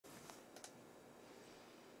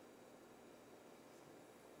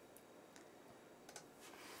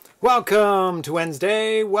Welcome to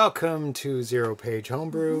Wednesday. Welcome to ZeroPage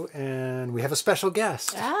Homebrew, and we have a special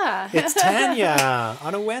guest. Ah. It's Tanya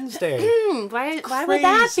on a Wednesday. Why would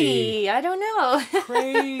that be? I don't know.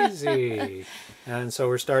 Crazy. And so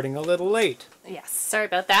we're starting a little late. Yes, sorry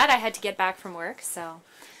about that. I had to get back from work, so.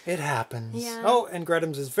 It happens. Yeah. Oh, and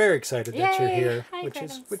Gretums is very excited that you're here, Hi,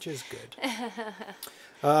 which is good.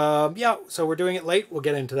 Yeah, so we're doing it late. We'll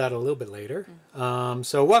get into that a little bit later.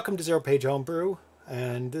 So welcome to ZeroPage Homebrew.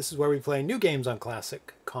 And this is where we play new games on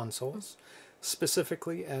classic consoles,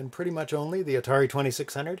 specifically and pretty much only the Atari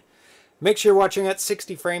 2600. Make sure you're watching at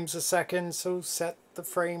 60 frames a second, so set the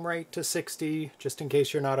frame rate to 60, just in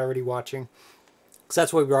case you're not already watching. Because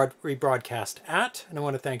that's what we broadcast at, and I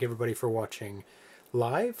want to thank everybody for watching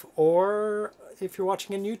live, or if you're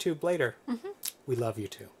watching on YouTube later. We love you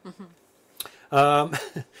too. So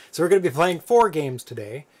we're going to be playing 4 games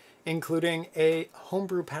today, including a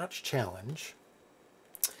homebrew patch challenge.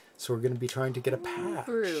 So we're going to be trying to get a patch.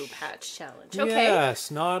 Homebrew patch challenge. Okay.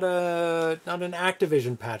 Yes, not an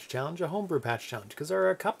Activision patch challenge, a homebrew patch challenge, because there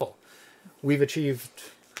are a couple. I've achieved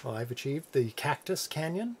the Cactus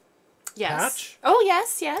Canyon patch. Oh,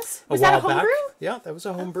 yes, yes. Was a that a while homebrew? back. Yeah, that was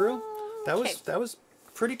a homebrew. Oh, That was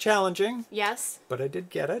pretty challenging. Yes. But I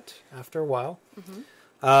did get it after a while.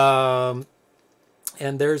 And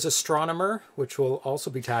there's Astronomer, which we'll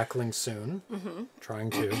also be tackling soon.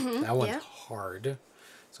 Trying to. That one's hard.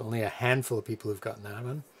 It's only a handful of people who've gotten that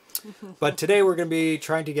one. But today we're going to be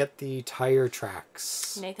trying to get the Tyre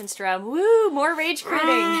Trax. Nathan Strum. Woo! More rage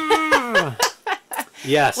quitting.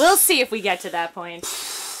 Yes. We'll see if we get to that point.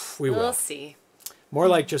 We'll We'll see. More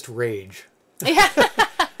like just rage. Yeah.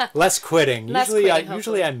 Less quitting. Less Usually quitting,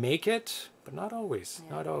 usually I make it, but not always.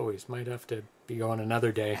 Yeah. Not always. Might have to be going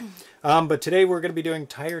another day. But today we're going to be doing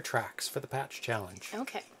Tyre Trax for the patch challenge.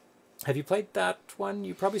 Okay. Have you played that one?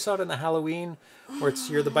 You probably saw it in the Halloween, where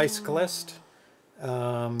you're the bicyclist,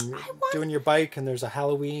 doing your bike, and there's a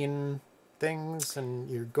Halloween things, and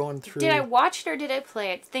you're going through. Did I watch it or did I play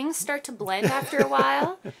it? Things start to blend after a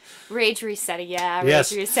while. Rage resetting, yeah.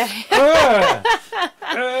 Rage resetting. Well,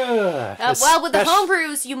 with the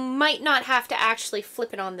homebrews, you might not have to actually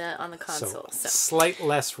flip it on the console. So slight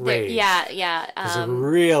less rage. Yeah. Because it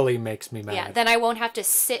really makes me mad. Yeah, then I won't have to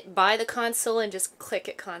sit by the console and just click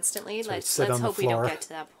it constantly. So let's floor. hope we don't get to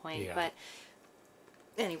that point. Yeah. But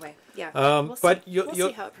anyway, yeah. We'll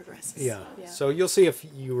see how it progresses. Yeah. So you'll see if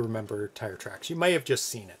you remember Tyre Trax. You may have just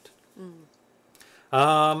seen it.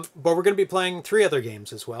 But we're going to be playing 3 other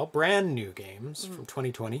games as well. Brand new games from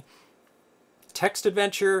 2020. Text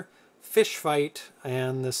Adventure, Fish Fight,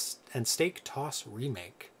 and Steak Toss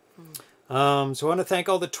Remake. So I want to thank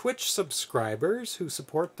all the Twitch subscribers who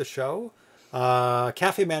support the show.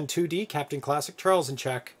 Cafe Man 2D, Captain Classic, Charles in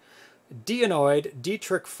Czech, Dianoid,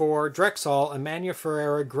 Dietrich4, Drexall, Amania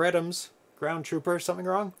Ferreira, Gretums, Ground Trooper. Something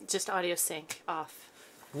wrong? Just audio sync off.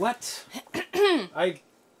 What? I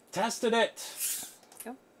tested it.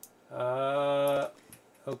 Go.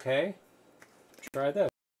 Okay. Try this.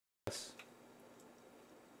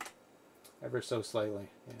 Ever so slightly,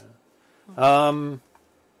 yeah.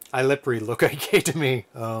 I lip read. Look okay to me.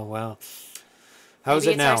 Oh, wow. How's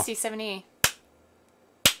it now? Maybe it's RC70.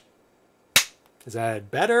 Is that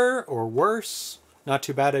better or worse? Not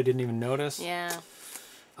too bad. I didn't even notice. Yeah.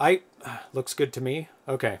 Looks good to me.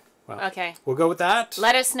 Okay. Well, okay. We'll go with that.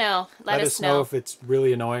 Let us know. Let us know if it's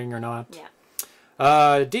really annoying or not. Yeah.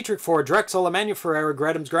 Dietrich4, Drexel, Emmanuel Ferreira,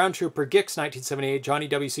 Gretums, Ground Trooper, Gix 1978, Johnny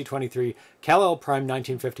WC23, Kal-El Prime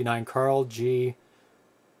 1959, Carl G.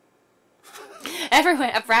 Everyone,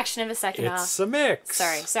 a fraction of a second off. It's a mix.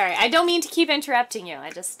 Sorry. I don't mean to keep interrupting you.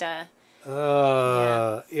 I just, yeah.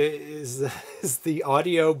 Is the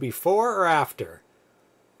audio before or after?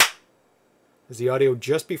 Is the audio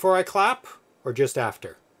just before I clap or just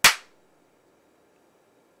after?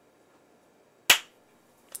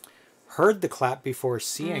 Heard the clap before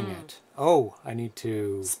seeing it. Oh, I need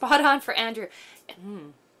to... Spot on for Andrew.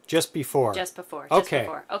 Just before. Just before. Okay.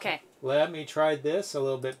 Okay. Let me try this a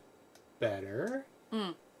little bit better.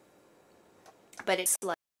 But it's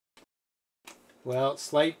like... Well,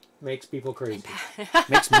 slight makes people crazy.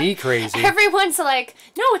 Makes me crazy. Everyone's like,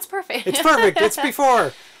 no, it's perfect. It's perfect. It's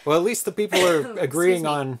before. Well, at least the people are agreeing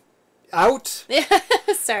on out.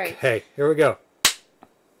 Sorry. Okay, here we go.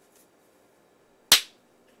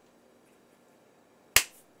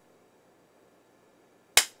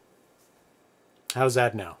 How's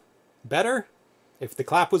that now? Better? If the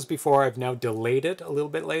clap was before, I've now delayed it a little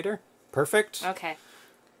bit later. Perfect? Okay.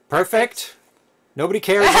 Perfect? Nobody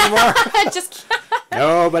cares anymore? Just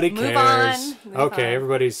Nobody cares. Move okay, on.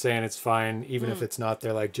 everybody's saying it's fine. Even if it's not,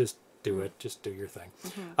 they're like, just do it. Just do your thing.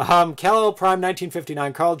 Cal Prime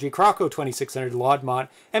 1959, Carl G. Crocco 2600, Laudmont,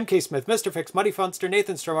 MK Smith, Mr. Fix, Muddyfunster,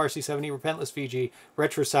 Nathan Strom, RC70, Repentless VG,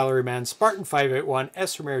 Retro Salaryman, Spartan 581,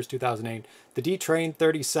 S. Ramirez 2008, The D Train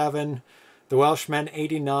 37, The Welshman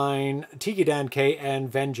 89, Tiki Dan K,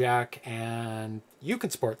 and Venjack, and you can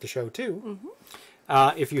support the show too.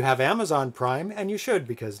 If you have Amazon Prime, and you should,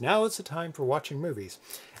 because now is the time for watching movies.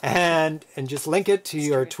 And just link it to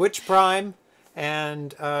your Twitch Prime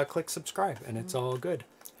and click subscribe, and it's all good.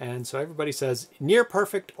 And so everybody says near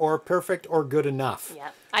perfect or good enough.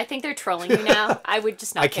 Yeah, I think they're trolling you now. I would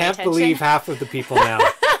just not I pay can't attention. believe half of the people now.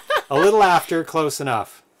 A little after, close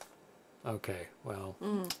enough. Okay, well,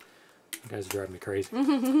 you guys drive me crazy.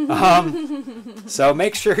 So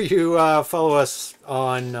make sure you follow us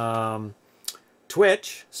on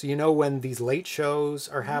Twitch, so you know when these late shows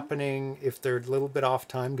are happening, if they're a little bit off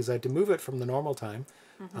time, because I had to move it from the normal time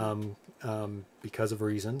because of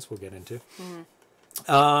reasons we'll get into.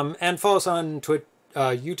 And follow us on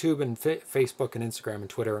YouTube and Facebook and Instagram and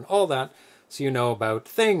Twitter and all that, so you know about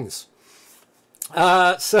things.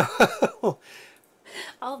 So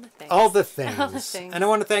all the things. All the things. All the things. And I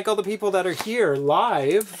want to thank all the people that are here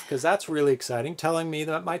live, because that's really exciting, telling me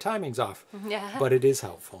that my timing's off. Yeah. But it is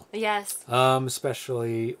helpful. Yes.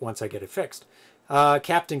 Especially once I get it fixed.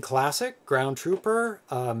 Captain Classic, Ground Trooper,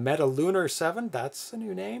 Meta Lunar 7, that's a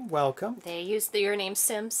new name. Welcome. They used your name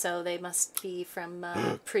Sim, so they must be from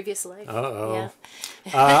previous life. Uh-oh.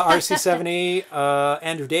 Yeah. RC70,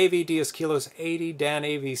 Andrew Davey, DS Kilos 80, Dan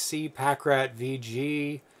AVC, Packrat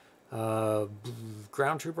VG,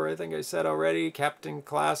 Ground Trooper, I think I said already, Captain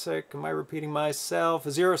Classic, am I repeating myself?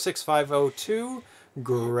 06502,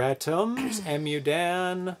 Gretums, MU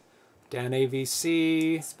Dan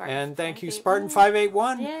AVC, Spartan and thank you 581. Spartan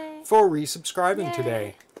 581 Yay. for resubscribing Yay.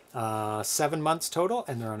 today. 7 months total,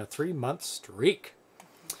 and they're on a 3-month streak.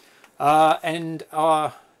 And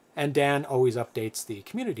Dan always updates the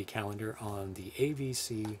community calendar on the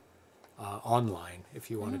AVC online if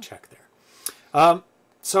you want to check there.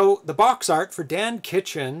 So the box art for Dan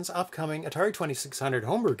Kitchen's upcoming Atari 2600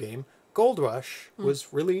 homebrew game, Gold Rush,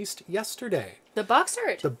 was released yesterday. The box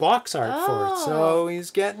art. The box art for it. Oh. So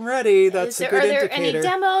he's getting ready. That's a good indicator. Are there any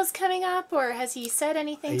demos coming up, or has he said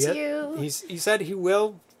anything to you? He said he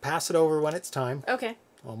will pass it over when it's time. Okay.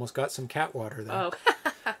 Almost got some cat water there.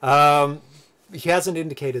 Oh. He hasn't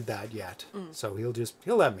indicated that yet, so he'll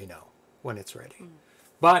let me know when it's ready.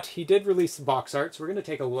 But he did release the box art, so we're going to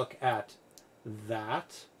take a look at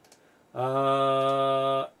that.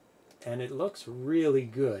 And it looks really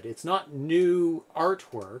good. It's not new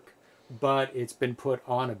artwork, but it's been put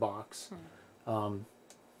on a box.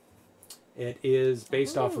 It is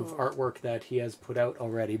based off of artwork that he has put out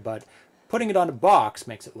already, but putting it on a box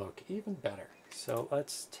makes it look even better. So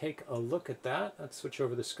let's take a look at that. Let's switch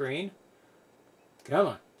over the screen. Come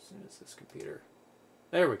on. As soon as this computer...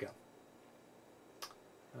 There we go.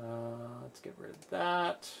 Let's get rid of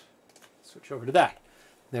that. Switch over to that.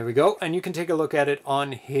 There we go. And you can take a look at it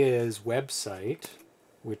on his website,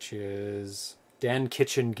 which is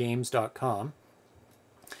dankitchengames.com.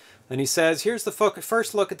 And he says, here's the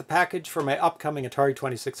first look at the package for my upcoming Atari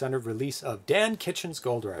 2600 release of Dan Kitchen's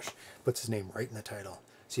Gold Rush. Puts his name right in the title.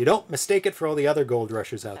 So you don't mistake it for all the other Gold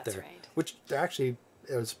Rushes out there. Right. Which actually,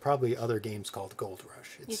 there's probably other games called Gold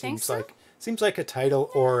Rush. It You seems think so? seems like a title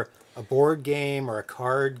or a board game or a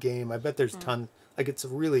card game. I bet there's ton. Like it's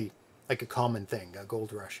really like a common thing. A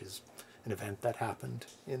Gold Rush is an event that happened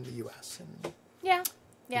in the U.S. in Yeah.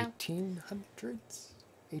 1800s.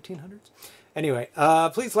 Anyway,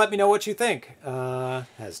 please let me know what you think.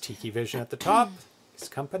 Has Tiki Vision at the top. His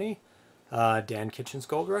company. Dan Kitchen's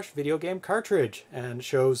Gold Rush video game cartridge, and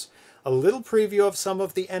shows a little preview of some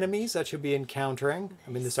of the enemies that you'll be encountering. Nice.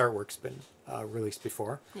 I mean, this artwork's been released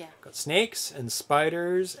before. Yeah. Got snakes and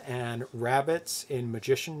spiders and rabbits in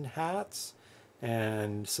magician hats,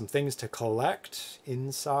 and some things to collect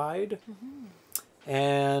inside.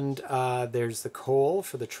 And there's the coal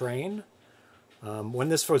for the train. When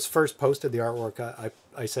this was first posted, the artwork,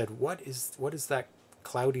 I said, "What is that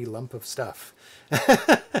cloudy lump of stuff?"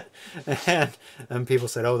 and people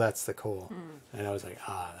said, "Oh, that's the coal." And I was like,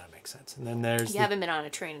 that makes sense. And then there's you haven't been on a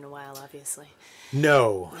train in a while, obviously.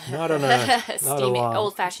 No, not on a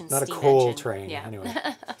old-fashioned not steam a coal engine. train. Yeah. Anyway.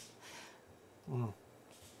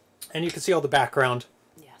 And you can see all the background.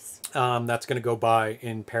 Yes. That's going to go by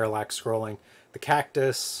in parallax scrolling. The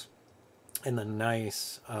cactus and the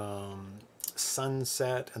nice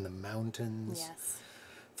sunset and the mountains. Yes.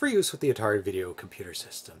 For use with the Atari Video Computer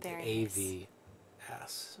System, Very the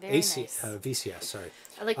AVS. Very nice. VCS, sorry.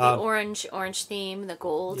 I like the orange theme, the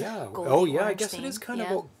gold. Yeah. goldy Oh, yeah. I orange guess theme. it is kind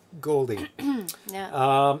of Goldie.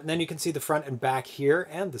 Yeah. Then you can see the front and back here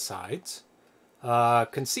and the sides.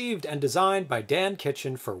 Conceived and designed by Dan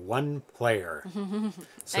Kitchen for 1 player.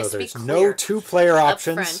 So Nice to be there's clear. no 2-player Up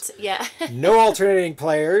options. front. Yeah. No alternating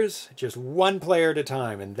players, just 1 player at a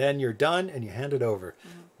time, and then you're done and you hand it over.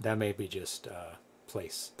 That may be just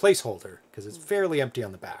placeholder because it's fairly empty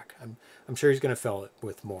on the back. I'm sure he's going to fill it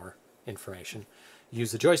with more information.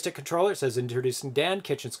 Use the joystick controller. It says introducing Dan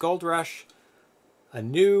Kitchen's Gold Rush, a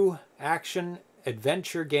new action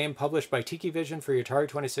adventure game published by Tiki Vision for your Atari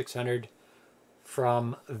 2600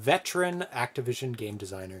 from veteran Activision game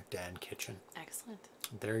designer Dan Kitchen. Excellent.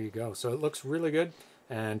 There you go. So it looks really good,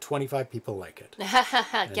 and 25 people like it.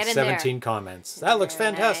 Get in 17 there. comments. That looks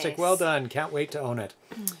Very fantastic. nice. Well done. Can't wait to own it.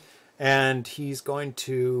 And he's going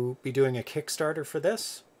to be doing a Kickstarter for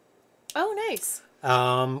this Oh, nice.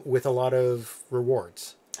 with a lot of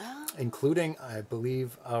rewards, Oh. including, I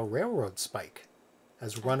believe, a railroad spike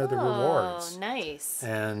as one of the rewards. Oh, nice.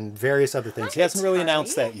 And various other things. Hi, He hasn't really Atari.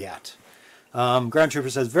 announced that yet. Ground Trooper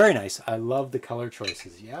says, very nice. I love the color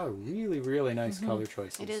choices. Yeah, really, really nice color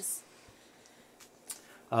choices. It is.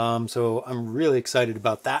 So I'm really excited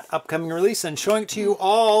about that upcoming release and showing it to you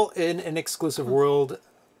all in an exclusive world.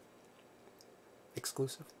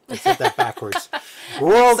 Exclusive? I said that backwards.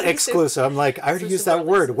 World exclusive. I'm like, I already used that World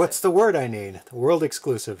word. exclusive. What's the word I need? World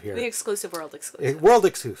exclusive here. The exclusive world exclusive. World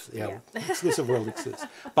exclusive. Yeah. Yeah. Exclusive world exclusive.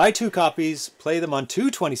 Buy 2 copies, play them on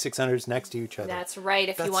 2 2600s next to each other. That's right.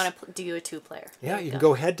 If you That's- want to do a 2-player. Yeah, There you can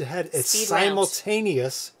go head to head. It's Speed round.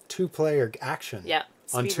 simultaneous 2-player action Yeah,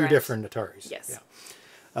 on speed 2 round. different Ataris. Yes. Yeah.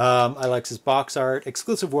 I like his box art.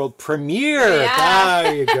 Exclusive world premiere. Yeah.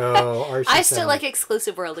 There you go. RC I still Sound. like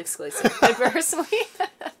exclusive world exclusive, personally.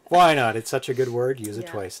 Why not? It's such a good word. Use it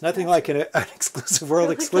Yeah. twice. Nothing like an exclusive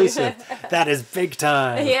world exclusive. That is big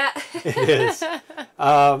time. Yeah. It is.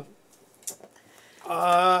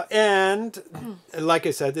 And like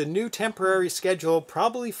I said, the new temporary schedule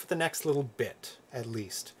probably for the next little bit, at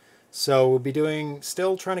least. So we'll be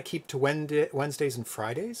still trying to keep to Wednesdays and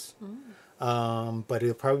Fridays. But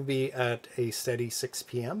it'll probably be at a steady 6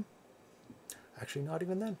 p.m. Actually, not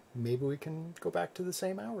even then. Maybe we can go back to the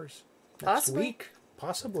same hours next Possibly. week.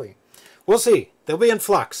 Possibly. We'll see. They'll be in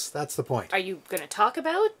flux. That's the point. Are you going to talk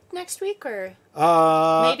about next week, or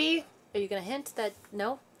maybe? Are you going to hint that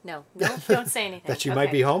no, don't say anything. that you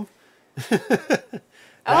might be home?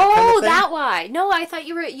 That why? No, I thought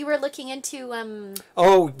you were looking into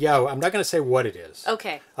Oh, yeah. I'm not going to say what it is.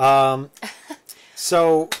 Okay.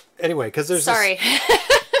 So, anyway, because there's Sorry.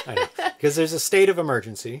 because there's a state of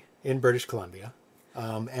emergency in British Columbia,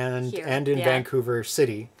 and Here, in yeah. Vancouver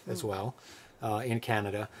City as well, in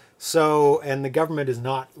Canada. So, and the government has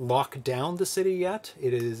not locked down the city yet.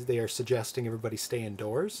 They are suggesting everybody stay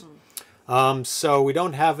indoors. So we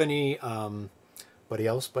don't have anybody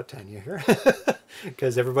else but Tanya here,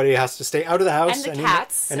 because everybody has to stay out of the house And the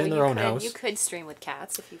cats. in so their own could, house. You could stream with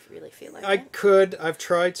cats if you really feel like I it. could. I've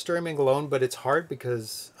tried streaming alone, but it's hard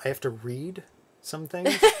because I have to read some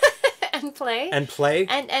things And play. and play.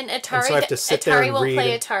 And Atari, And so I have to sit there Atari and won't read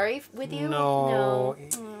play it. Atari with you? No,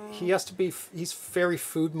 he has to be. He's very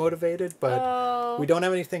food motivated, but we don't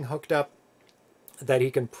have anything hooked up that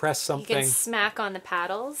he can press You something. can smack on the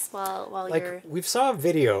paddles while Like you're... we saw a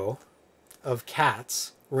video of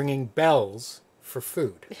cats ringing bells for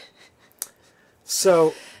food.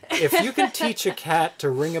 So if you can teach a cat to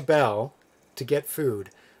ring a bell to get food,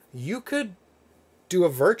 you could do a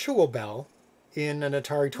virtual bell in an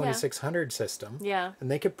Atari 2600 system. Yeah. And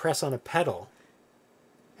they could press on a pedal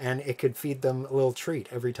and it could feed them a little treat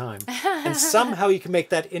every time. And somehow you can make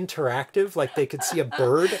that interactive, like they could see a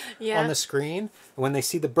bird Yeah. on the screen. And when they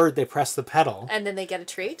see the bird, they press the pedal. And then they get a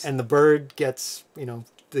treat? And the bird gets,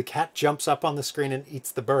 the cat jumps up on the screen and eats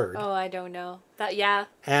the bird. Oh, I don't know. Yeah.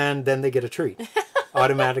 And then they get a treat,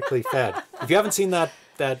 automatically fed. If you haven't seen that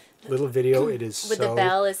little video, it is With the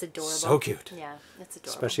bell is adorable. so cute. Yeah, it's adorable.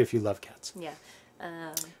 Especially if you love cats. Yeah.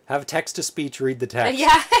 Have text-to-speech, read the text.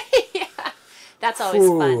 Yeah. Yeah. That's always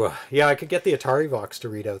fun. Yeah, I could get the Atari Vox to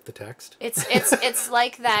read out the text. It's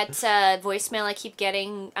like that voicemail I keep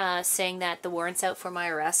getting saying that the warrant's out for my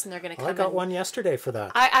arrest and they're going to come. I got one yesterday for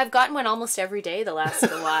that. I've gotten one almost every day the last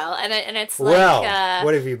little while, and it's like. Well,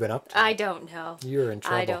 what have you been up to? I don't know. You're in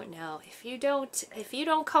trouble. I don't know. If you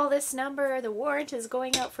don't call this number, the warrant is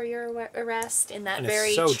going out for your arrest. In that And it's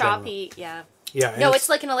very so choppy, yeah. Yeah. No, it's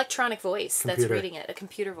like an electronic voice that's Computer. reading it, a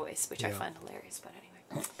computer voice, which I Yeah. find hilarious. But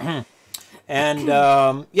anyway. And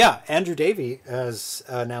Andrew Davey has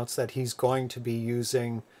announced that he's going to be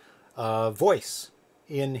using voice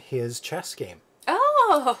in his chess game.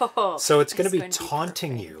 Oh. So it's going to be going to be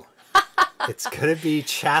taunting perfect. you. It's going to be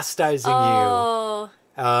chastising Oh,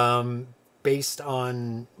 based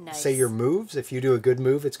on, Nice. say, your moves. If you do a good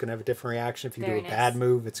move, it's going to have a different reaction. If you Very do a nice. bad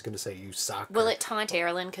move, it's going to say you suck. Will it taunt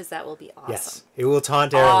Erlen? Because that will be awesome. Yes, it will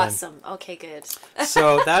taunt Erlen. Awesome. Okay, good.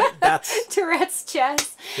 So that's Tourette's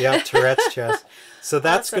chess. yeah, Tourette's chess. So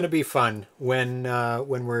that's Awesome. going to be fun when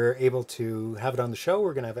we're able to have it on the show.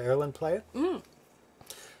 We're going to have Erlen play it,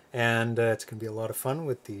 and it's going to be a lot of fun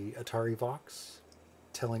with the Atari Vox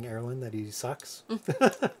telling Erlen that he sucks,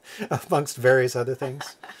 amongst various other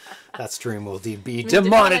things. That stream will be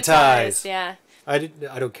demonetized. Yeah. I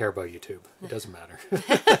don't care about YouTube. It doesn't matter.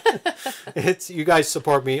 It's you guys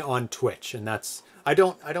support me on Twitch, and that's I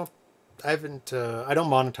don't monetize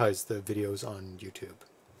the videos on YouTube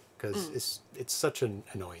because it's such an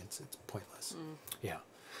annoyance. It's pointless. Yeah.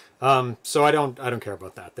 So I don't care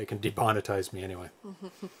about that. They can demonetize me anyway. They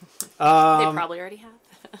probably already have.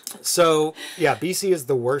 So yeah, BC is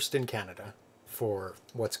the worst in Canada for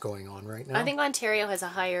what's going on right now. I think Ontario has a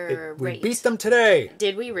higher we rate. beat them today.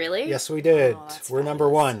 Did we really? Yes, we did. Oh, that's We're number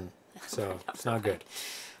one, so it's not good.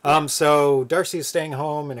 So Darcy is staying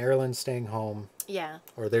home and Erlen's staying home. Yeah.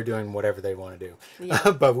 Or they're doing whatever they want to do.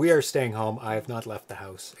 Yeah. But we are staying home. I have not left the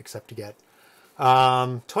house except to get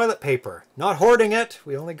toilet paper. Not hoarding it.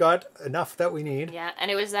 We only got enough that we need. Yeah, and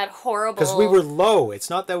it was that horrible... Because we were low. It's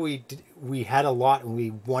not that we had a lot and we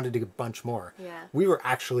wanted to get a bunch more. Yeah. We were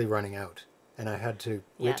actually running out. And I had to...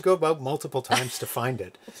 We Yeah. had to go about multiple times to find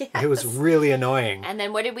it. Yes. It was really annoying. And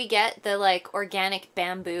then what did we get? The, like, organic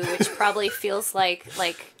bamboo, which probably feels like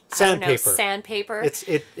I don't know, Sandpaper.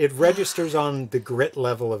 sandpaper. It registers on the grit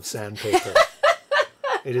level of sandpaper.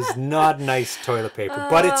 It is not nice toilet paper,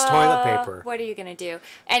 but it's toilet paper. What are you going to do?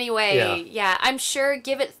 Anyway, yeah, I'm sure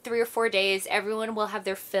give it 3 or 4 days, everyone will have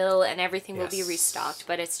their fill and everything will be Yes. restocked,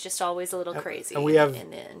 but it's just always a little crazy. And we have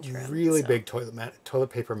in the interim, really so. big toilet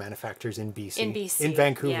paper manufacturers in BC. In BC. In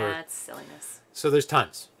Vancouver. Yeah, it's silliness. So there's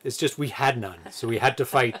tons. It's just we had none. So we had to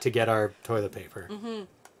fight to get our toilet paper.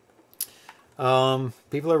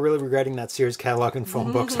 People are really regretting that Sears catalog and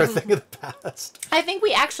phone books are a thing of the past. I think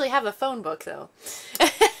we actually have a phone book, though.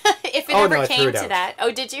 If it Oh, ever no, I threw came it to out. that.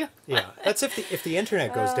 Oh, did you? Yeah, that's if the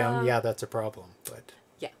internet goes down, yeah, that's a problem. But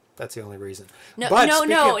Yeah. that's the only reason. No, But no, speaking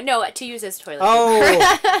no, of- no, to use as toilet paper.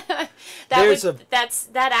 Oh,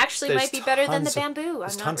 That actually there's might be better than the tons of- bamboo.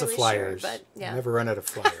 there's I'm not tons really of flyers. sure, but yeah. You never run out of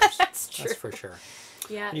flyers. That's true. That's for sure.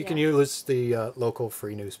 Yeah, You can use the local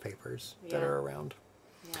free newspapers that Yeah. are around.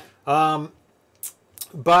 Yeah.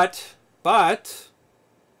 But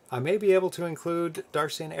I may be able to include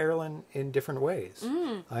Darcy and Erlen in different ways.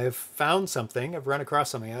 I have found something. I've run across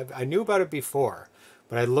something. I knew about it before,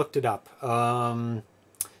 but I looked it up.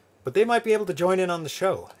 But they might be able to join in on the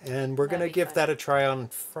show, and we're going to That'd be give fun. that a try on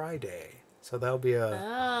Friday. So that'll be a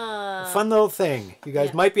Ah. fun little thing. You guys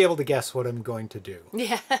Yeah. might be able to guess what I'm going to do.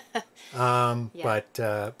 Yeah.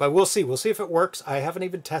 But we'll see. We'll see if it works. I haven't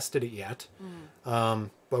even tested it yet.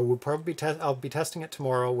 But we'll probably I'll be testing it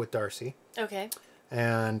tomorrow with Darcy, Okay.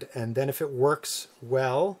 and then if it works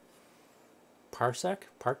well,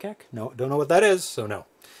 Parkek? No, don't know what that is. So no.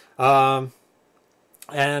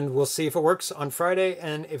 And we'll see if it works on Friday.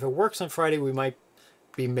 And if it works on Friday, we might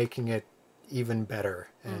be making it even better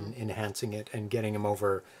and enhancing it and getting him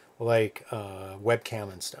over like webcam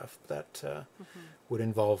and stuff. That would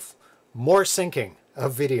involve more syncing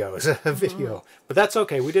of videos, But that's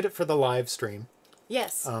okay. We did it for the live stream.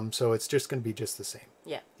 Yes. So it's just going to be just the same.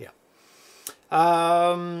 Yeah. Yeah.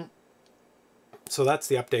 So that's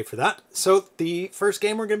the update for that. So the first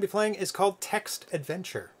game we're going to be playing is called Text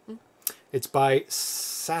Adventure. It's by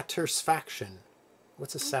satyrsfaction.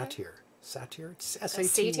 What's a satyr? Satyr? It's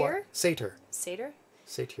S-A-T-Y. satyr? Satyr. Satyr?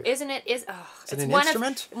 Satyr. Isn't it? Is it It's an one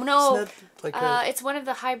instrument? Of, no. Isn't that like a... It's one of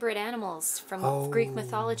the hybrid animals from Greek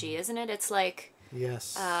mythology, isn't it? It's like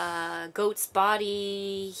Yes. goat's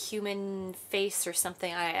body, human face, or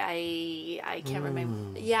something. I can't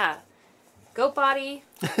remember. Yeah, goat body,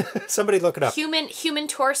 Somebody look it up. human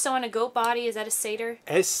torso on a goat body. Is that a satyr?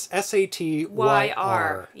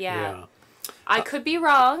 S-A-T-Y-R. Yeah. I could be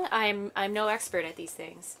wrong. I'm no expert at these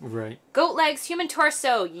things. Right. Goat legs, human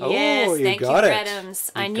torso. Yes, you thank you, got it.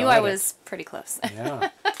 Bredums. I You knew got I it. was pretty close. Yeah.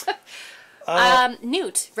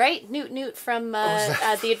 Newt, right? Newt from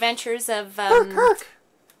the Adventures of Herc.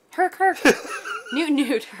 Herc.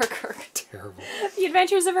 Newt, Herc. Terrible. The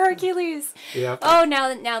Adventures of Hercules. Yeah. Oh,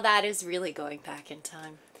 now that is really going back in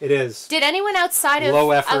time. It is. Did anyone outside of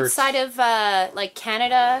Low effort. like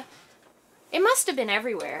Canada? It must have been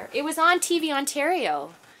everywhere. It was on TV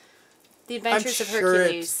Ontario. The Adventures of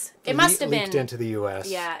Hercules. It must have been leaked into the U.S.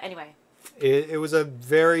 Yeah. Anyway. It was a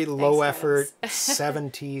very low effort guys.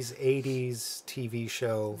 70s, 80s TV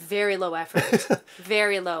show. Very low effort.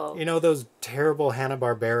 Very low. You know those terrible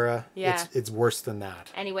Hanna-Barbera? Yeah. It's worse than that.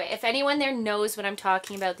 Anyway, if anyone there knows what I'm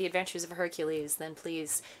talking about, The Adventures of Hercules, then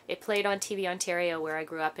please. It played on TV Ontario, where I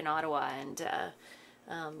grew up in Ottawa, and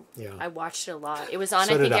Yeah. I watched it a lot. It was on,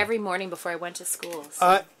 So I think, did I. every morning before I went to school.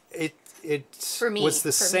 So. It me, was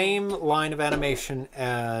the for me. same line of animation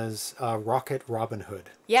as Rocket Robin Hood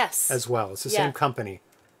Yes. as well. It's the Yeah. same company.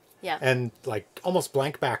 Yeah. And like almost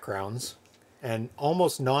blank backgrounds and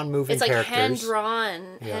almost non-moving It's like characters.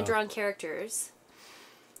 hand-drawn characters.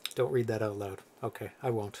 Don't read that out loud. Okay, I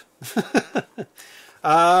won't.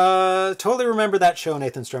 Totally remember that show,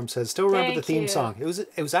 Nathan Strum says. Still remember the Thank theme you. song. It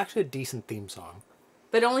was actually a decent theme song.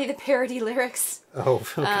 But only the parody lyrics. Oh,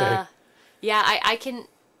 okay. Yeah,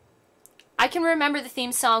 I can remember the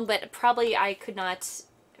theme song, but probably I could not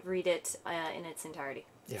read it in its entirety.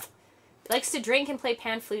 Yeah. Likes to drink and play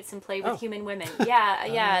pan flutes and play with Oh. human women. Yeah,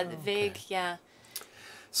 yeah, Oh, vague, okay. yeah.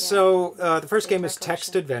 So the first Big game is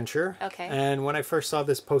Text recollection. Adventure. Okay. And when I first saw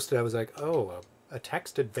this posted, I was like, oh, a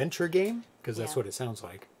text adventure game? Because that's Yeah. what it sounds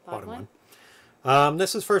like. Bottom Bottom one. one.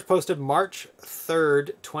 This was first posted March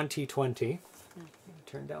 3rd, 2020.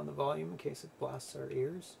 Turn down the volume in case it blasts our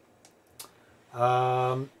ears.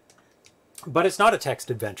 But it's not a text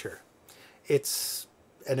adventure. It's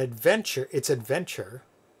an adventure. It's adventure.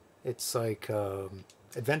 It's like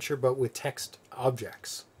adventure, but with text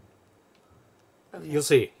objects. Okay. You'll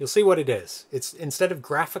see. You'll see what it is. It's instead of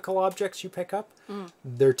graphical objects you pick up,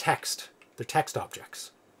 they're text. They're text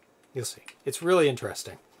objects. You'll see. It's really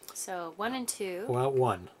interesting. So 1 and 2. Well,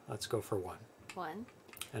 one. Let's go for one. 1.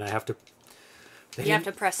 And I have to. You have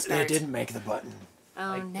to press start. They didn't make the button.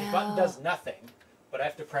 Oh, no. The button does nothing, but I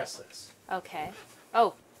have to press this. Okay.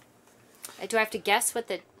 Oh. Do I have to guess what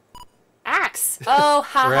the... Axe! Oh,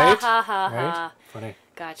 ha Right? ha ha ha Right? ha. Funny.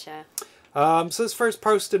 Gotcha. So this first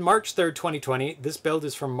posted March 3rd, 2020. This build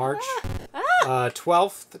is from March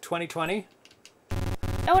 12th, 2020.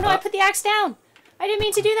 Oh, no, I put the axe down. I didn't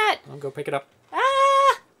mean to do that. I'll go pick it up.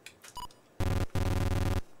 Ah!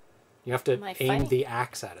 You have to Am I aim fighting? the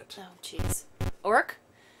axe at it. Oh, jeez. Orc?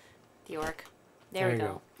 The orc. There we you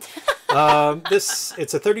go.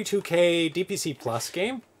 It's a 32K DPC Plus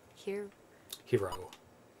game. Here. Hero.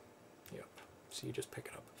 Yep. So you just pick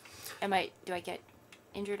it up. Do I get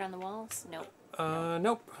injured on the walls? Nope.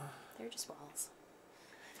 Nope. They're just walls.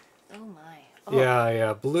 Oh, my. Oh,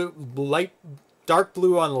 Yeah. Dark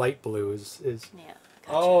blue on light blue is. Yeah. Gotcha.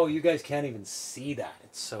 Oh, you guys can't even see that.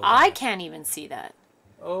 It's so. I bad. can't even see that.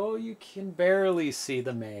 Oh, you can barely see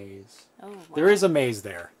the maze. Oh, wow. There is a maze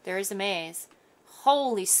there. There is a maze.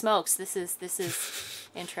 Holy smokes! This is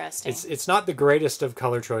interesting. It's not the greatest of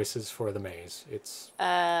color choices for the maze. It's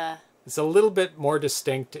a little bit more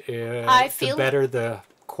distinct. The better the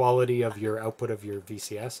quality of your output of your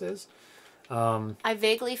VCS is. I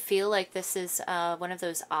vaguely feel like this is one of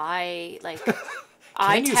those eye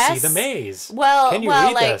Can you tests. see the maze? Well, Can you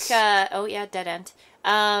read like this? oh yeah, dead end.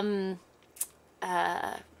 What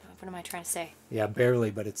am I trying to say? Yeah,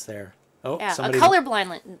 barely, but it's there. Oh, Yeah, somebody... a color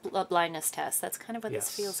blindness test. That's kind of what Yes,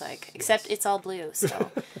 this feels like. Except it's all blue,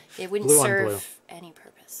 so it wouldn't Blue on serve blue. any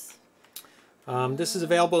purpose. This is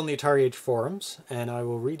available in the Atari Age forums, and I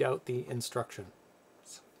will read out the instructions.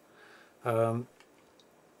 I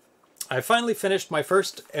finally finished my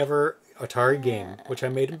first ever Atari game, which I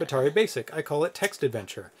made in Atari Basic. I call it Text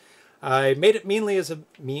Adventure. I made it mainly as a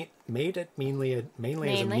means.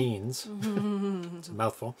 It's a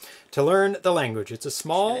mouthful. To learn the language. It's a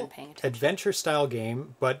small adventure-style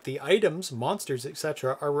game, but the items, monsters,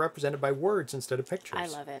 etc., are represented by words instead of pictures. I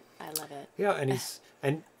love it. I love it. Yeah,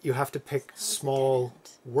 and you have to pick small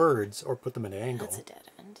words or put them at an angle. That's a dead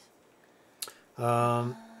end.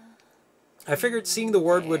 I figured seeing the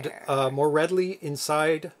word would more readily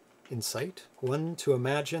incite one to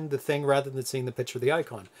imagine the thing rather than seeing the picture of the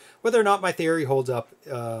icon. Whether or not my theory holds up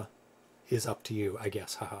is up to you, I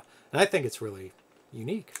guess. Haha. And I think it's really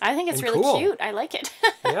unique. I think it's and really cool. cute. I like it.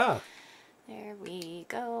 Yeah. There we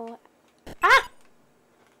go. Ah!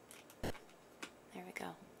 There we go.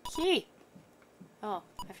 Key. Oh,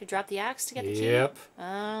 I have to drop the axe to get the key? Yep.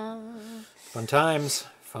 Fun times.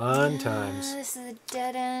 Fun times. This is a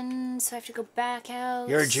dead end, so I have to go back out.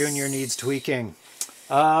 Your junior needs tweaking.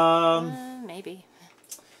 Maybe.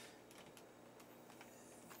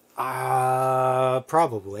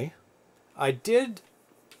 Probably. I did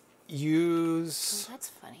use Oh, that's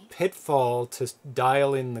funny. Pitfall to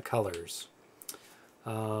dial in the colors.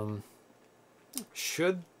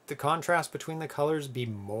 Should the contrast between the colors be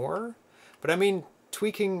more? But I mean,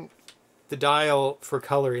 tweaking the dial for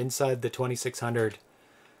color inside the 2600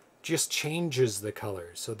 just changes the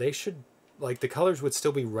colors. So they should, like, the colors would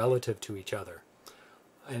still be relative to each other.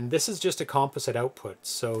 And this is just a composite output,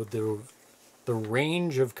 so the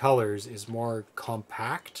range of colors is more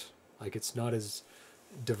compact. Like, it's not as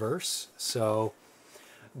diverse. So,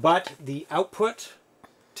 but the output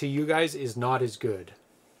to you guys is not as good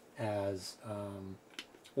as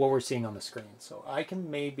what we're seeing on the screen. So I can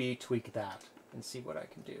maybe tweak that and see what I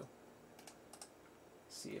can do.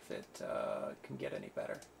 See if it can get any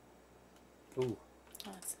better. Ooh,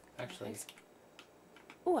 Oh, that's actually, nice.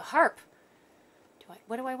 Ooh, a harp.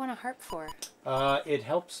 What do I want a harp for? it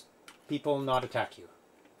helps people not attack you.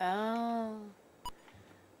 Oh.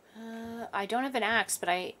 I don't have an axe, but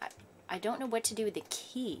I don't know what to do with the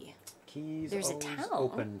key. Keys There's a always town.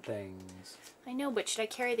 open things. I know, but should I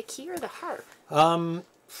carry the key or the harp? I I don't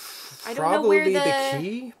know probably where the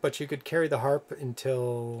key, but you could carry the harp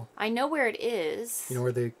until, I know where it is. you know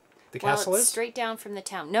where the Well, castle it's is? straight down from the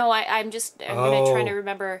town. No, I'm gonna try to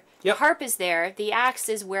remember. Yep. The harp is there. The axe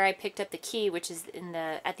is where I picked up the key, which is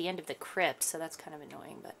at the end of the crypt. So that's kind of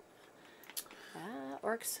annoying. But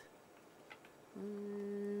orcs.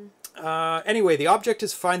 Anyway, the object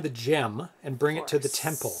is find the gem and bring it to the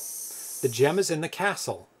temple. The gem is in the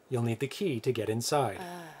castle. You'll need the key to get inside.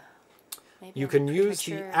 Maybe You I'm can use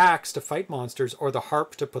the premature. axe to fight monsters or the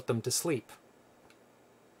harp to put them to sleep.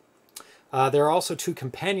 There are also 2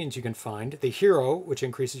 companions you can find. The hero, which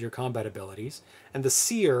increases your combat abilities, and the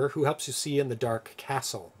seer, who helps you see in the dark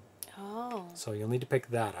castle. Oh, So you'll need to pick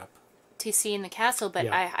that up. to see in the castle, but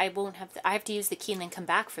Yeah. I won't have. I have to use the key and then come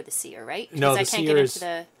back for the seer, right? 'Cause No, I the can't get into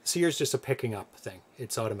the. seer's just a picking up thing.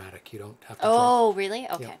 It's automatic. You don't have to Oh, really?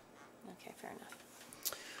 Okay. Yeah. Okay, fair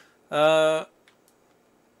enough.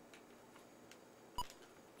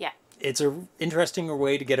 Yeah. It's a interesting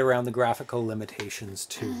way to get around the graphical limitations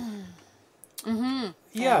too.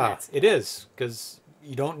 Yeah, that's- it is, because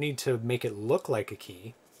you don't need to make it look like a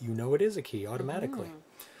key. You know it is a key automatically.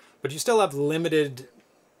 But you still have limited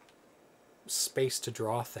space to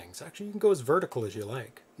draw things. Actually, you can go as vertical as you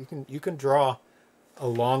like. You can draw a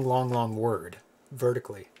long word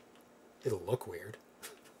vertically. It'll look weird.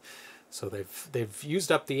 So they've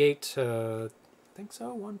used up the 8. I think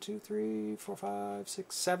so. 1, 2, 3, 4, 5,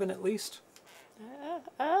 6, 7 at least.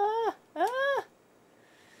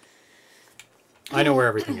 I know where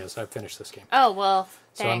everything is. I've finished this game. Oh well.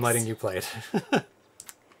 So I'm Thanks. letting you play it.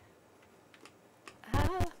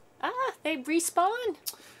 They respawn.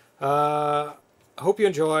 Hope you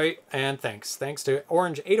enjoy, and thanks. Thanks to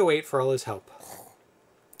Orange808 for all his help.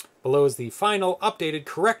 Below is the final, updated,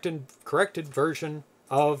 corrected version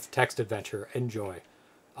of Text Adventure. Enjoy.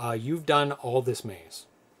 You've done all this maze,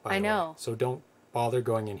 by I the way, know. so don't bother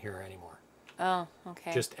going in here anymore. Oh,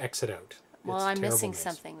 okay. Just exit out. well, It's a I'm terrible missing maze.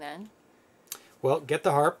 something then. Well, get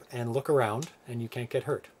the harp and look around, and you can't get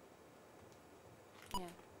hurt. Yeah.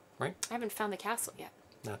 Right? I haven't found the castle yet.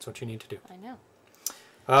 That's what you need to do. I know.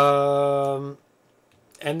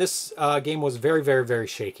 And this game was very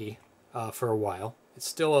shaky for a while. It's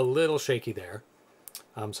still a little shaky there.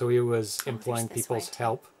 So he was implying there's this people's way, too.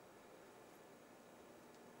 help.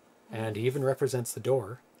 And he even represents the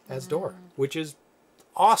door as door, which is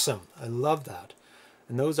awesome. I love that.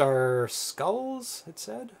 And those are skulls, it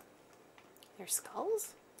said. They're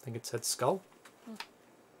skulls? I think it said skull.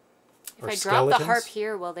 If Or I drop the harp skeletons.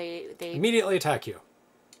 here, will they Immediately attack you.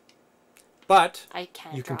 But I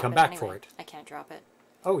can't you can drop come it back anyway. for it. I can't drop it.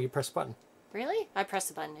 Oh, you press button. Really? I pressed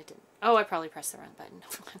the button. It didn't. Oh, I probably pressed the wrong button.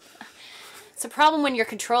 It's a problem when your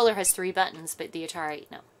controller has 3 buttons, but the Atari,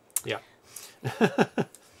 no. Yeah.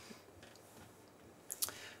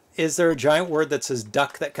 Is there a giant word that says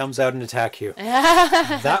duck that comes out and attack you?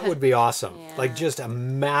 That would be awesome. Yeah. Like just a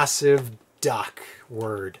massive duck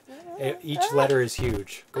word. Each letter is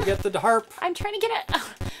huge. Go get the harp. I'm trying to get it.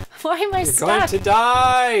 Why am I You're stuck? going to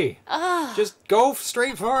die. Ah, Just go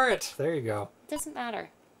straight for it. There you go. it doesn't matter.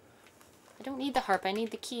 I don't need the harp. I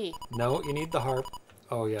need the key. No, you need the harp.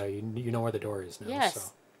 Oh yeah, you know where the door is now. Yes.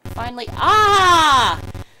 So Finally. Ah!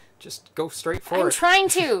 just go straight for I'm it. trying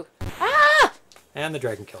to. Ah! And the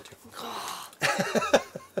dragon killed you.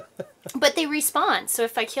 But they respawn. So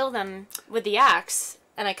if I kill them with the axe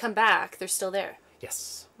and I come back, they're still there.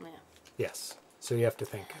 Yes. Yeah. Yes. So you have to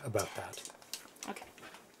think about that. Okay.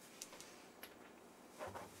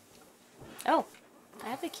 Oh, I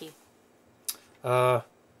have the key.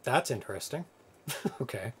 That's interesting.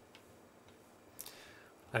 Okay.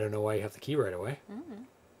 I don't know why you have the key right away.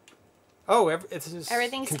 Oh, it's just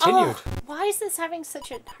Everything's continued. Oh, why is this having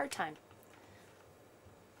such a hard time?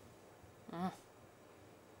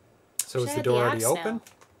 So is Should I the have door the already axe open? now?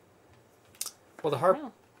 Well, the harp.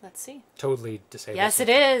 Oh. Let's see. Totally disables. Yes, it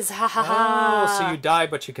is. Ha ha ha. Oh, so you die,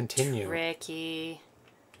 but you continue. Tricky.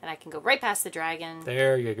 And I can go right past the dragon.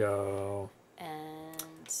 There you go. And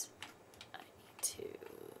I need to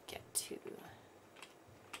get to...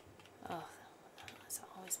 Oh, that's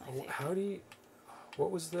always my favorite. How do you... What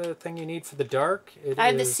was the thing you need for the dark? I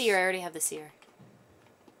have the seer. I already have the seer.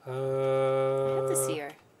 I have the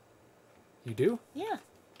seer. You do? Yeah.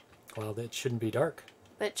 Well, that shouldn't be dark.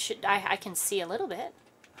 But I can see a little bit.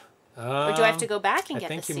 Or do I have to go back and get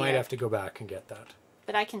the seer? I think you might have to go back and get that.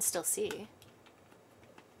 But I can still see.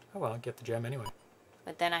 Oh well, get the gem anyway.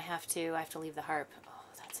 But then I have to leave the harp. Oh,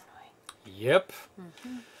 that's annoying. Yep.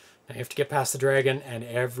 Mm-hmm. Now you have to get past the dragon and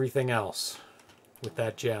everything else with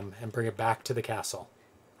that gem and bring it back to the castle.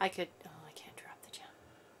 I could... Oh, I can't drop the gem.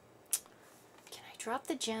 Can I drop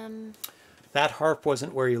the gem? That harp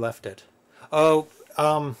wasn't where you left it. Oh,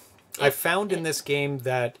 I found in this game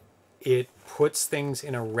that it puts things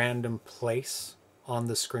in a random place on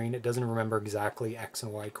the screen. It doesn't remember exactly X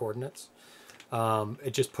and Y coordinates.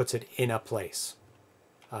 It just puts it in a place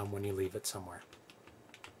when you leave it somewhere.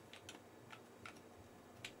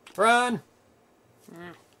 Run!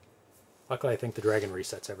 Mm. Luckily, I think the dragon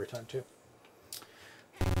resets every time, too.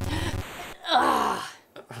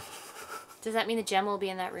 Does that mean the gem will be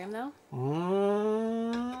in that room, though?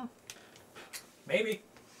 Maybe.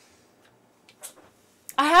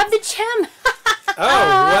 I have the gem!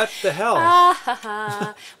 Oh, what the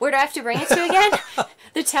hell? Where do I have to bring it to again?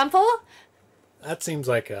 The temple? That seems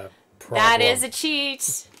like a problem. That is a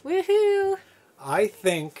cheat. Woohoo! I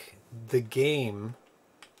think the game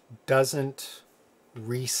doesn't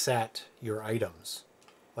reset your items.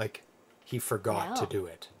 Like, he forgot to do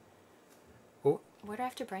it. Oh, where do I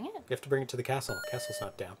have to bring it? You have to bring it to the castle. Castle's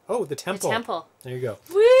not down. Oh, the temple. The temple. There you go.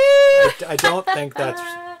 Woo! I don't think that's...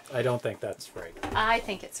 I don't think that's right. I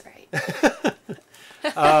think it's right.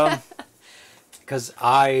 Because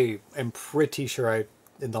I am pretty sure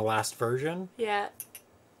in the last version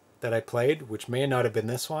that I played, which may not have been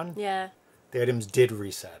this one, the items did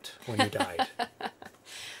reset when you died.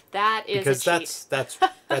 That is because a cheat.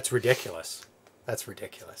 that's ridiculous. That's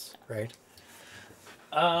ridiculous, right?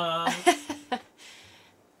 I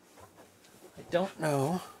don't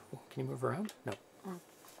know. Can you move around? No.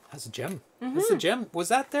 That's a gem. That's a gem. Was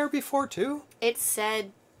that there before too? It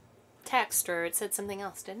said text, or it said something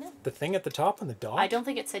else, didn't it? The thing at the top on the dot? I don't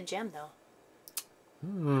think it said gem though.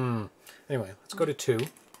 Anyway, let's go to 2.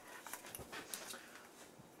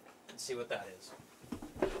 Let's see what that is.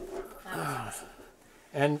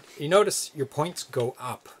 And you notice your points go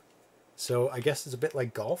up. So I guess it's a bit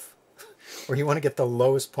like golf, where you want to get the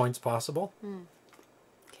lowest points possible.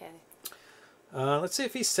 Okay. Let's see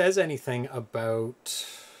if he says anything about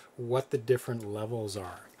what the different levels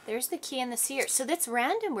are. There's the key and the seer. So that's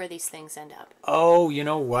random where these things end up. Oh, you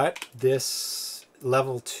know what? This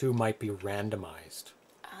level 2 might be randomized.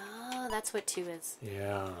 Oh, that's what 2 is.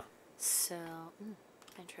 Yeah. So,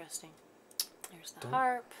 interesting. There's the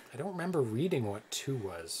harp. I don't remember reading what 2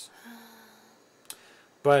 was.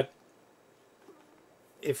 But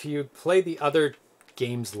if you play the other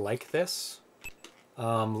games like this,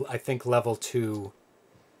 I think level 2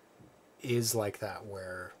 is like that,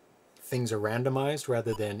 where things are randomized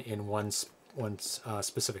rather than in one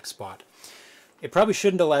specific spot. It probably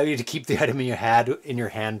shouldn't allow you to keep the item you had in your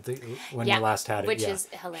hand when you last had it. Which is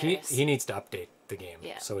hilarious. He needs to update the game,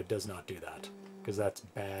 so it does not do that, because that's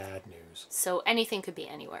bad news. So anything could be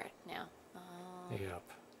anywhere now. Yep.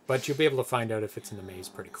 But you'll be able to find out if it's in the maze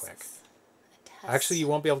pretty quick. Actually, you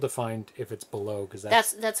won't be able to find if it's below, because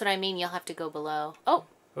that's what I mean. You'll have to go below. Oh,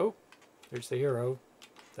 there's the hero.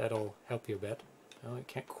 That'll help you a bit. Oh, I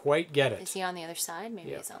can't quite get it. Is he on the other side?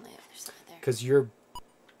 Maybe he's on the other side there. Because you're...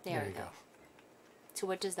 There we go. So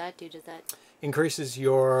what does that do? Does that... Increases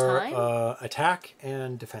your attack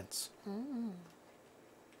and defense.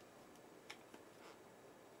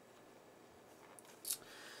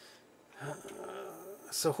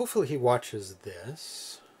 So hopefully he watches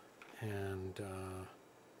this and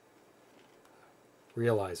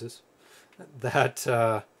realizes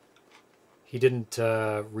that he didn't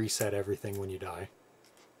reset everything when you die.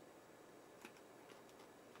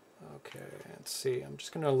 Okay, let's see. I'm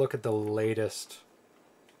just going to look at the latest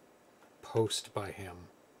post by him.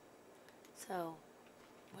 So,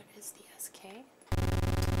 what is the SK?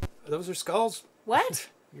 Those are skulls. What?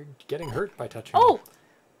 You're getting hurt by touching them.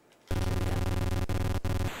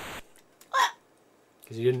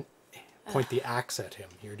 Because you didn't point the axe at him.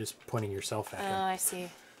 You're just pointing yourself at him. Oh, I see.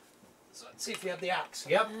 So let's see if you have the axe.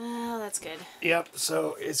 Yep. Oh, that's good. Yep,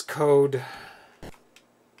 so his code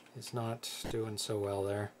is not doing so well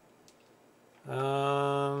there.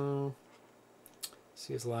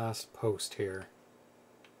 See his last post here.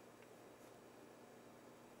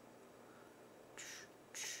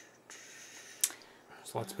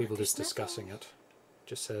 There's lots of people just discussing it.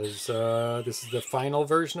 Just says, this is the final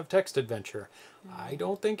version of Text Adventure. I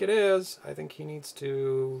don't think it is. I think he needs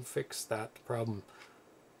to fix that problem.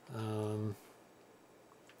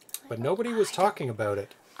 But nobody was talking about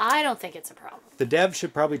it. I don't think it's a problem. The dev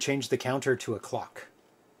should probably change the counter to a clock.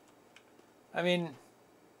 I mean,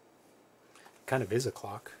 kind of is a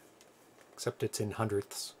clock, except it's in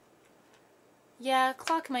hundredths. Yeah,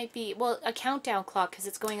 clock might be, well, a countdown clock because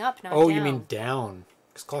it's going up, not down. down. You mean down?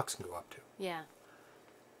 Because clocks can go up too. Yeah.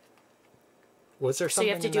 Was there something? So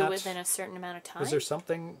you have to do it within a certain amount of time. Was there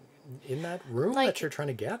something in that room that you're trying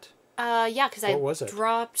to get? Yeah, because I was it?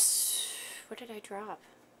 dropped. What did I drop?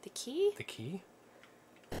 The key? The key?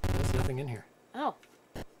 There's nothing in here. Oh,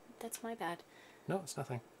 that's my bad. No, it's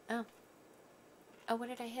nothing. Oh. Oh, what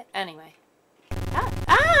did I hit? Anyway.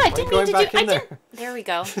 I didn't mean to do. There we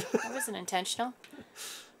go. That wasn't intentional.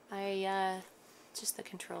 Just the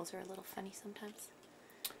controls are a little funny sometimes.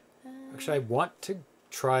 Actually, I want to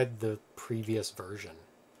try the previous version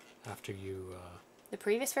after you. The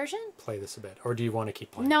previous version? Play this a bit, or do you want to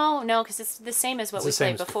keep playing? No, because it's the same as what we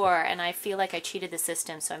played before, and I feel like I cheated the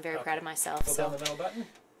system, so I'm very proud of myself. Hold down the middle button.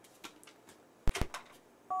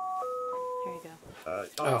 Here you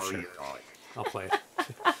go. Sure. I'll play it.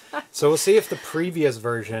 So we'll see if the previous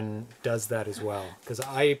version does that as well, because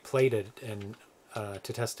I played it and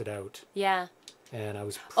to test it out. Yeah. And I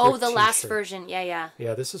was the last version. Yeah.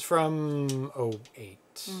 Yeah, this is from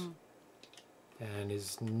 08. And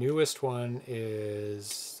his newest one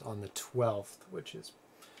is on the 12th, which is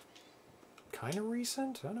kind of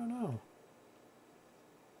recent. I don't know.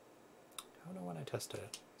 I don't know when I tested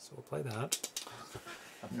it. So we'll play that.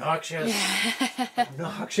 Obnoxious.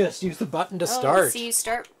 Obnoxious. Use the button to start. So you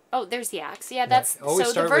start. Oh, there's the axe. Yeah, that's always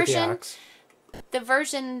so start the version. With the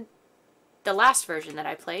axe. The last version that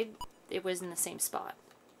I played, it was in the same spot.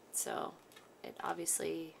 So it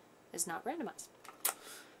obviously is not randomized.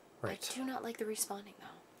 Right. I do not like the respawning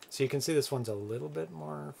though. So you can see this one's a little bit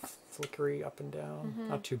more flickery up and down.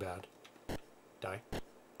 Not too bad. Die.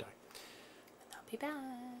 I'll be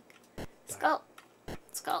back.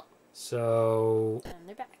 Skull. So And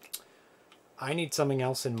they're back. I need something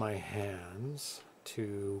else in my hands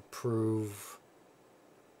to prove.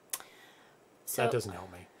 So that doesn't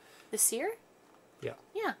help me. The seer? Yeah.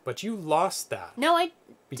 Yeah. But you lost that. No, I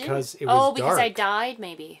because didn't. It was because dark. I died,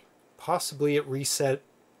 maybe. Possibly it reset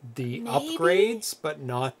the upgrades, but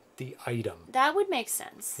not the item. That would make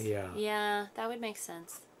sense. Yeah. Yeah, that would make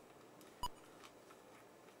sense.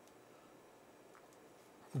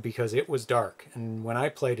 Because it was dark, and when I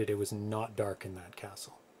played it, it was not dark in that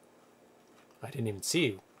castle. I didn't even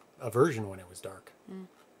see a version when it was dark.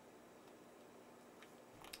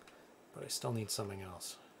 But I still need something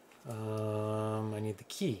else. I need the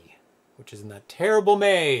key, which is in that terrible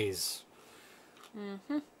maze.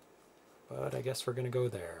 But I guess we're going to go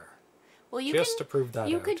there. Well, you to prove that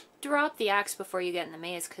you out. could drop the axe before you get in the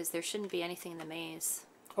maze, because there shouldn't be anything in the maze.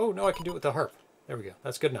 Oh, no, I can do it with the harp. There we go.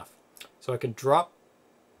 That's good enough. So I can drop...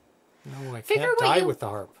 No, I can't die with the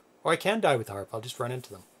harp. Oh, I can die with the harp. I'll just run into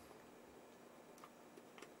them.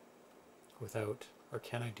 Without... Or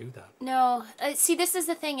can I do that? No. See, this is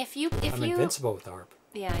the thing. I'm invincible with the harp.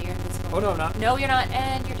 Yeah, you're invincible. Oh, no, I'm not. No, you're not,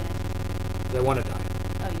 and you're dead. I want to die.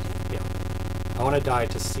 Oh, you do? Yeah. I want to die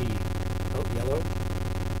to see... Oh, yellow.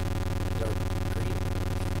 Dark green.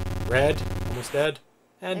 Red. Almost dead.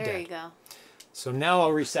 And there dead. There you go. So now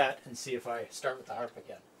I'll reset and see if I start with the harp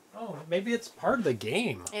again. Oh, maybe it's part of the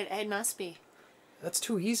game. It must be. That's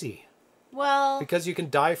too easy. Well... Because you can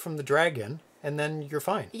die from the dragon, and then you're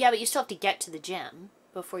fine. Yeah, but you still have to get to the gem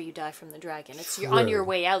before you die from the dragon. It's on your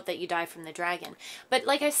way out that you die from the dragon. But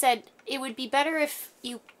like I said, it would be better if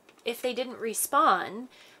they didn't respawn,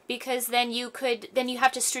 because then you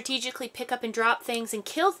have to strategically pick up and drop things and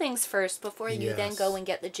kill things first before you then go and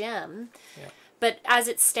get the gem. Yeah. But as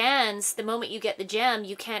it stands, the moment you get the gem,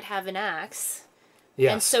 you can't have an axe.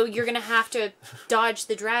 Yes. And so you're going to have to dodge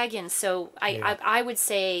the dragon. So I would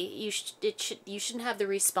say you shouldn't have the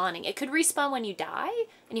respawning. It could respawn when you die,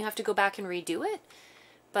 and you have to go back and redo it.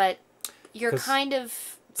 But you're kind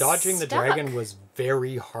of dodging stuck. The dragon was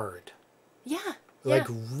very hard. Yeah. Like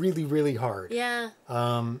really, really hard. Yeah.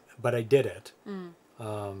 But I did it.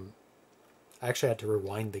 I actually had to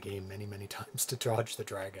rewind the game many, many times to dodge the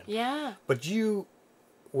dragon. Yeah. But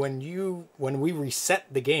when we reset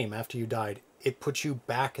the game after you died, it puts you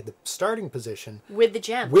back at the starting position with the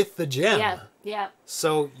gem. With the gem. Yeah, yeah.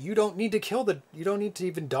 So you don't need to you don't need to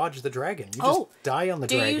even dodge the dragon. You just die on the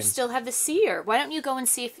dragon. Do you still have the seer? Why don't you go and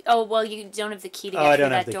see if... Oh, well, you don't have the key to get through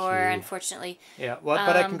that door, unfortunately. Yeah, well,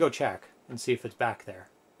 but I can go check and see if it's back there.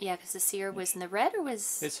 Yeah, because the seer was in the red, or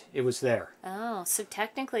was... It was there. Oh, so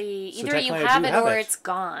technically, either you have it or it's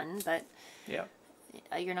gone, but... Yeah.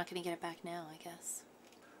 You're not going to get it back now, I guess.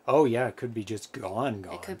 Oh, yeah, it could be just gone.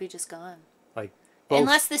 It could be just gone. Like, both...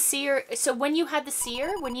 Unless the seer... So when you had the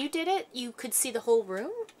seer, when you did it, you could see the whole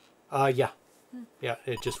room? Yeah. Yeah,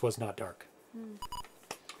 it just was not dark. Oh,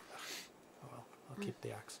 well, I'll keep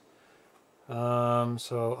the axe.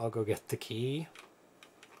 So I'll go get the key.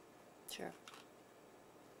 Sure.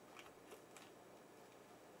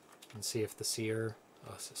 And see if the seer...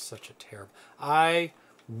 Oh, this is such a terrible... I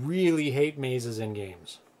really hate mazes in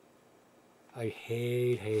games. I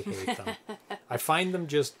hate them. I find them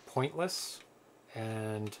just pointless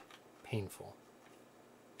and painful.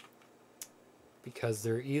 Because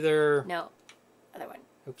they're either... No. Other one.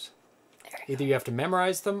 Oops. There either you have to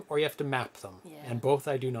memorize them or you have to map them. Yeah. And both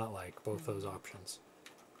I do not like, both those options.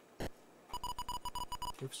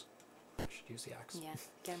 Oops. I should use the axe. Yeah,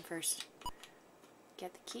 get him first.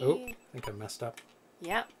 Get the key. Oh, I think I messed up.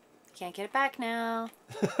 Yep. Can't get it back now.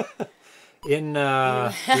 In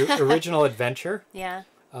the original adventure, yeah,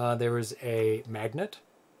 there was a magnet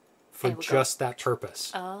for just that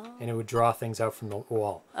purpose. Oh. And it would draw things out from the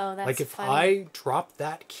wall. Oh, that's like if funny. I drop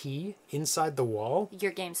that key inside the wall,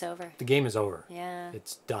 your game's over. The game is over. Yeah.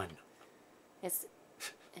 It's done. It's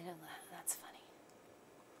that's funny.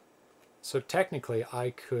 So technically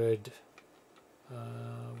I could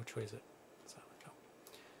which way is it? No.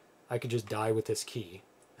 I could just die with this key.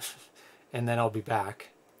 And then I'll be back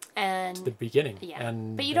and to the beginning. Yeah.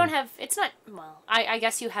 But you don't have... It's not... Well, I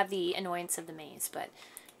guess you have the annoyance of the maze, but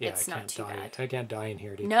it's not too bad. I can't die in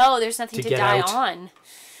here. No, there's nothing to die on.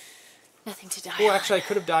 Nothing to die on. Well, actually, I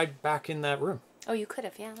could have died back in that room. Oh, you could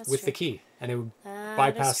have. Yeah, that's with true. the key. And it would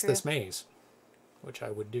bypass this maze. Which I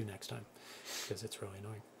would do next time. Because it's really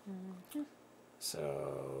annoying. Mm-hmm.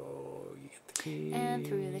 So, you get the key. And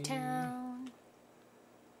through the town.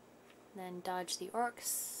 Then dodge the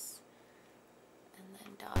orcs. And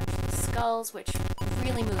then dodge the skulls, which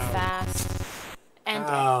really move fast. And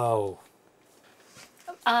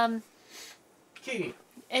key.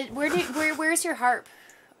 Where's your harp?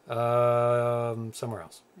 Somewhere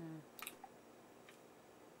else.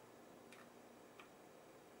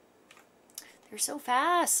 They're so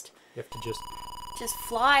fast. You have to just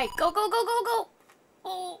fly. Go, go, go, go, go.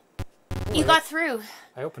 Oh. You got through.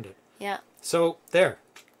 I opened it. Yeah. So, there.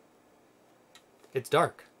 It's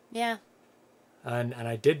dark. Yeah. And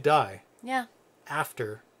I did die. Yeah.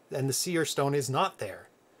 After. And the seer stone is not there.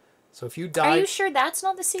 So if you die... Are you sure that's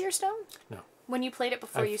not the seer stone? No. When you played it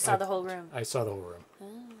before, you saw the whole room. I saw the whole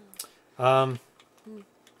room.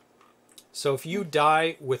 So if you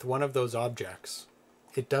die with one of those objects,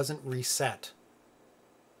 it doesn't reset.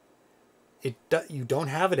 You don't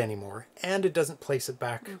have it anymore, and it doesn't place it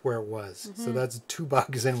back where it was. So that's 2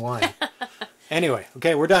 bugs in one. Anyway,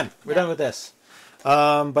 okay, we're done. We're done with this.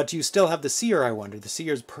 But you still have the seer, I wonder. The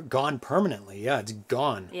seer's gone permanently. Yeah, it's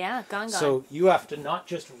gone. Yeah, gone. So you have to not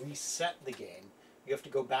just reset the game. You have to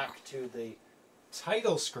go back to the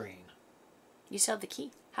title screen. You still have the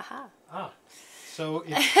key. Haha. Ah. So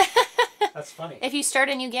that's funny. If you start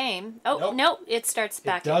a new game... Oh, nope. It starts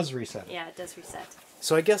back. It does reset. Yeah, it does reset.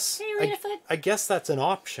 So I guess... Hey, I guess that's an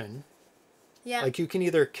option. Yeah. Like you can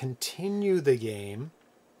either continue the game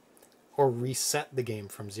or reset the game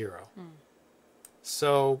from zero.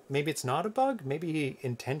 So maybe it's not a bug. Maybe he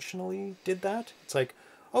intentionally did that. It's like,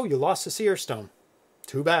 oh, you lost the seer stone.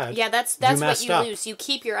 Too bad. Yeah, that's what you lose. You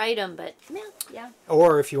keep your item, but yeah.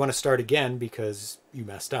 Or if you want to start again because you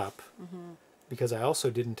messed up. Because I also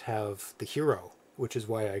didn't have the hero, which is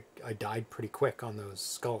why I died pretty quick on those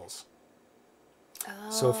skulls.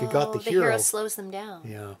 Oh, so if you got the hero slows them down.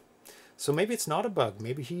 Yeah. So maybe it's not a bug.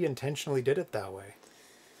 Maybe he intentionally did it that way.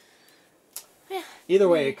 Yeah. Either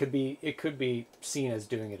way, it could be seen as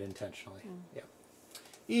doing it intentionally. Yeah.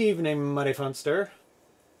 Evening, Muddyfunster.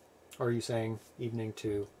 Or are you saying evening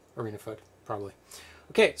to Arenafoot? Probably.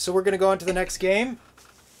 Okay, so we're going to go on to the next game.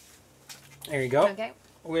 There you go. Okay.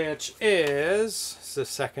 Which is the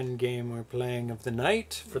second game we're playing of the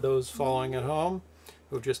night, for those following at home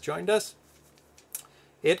who've just joined us.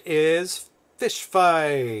 It is Fish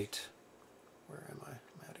Fight. Where am I?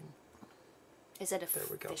 I'm adding... Is it a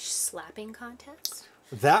fish slapping contest?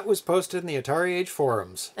 That was posted in the Atari Age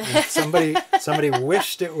forums. And somebody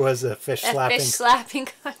wished it was a fish slapping. Fish slapping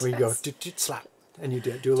contest. Where you go, slap, And you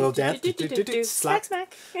do a little dance. Smack,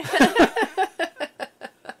 smack.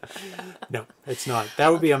 No, it's not.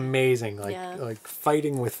 That would be amazing. Like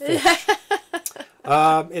fighting with fish.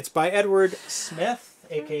 It's by Edward Smith,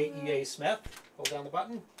 a.k.a. Smith. Hold down the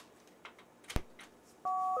button.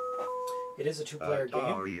 It is a 2-player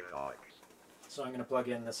game. So I'm going to plug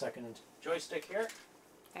in the second joystick here.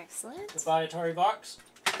 Excellent. Goodbye, Atari box.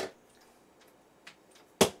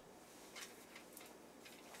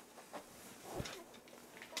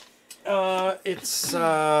 It's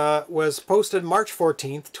was posted March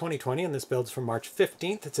 14th, 2020, and this build's from March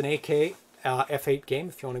 15th. It's an AK F8 game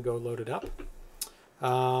if you want to go load it up.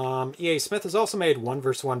 EA Smith has also made 1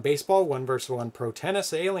 vs. 1 Baseball, 1 vs. 1 Pro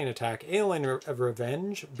Tennis, Alien Attack, Alien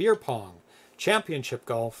Revenge, Beer Pong, Championship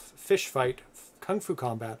Golf, Fish Fight, Kung Fu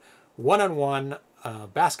Combat, 1-on-1,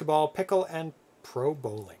 Basketball, Pickle, and Pro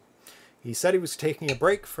Bowling. He said he was taking a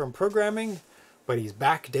break from programming, but he's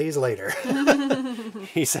back days later.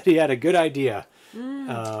 He said he had a good idea.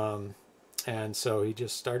 And so he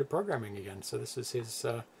just started programming again. So this is his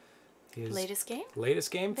latest game?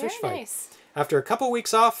 Latest game, Very Fish Fight. Nice. After a couple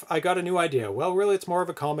weeks off, I got a new idea. Well, really, it's more of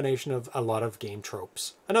a combination of a lot of game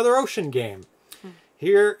tropes. Another ocean game.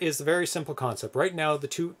 Here is the very simple concept. Right now, the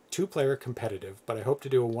two-player competitive, but I hope to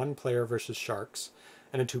do a 1-player versus sharks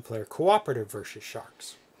and a 2-player cooperative versus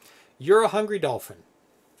sharks. You're a hungry dolphin.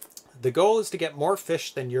 The goal is to get more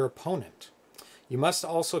fish than your opponent. You must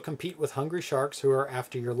also compete with hungry sharks who are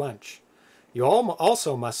after your lunch. You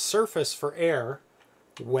also must surface for air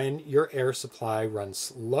when your air supply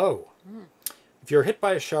runs low. If you're hit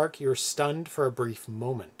by a shark, you're stunned for a brief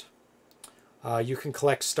moment. You can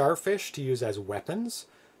collect starfish to use as weapons.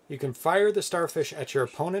 You can fire the starfish at your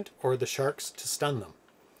opponent or the sharks to stun them.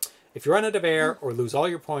 If you run out of air or lose all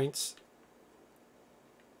your points,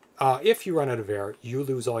 if you run out of air, you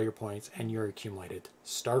lose all your points and your accumulated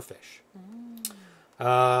starfish.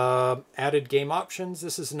 Added game options.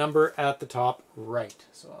 This is a number at the top right.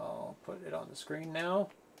 So I'll put it on the screen now.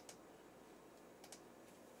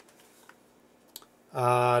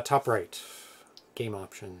 Top right. Game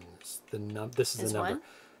options. This is the number. One?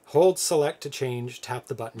 Hold select to change. Tap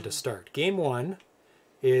the button to start. Game 1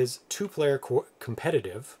 is 2-player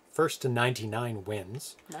competitive. First to 99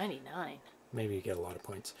 wins. 99. Maybe you get a lot of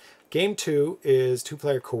points. Game 2 is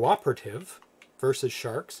 2-player cooperative versus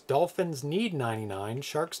sharks. Dolphins need 99.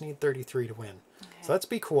 Sharks need 33 to win. Okay. So let's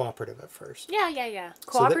be cooperative at first. Yeah.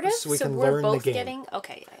 Cooperative? So we can we're learn both the game. Getting...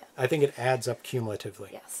 Okay, yeah. I think it adds up cumulatively.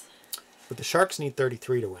 Yes. But the sharks need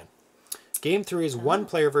 33 to win. Game 3 is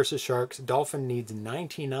 1-player versus sharks. Dolphin needs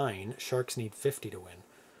 99. Sharks need 50 to win.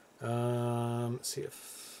 Let's see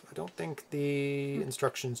if... I don't think the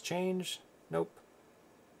instructions change. Nope.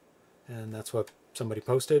 And that's what somebody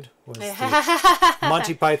posted, was the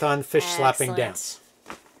Monty Python fish slapping dance.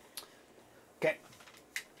 Okay.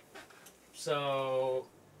 So...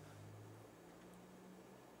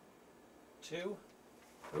 2.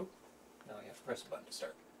 Oh, no, you have to press the button to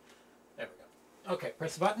start. There we go. Okay,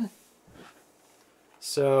 press the button.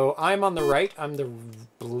 So I'm on the right. I'm the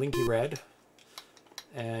blinky red.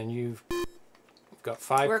 And you've got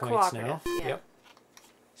 5 points now. Yeah. Yep.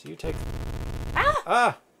 So you take...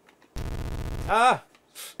 Ah! Ah!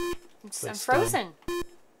 I'm frozen.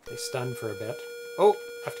 They stun for a bit. Oh,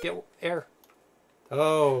 I have to get air.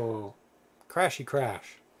 Oh. Crashy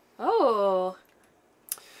crash. Oh.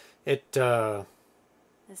 It,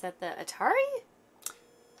 Is that the Atari?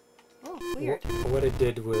 Oh, weird. What it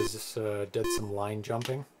did was did some line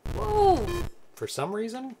jumping. Whoa! For some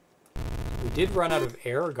reason, we did run out of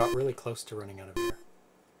air, or got really close to running out of air.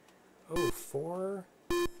 Oh, 4.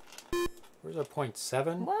 Where's our point?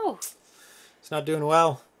 7? Whoa! It's not doing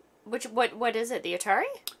well. What is it? The Atari?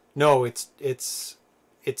 No, it's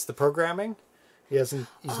the programming. He's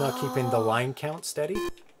not keeping the line count steady.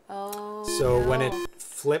 Oh. So when it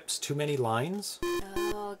flips too many lines,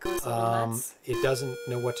 it goes a little nuts. It doesn't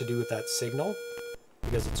know what to do with that signal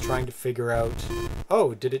because it's trying to figure out,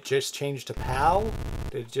 oh, did it just change to PAL?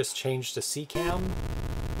 Did it just change to CCAM?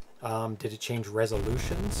 Did it change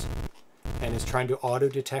resolutions? And is trying to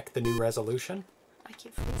auto-detect the new resolution. I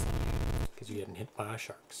keep freezing. Because you're getting hit by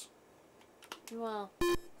sharks. Well.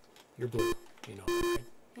 You're blue. You know that, right?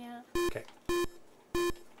 Yeah. Okay.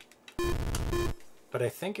 But I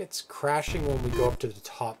think it's crashing when we go up to the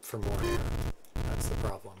top for more air. That's the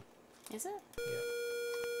problem. Is it? Yeah.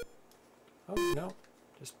 Oh, no.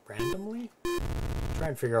 Just randomly? Try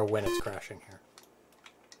and figure out when it's crashing here.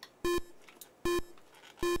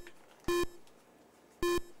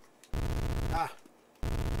 Ah!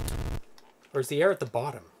 Or is the air at the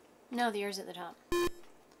bottom? No, the air's at the top.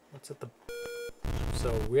 What's at the...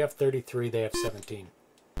 So we have 33, they have 17.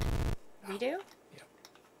 We do?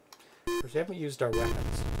 We haven't used our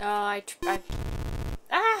weapons. Oh, I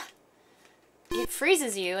ah! It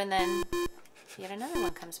freezes you, and then yet another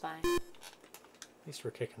one comes by. At least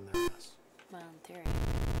we're kicking their ass. Well, in theory.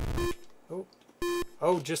 Oh.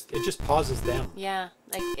 Oh, it just pauses them. Yeah,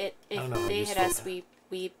 like if they hit us,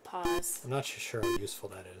 we pause. I'm not sure how useful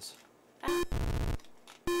that is. Ah.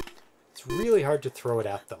 It's really hard to throw it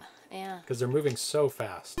at them. Yeah. Because they're moving so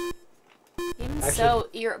fast. Even Actually, so,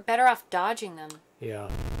 you're better off dodging them. Yeah,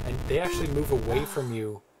 and they actually move away from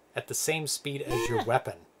you at the same speed as your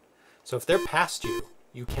weapon. So if they're past you,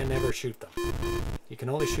 you can never shoot them. You can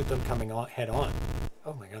only shoot them coming on head on.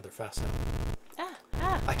 Oh my god, they're fast now.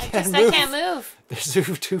 I can't move. They're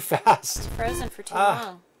too fast. Frozen for too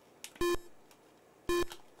long.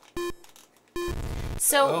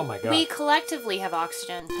 So oh my God. We collectively have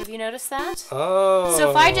oxygen. Have you noticed that? Oh. So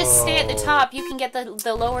if I just stay at the top, you can get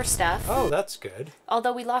the lower stuff. Oh, that's good.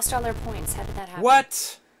 Although we lost all our points. How did that happen?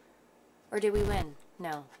 What? Or did we win?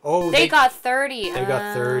 No. Oh, they got 30. They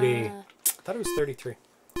got 30. I thought it was 33.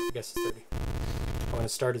 I guess it's 30. Oh, when it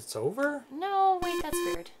started, it's over? No, wait, that's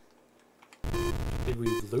weird. Did we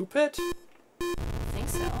loop it? I think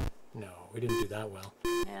so. No, we didn't do that well.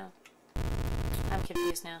 Yeah. I'm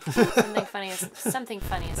confused now. Something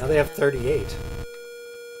funny is now they have 38.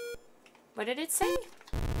 What did it say?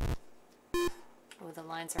 Oh, the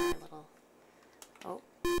lines are a little... Oh.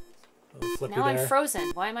 Now I'm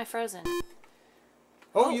frozen. Why am I frozen?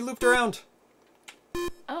 Oh, you looped around.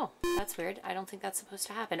 Oh, that's weird. I don't think that's supposed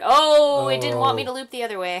to happen. Oh, it didn't want me to loop the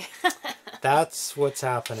other way. That's what's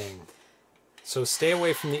happening. So stay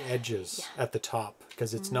away from the edges at the top,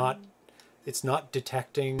 because it's not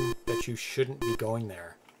detecting that you shouldn't be going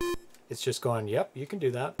there. It's just going, yep, you can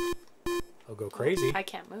do that. I'll go crazy. I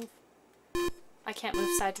can't move. I can't move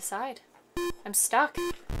side to side. I'm stuck.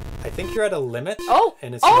 I think you're at a limit. Oh,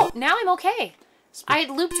 and it's now I'm okay. I had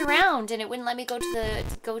looped around and it wouldn't let me go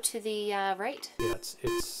to the right. Yeah,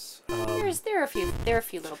 it's there are a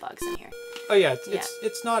few little bugs in here. Oh yeah,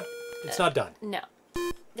 it's not done. No,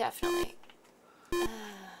 definitely.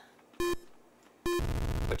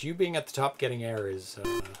 But you being at the top getting air is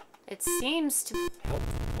it seems to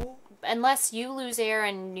helpful. Unless you lose air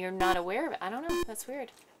and you're not aware of it. I don't know. That's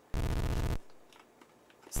weird.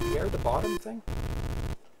 Is the air the bottom thing?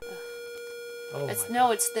 Oh, it's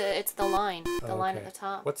the line. The line at the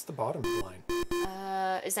top. What's the bottom line?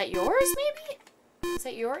 Is that yours maybe? Is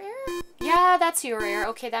that your air? Yeah, that's your air.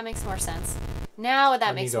 Okay, that makes more sense. Now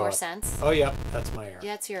that makes more sense. Oh yeah, that's my air.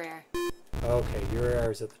 Yeah, it's your air. Okay, your air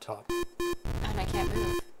is at the top. And I can't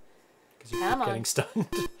move. Because you keep getting stunned.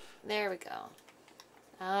 There we go.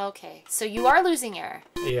 Okay, so you are losing air.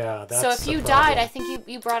 Yeah, that's so if you died, I think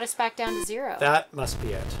you brought us back down to 0. That must be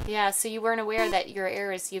it. Yeah, so you weren't aware that your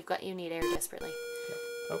air is you need air desperately. Yeah.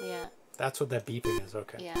 Oh, yeah. That's what that beeping is.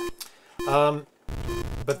 Okay. Yeah.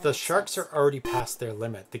 But the sharks are already past their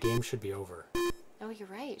limit. The game should be over. Oh, you're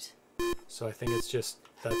right. So I think it's just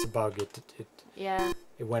that's a bug. It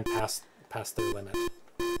went past their limit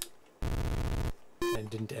and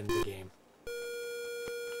didn't end the game.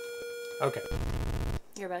 Okay.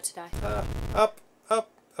 You're about to die. Up. Oh,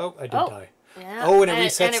 I did die. Yeah. Oh, and it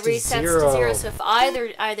resets to 0. So if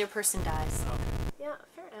either person dies. Okay. Yeah,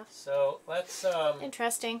 fair enough. So let's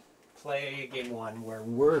interesting. Play game 1 where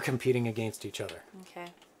we're competing against each other.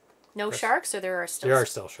 Okay. No sharks, or there are still? There are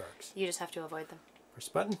still sharks. You just have to avoid them. Press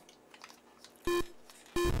button.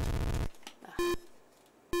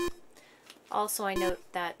 Also, I note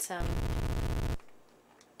that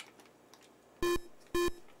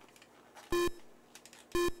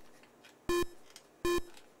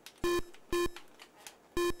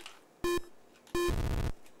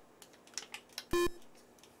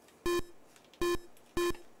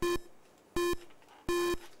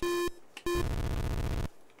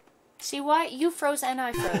see why you froze and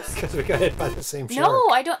I froze. Because we got hit by the same shark. No,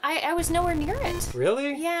 I don't. I was nowhere near it.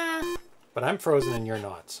 Really? Yeah. But I'm frozen and you're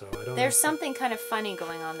not, so I don't. There's something kind of funny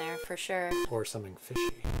going on there for sure. Or something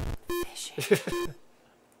fishy. Fishy.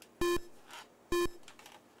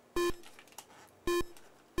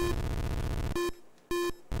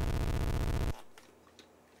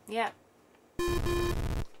 Yeah.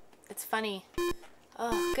 It's funny.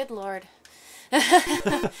 Oh, good lord.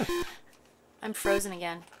 I'm frozen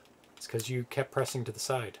again. It's because you kept pressing to the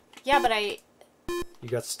side. Yeah, but You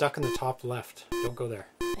got stuck in the top left. Don't go there.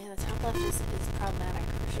 Yeah, the top left is problematic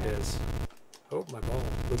for sure. It is. Oh, my ball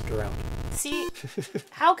looped around. See,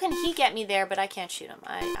 how can he get me there, but I can't shoot him?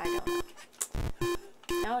 I don't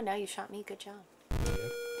know. No, you shot me. Good job.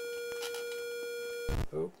 Yep.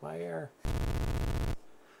 Oh, my air.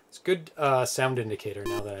 It's a good sound indicator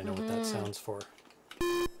now that I know what that sounds for.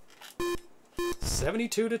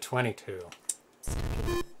 72 to 22.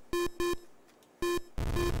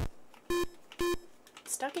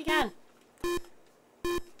 Stuck again.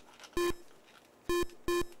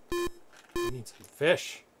 We need some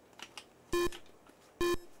fish.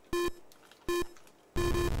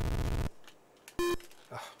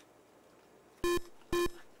 Oh.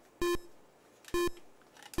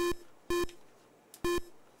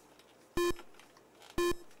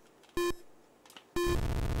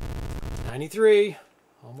 $93.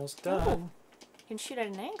 Almost done. Oh, you can shoot at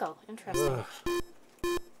an angle. Interesting.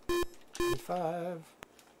 95.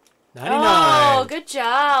 99. Oh, good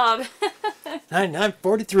job. 99,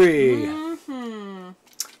 43.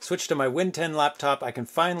 Switch to my Win 10 laptop. I can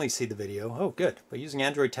finally see the video. Oh, good. By using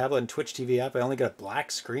Android tablet and Twitch TV app, I only got a black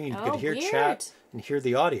screen. You could hear chat and hear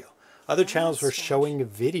the audio. Other channels were showing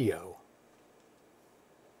video.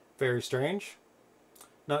 Very strange.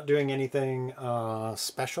 Not doing anything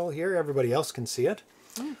special here. Everybody else can see it.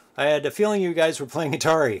 I had a feeling you guys were playing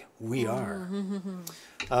Atari. We are.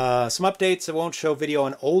 Some updates. It won't show video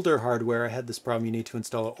on older hardware. I had this problem. You need to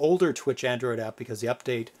install an older Twitch Android app because the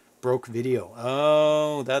update broke video.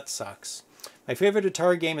 Oh, that sucks. My favorite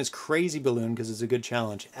Atari game is Crazy Balloon because it's a good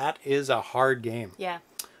challenge. That is a hard game. Yeah.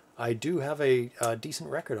 I do have a decent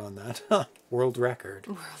record on that. World record.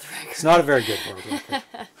 World record. It's not a very good world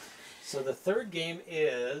record. So the third game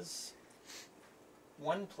is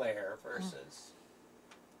one player versus...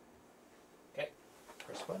 Okay,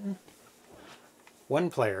 press button. One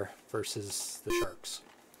player versus the Sharks.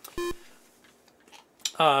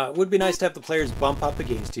 Would be nice to have the players bump up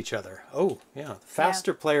against each other. Oh, yeah. The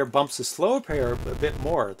faster player bumps the slower player a bit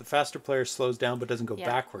more. The faster player slows down but doesn't go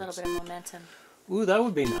backwards. A little bit of momentum. Ooh, that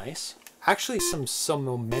would be nice. Actually, some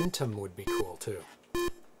momentum would be cool, too.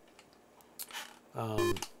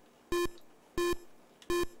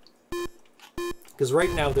 Because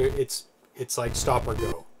right now it's like stop or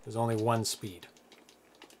go. There's only one speed.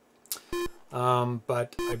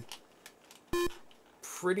 But I'm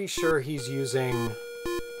pretty sure he's using...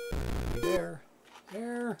 There.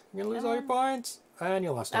 You're going to lose all your points. And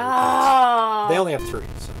you lost all your points. They only have 3,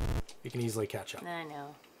 so you can easily catch up. I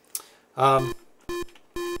know.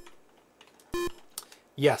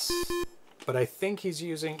 Yes. But I think he's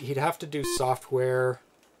using... He'd have to do software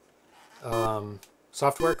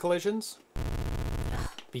collisions.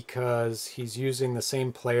 Because he's using the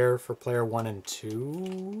same player for player 1 and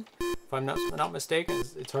 2. If I'm not mistaken,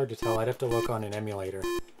 it's hard to tell. I'd have to look on an emulator.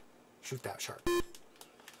 Shoot that shark.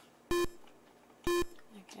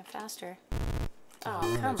 Okay, faster. Oh,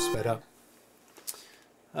 come on. Sped up.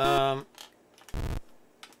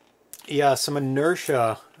 Yeah, some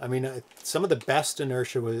inertia. I mean, some of the best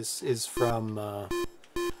inertia is from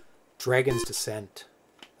Dragon's Descent.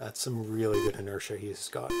 That's some really good inertia he's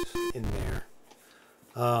got in there.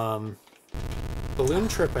 Balloon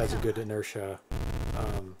Trip has a good inertia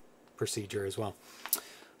procedure as well.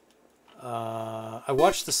 I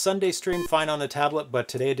watched the Sunday stream fine on the tablet, but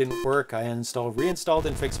today it didn't work. I reinstalled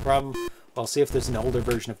and fixed the problem. I'll see if there's an older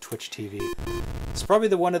version of Twitch TV. It's probably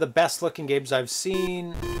one of the best looking games I've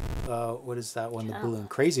seen. What is that one? The Balloon.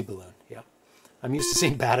 Crazy Balloon. Yeah. I'm used to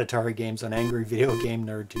seeing bad Atari games on Angry Video Game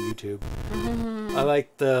Nerd to YouTube. I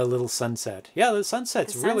like the little sunset. Yeah, the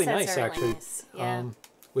sunset's really nice, actually. Nice. Yeah.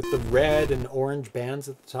 With the red and orange bands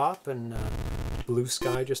at the top and blue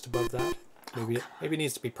sky just above that. Maybe it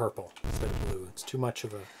needs to be purple instead of blue. It's too much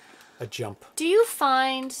of a jump. Do you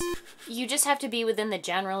find you just have to be within the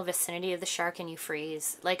general vicinity of the shark and you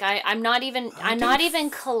freeze? Like I'm not even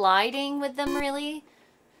colliding with them really.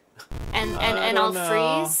 And I'll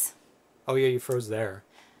freeze. Oh yeah, you froze there.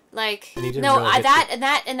 Like no, really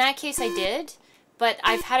in that case I did, but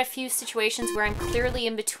I've had a few situations where I'm clearly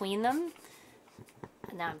in between them.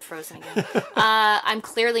 Now I'm frozen again. I'm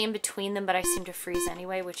clearly in between them, but I seem to freeze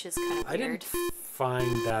anyway, which is kind of weird. I didn't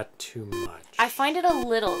find that too much. I find it a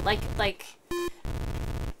little like.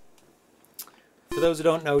 For those who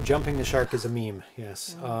don't know, Jumping the Shark is a meme.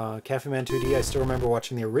 Yes, Cafe Man 2D. I still remember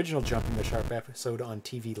watching the original Jumping the Shark episode on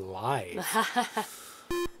TV live.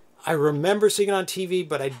 I remember seeing it on TV,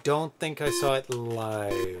 but I don't think I saw it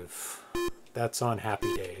live. That's on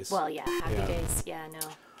Happy Days. Well, yeah, Happy Days. Yeah, no.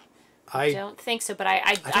 I don't think so, but I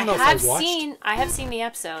have seen the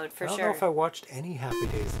episode for sure. I don't know if I watched any Happy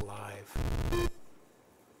Days live.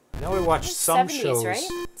 I know I watched some 70s, shows. Right?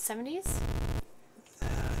 70s?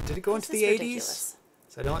 Did it go into the 80s? Ridiculous.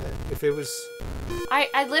 So I don't. If it was.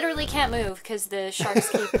 I literally can't move because the sharks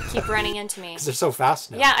keep running into me. Because they're so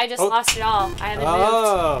fast now. Yeah, I just lost it all.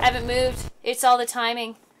 I haven't moved. It's all the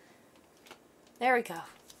timing. There we go.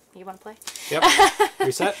 You want to play? Yep.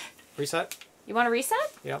 Reset. Reset. You want to reset?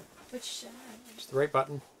 Yep. Which? Just the right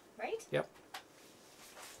button. Right? Yep.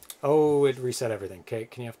 Oh, it reset everything. Okay,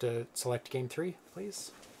 can you have to select game 3,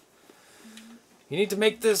 please? You need to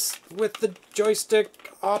make this with the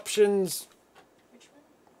joystick options. Which one?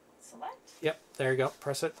 Select? Yep, there you go.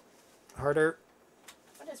 Press it harder.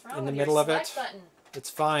 What is wrong in the with middle your of it. select button? It's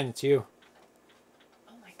fine, it's you.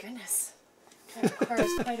 Oh my goodness. That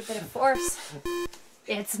requires quite a bit of force.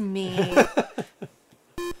 It's me.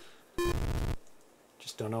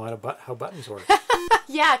 Just don't know how buttons work.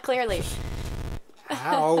 Yeah, clearly.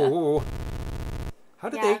 How? How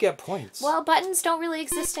did they get points? Well, buttons don't really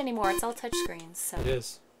exist anymore. It's all touchscreens. So. It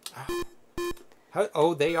is.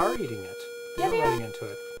 Oh, they are eating it. They're running into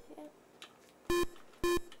it. Yeah.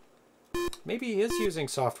 Maybe he is using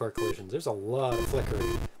software collisions. There's a lot of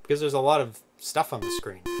flickering because there's a lot of stuff on the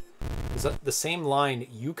screen. The same line,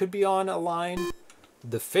 you could be on a line,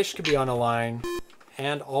 the fish could be on a line,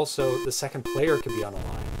 and also the second player could be on a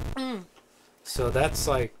line. Mm. So that's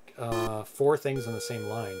like 4 things on the same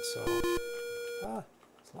line. So there's a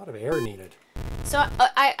lot of air needed. So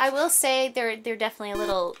I will say there are definitely a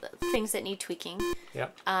little things that need tweaking.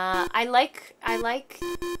 Yep. I like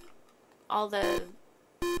all the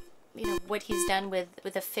what he's done with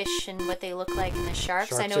the fish and what they look like and the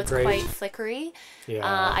sharks. I know it's quite flickery.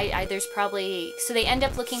 Yeah. There's probably so they end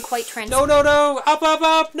up looking quite transparent. No!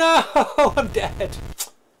 Up! No! I'm dead.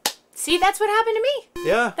 See, that's what happened to me.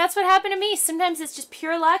 Yeah. That's what happened to me. Sometimes it's just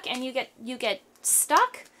pure luck, and you get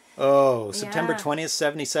stuck. Oh, September 20th,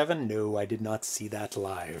 77? No, I did not see that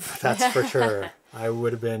live. That's for sure. I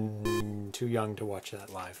would have been too young to watch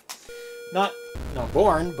that live. Not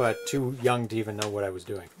born, but too young to even know what I was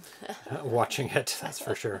doing. Watching it, that's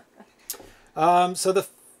for sure. So the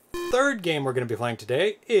third game we're going to be playing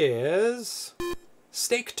today is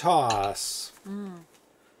Steak Toss. Mm.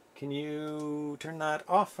 Can you turn that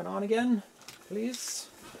off and on again, please?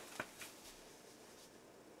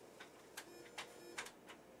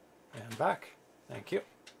 And back. Thank you.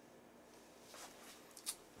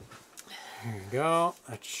 Here you go.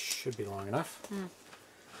 That should be long enough. Mm.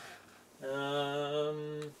 I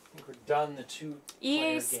think we're done the 2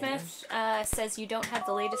 easmith says you don't have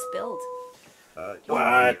the latest build.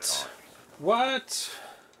 What?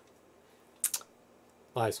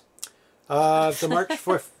 Lies.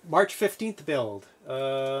 The March 15th build.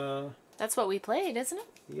 That's what we played, isn't it?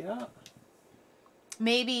 Yeah.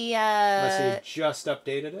 Maybe. Unless you just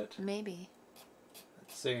updated it. Maybe.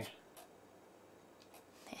 Let's see.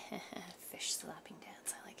 Fish slapping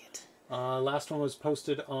dance. I like it. Last one was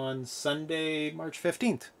posted on Sunday, March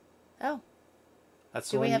 15th. Oh. That's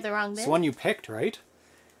Do we have the wrong bit? It's the one you picked, right?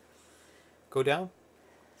 Go down.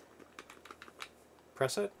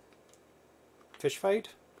 Press it. Fish fight.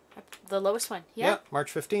 The lowest one. Yeah,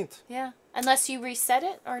 March 15th. Yeah. Unless you reset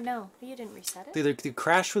it, or no. You didn't reset it. The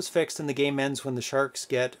crash was fixed and the game ends when the sharks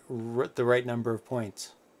get the right number of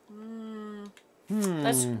points.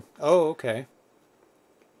 Oh, okay.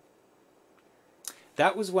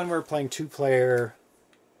 That was when we were playing 2-player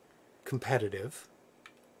competitive.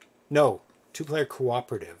 No, 2-player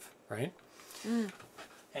cooperative, right? Mm.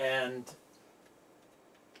 And...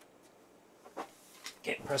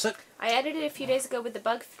 Okay, press it. I edited it a few days ago with the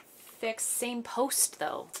bug fix. Same post,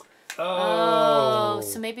 though. Oh.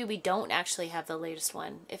 So maybe we don't actually have the latest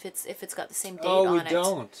one if it's got the same date on it. on it. Oh, we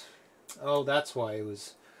don't. Oh, that's why it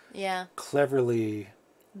was cleverly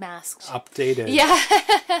masked. Updated. Yeah.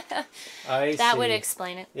 That would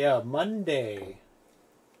explain it. Yeah, Monday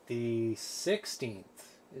the 16th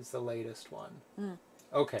is the latest one. Mm.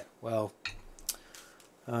 Okay, well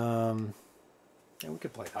yeah, we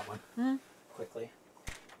could play that one quickly.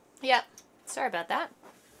 Yep. Sorry about that.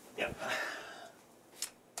 Yep.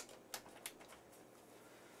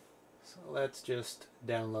 So let's just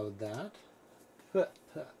download that.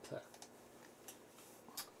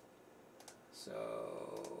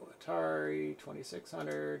 So, Atari,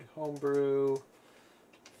 2600, Homebrew,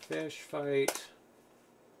 Fish Fight,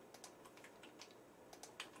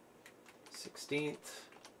 16th.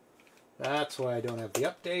 That's why I don't have the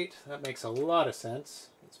update. That makes a lot of sense.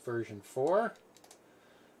 It's version 4.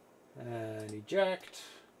 And eject.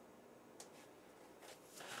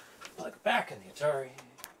 Plug it back in the Atari.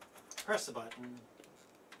 Press the button.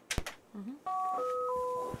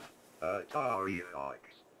 Atari Trax.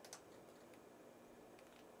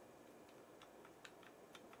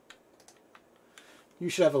 You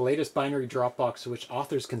should have a latest binary Dropbox to which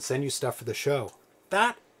authors can send you stuff for the show.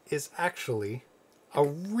 That is actually a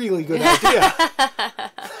really good idea.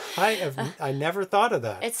 I never thought of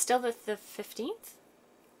that. It's still the 15th?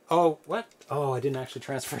 Oh, what? Oh, I didn't actually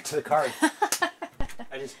transfer it to the card.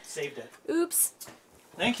 I just saved it. Oops.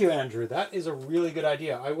 Thank you, Andrew. That is a really good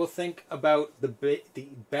idea. I will think about the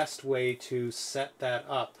best way to set that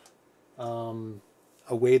up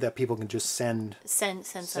a way that people can just send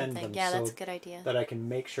something. them, Yeah, that's so a good idea. that I can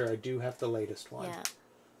make sure I do have the latest one. Yeah.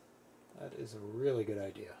 That is a really good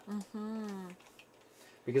idea. Mm-hmm.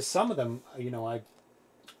 Because some of them, you know,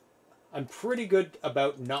 I'm pretty good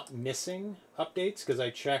about not missing updates because I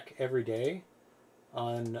check every day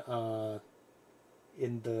on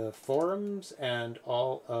in the forums and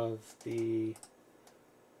all of the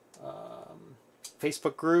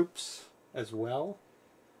Facebook groups as well.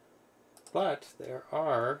 But there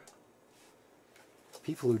are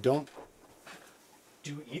people who don't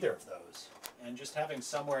do either of those. And just having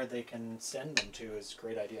somewhere they can send them to is a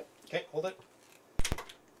great idea. Okay, hold it.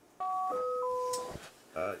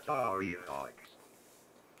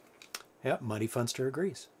 Yep, Muddyfunster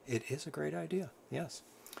agrees. It is a great idea, yes.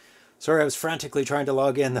 Sorry, I was frantically trying to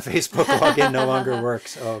log in. The Facebook login no longer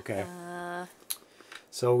works. Oh, okay.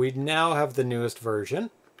 So we now have the newest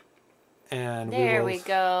version. And there we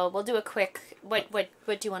go. We'll do a quick... What do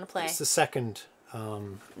you want to play? It's the second.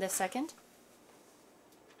 The second?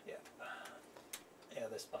 Yeah. Yeah,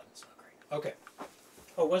 this button's not great. Okay.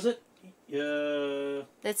 Oh, was it?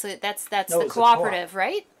 That's No, the cooperative,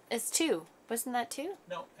 right? It's 2. Wasn't that 2?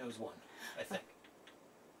 No, it was 1, I think.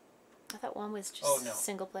 I thought 1 was just no.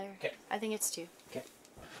 single player. Okay. I think it's 2. Okay.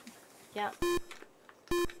 Yeah.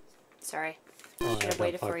 Sorry. Oh, Should have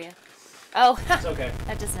waited for you. Oh, it's okay.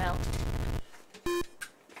 That doesn't help.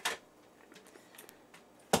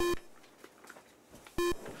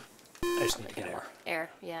 I just need to get air. Air,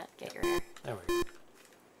 yeah, get your air. There we go.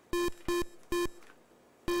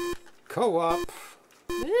 Co-op.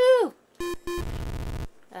 Woo!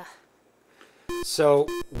 Ugh. So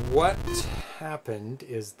what happened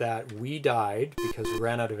is that we died because we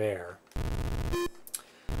ran out of air.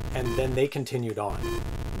 And then they continued on.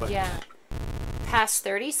 But Yeah. Past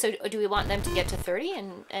 30, so do we want them to get to 30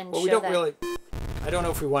 and well, show we don't that? really... I don't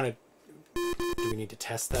know if we want to... Do we need to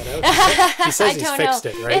test that out? He says he's fixed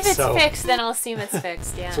it, right? If it's fixed, then I'll assume it's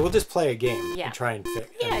fixed, yeah. So we'll just play a game Yeah. and try and fix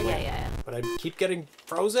it. Yeah. But I keep getting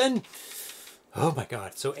frozen. Oh my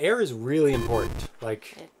god. So air is really important.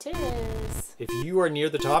 Like, It is. if you are near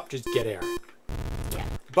the top, just get air. Yeah.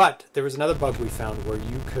 But there was another bug we found where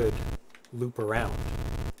you could loop around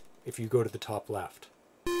if you go to the top left.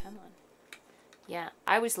 Come on. Yeah,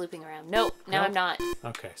 I was looping around. Nope, now I'm not.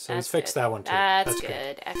 Okay, so That's he's fixed good. that one too. That's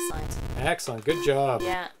good. Excellent. Excellent. Good job.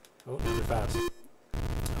 Yeah. Oh, now they're fast. Oh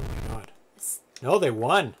my god. No, they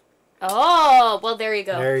won. Oh, well, there you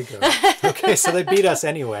go. There you go. Okay, so they beat us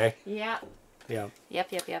anyway. Yeah. Yeah.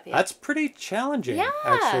 Yep. That's pretty challenging, Yeah.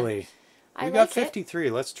 actually. I We like got 53.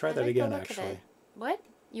 Let's try I that like the again, look of actually. it. What?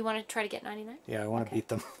 You want to try to get 99? Yeah, I want to Okay. beat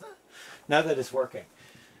them. Now that it's working.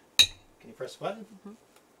 Can you press the button? Mm-hmm.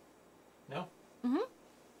 No? Mm-hmm.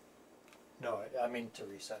 No, I mean to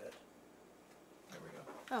reset it. There we go.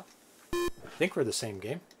 Oh. I think we're the same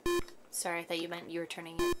game. Sorry, I thought you meant you were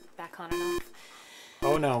turning it back on and off.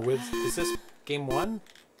 Oh no, is this game 1?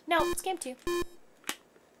 No, it's game 2.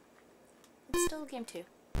 It's still game 2.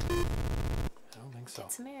 I don't think so.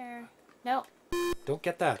 Get some air. No, Don't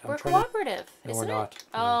get that. we're I'm trying to... cooperative, No, isn't we're it? not.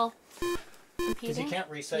 Oh. Because Competing? you can't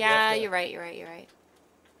reset. Yeah, you you're have to... right.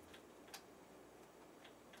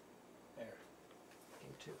 There.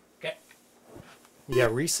 Game 2. Okay. Yeah,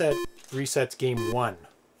 resets game 1,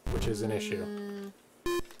 which is an issue.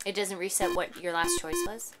 It doesn't reset what your last choice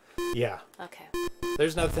was? Yeah. Okay.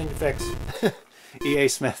 There's another thing to fix. EA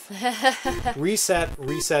Smith.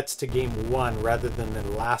 Resets to game 1 rather than the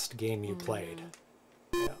last game you played.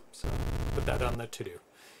 Yeah, so put that on the to-do.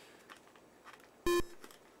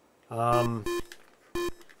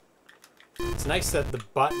 It's nice that the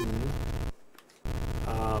button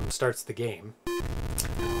starts the game.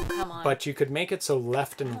 Oh, come on. But you could make it so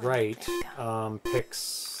left and right there you go.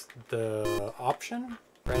 picks the option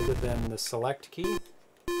rather than the select key.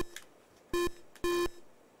 Okay,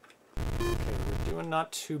 we're doing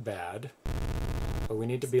not too bad, but we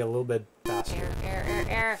need to be a little bit faster.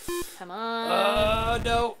 Air. Come on.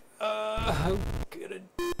 No. I'm gonna...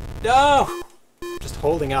 No! Just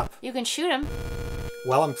holding up. You can shoot him.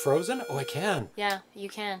 While I'm frozen? Oh, I can. Yeah, you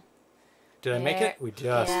can. Did I make it? We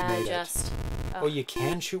just made it. Oh, you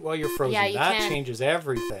can shoot while you're frozen. Yeah, you that can. changes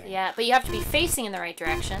everything. Yeah, but you have to be facing in the right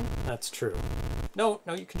direction. That's true. No,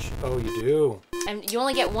 you can shoot. Oh, you do. And you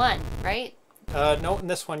only get one, right? No, in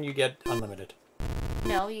this one you get unlimited.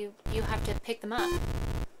 No, you have to pick them up.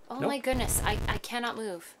 Oh Nope. my goodness, I cannot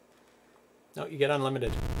move. No, you get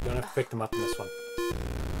unlimited. You don't have to pick them up in this one.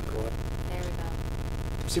 Go up. There we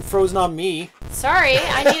go. So you frozen on me. Sorry,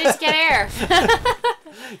 I needed to get air.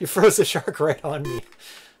 You froze the shark right on me.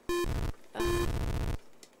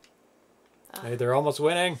 Hey, they're almost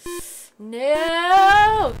winning.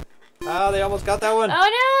 No! they almost got that one.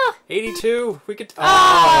 Oh, no. 82. We could...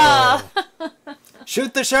 Oh.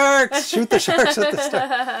 Shoot the sharks! Shoot the sharks at the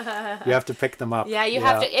start. You have to pick them up. Yeah, you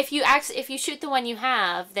have to. If you shoot the one you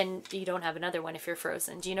have, then you don't have another one if you're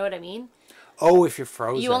frozen. Do you know what I mean? Oh, if you're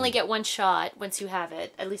frozen. You only get one shot once you have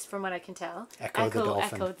it, at least from what I can tell. Echo the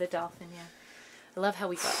dolphin. Echo the dolphin, yeah. I love how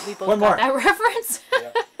we both One more. got that reference.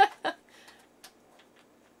 Yep.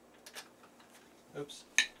 Oops.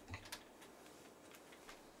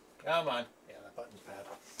 Come on. Yeah, that button's bad.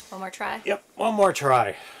 One more try? Yep, one more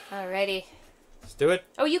try. Alrighty. Let's do it.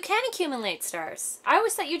 Oh, you can accumulate stars. I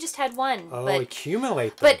always thought you just had one. Oh, but,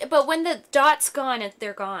 accumulate them. But when the dot's gone,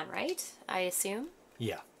 they're gone, right? I assume?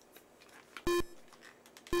 Yeah. Oh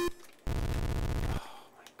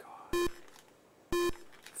my god.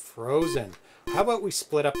 Frozen. How about we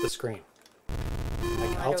split up the screen?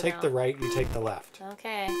 Like, I'll take the right, you take the left.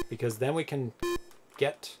 Okay. Because then we can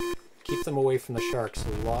keep them away from the sharks a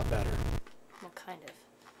lot better. Well, kind of.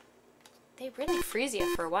 They really freeze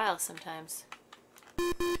you for a while sometimes.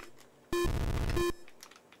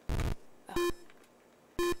 Oh.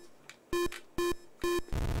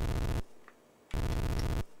 We're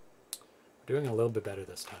doing a little bit better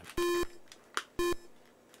this time.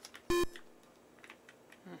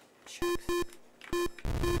 Sharks.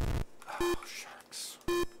 Oh, sharks.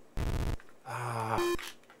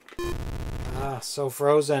 So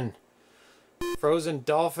frozen. Frozen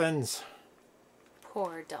dolphins.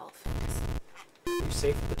 Poor dolphins. You're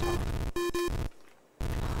safe at the top.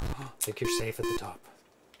 I think you're safe at the top.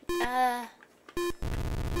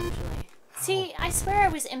 Usually. See, I swear I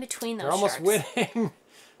was in between those They're almost sharks. winning.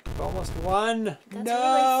 We've almost won. That's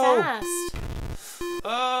No. really fast.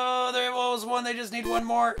 Oh, they almost won. They just need one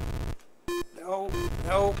more. No,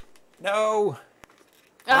 no, no.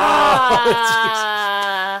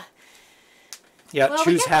 Ah. Yeah, Well, we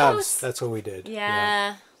choose get halves. close. That's what we did.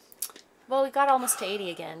 Yeah. Well, we got almost to 80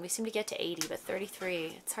 again. We seem to get to 80, but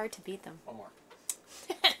 33. It's hard to beat them. One more.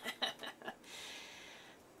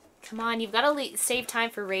 Come on, you've got to save time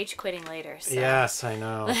for rage quitting later. So. Yes, I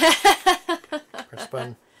know. Press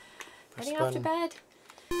button. Press Heading off to button. bed.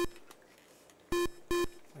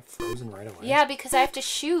 I'm frozen right away. Yeah, because I have to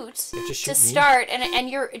shoot You have to shoot me? start, and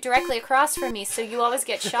you're directly across from me, so you always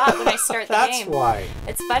get shot when I start the That's game. why.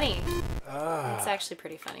 It's funny. Ah, It's actually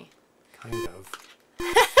pretty funny. kind of.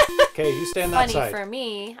 Okay, you stay on that Funny side. for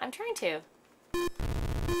me. I'm trying to.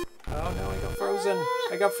 Oh no, I got frozen.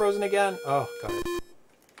 I got frozen again. Oh, got it.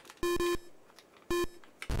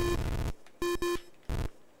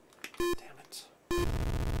 Damn it.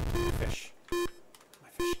 My fish. My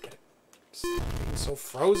fish, get it. Stop being so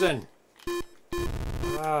frozen.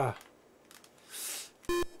 Ah.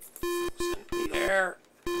 Frozen in the air.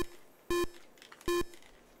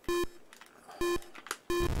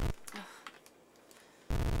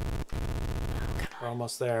 We're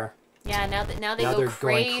almost there. Yeah, now they Now go they're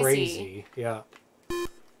crazy. going crazy. Yeah.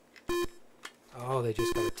 Oh, they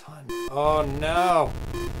just got a ton. Oh no!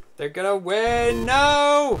 They're gonna win!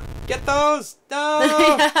 No! Get those!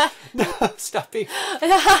 No! No! Stop being.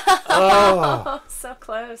 Oh. So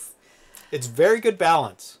close. It's very good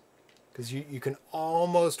balance because you can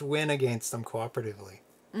almost win against them cooperatively.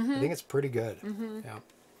 I think it's pretty good. Yeah.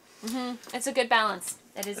 It's a good balance.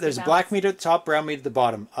 It is. There's a good black balance. meter at the top, brown meter at the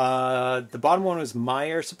bottom. The bottom one was my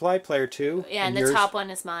air supply, player 2. Yeah, and the yours... top one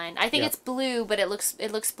is mine. I think Yeah. it's blue, but it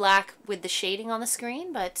looks black with the shading on the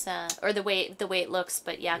screen, but or the way it looks.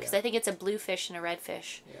 But yeah, because I think it's a blue fish and a red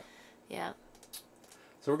fish. Yeah. Yeah.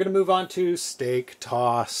 So we're gonna move on to steak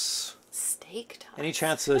toss. Steak toss. Any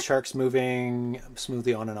chance of the sharks moving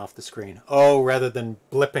smoothly on and off the screen? Oh, rather than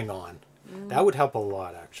blipping on. That would help a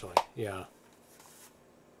lot, actually. Yeah.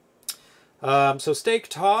 So Steak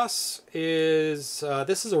Toss is,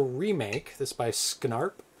 this is a remake. This is by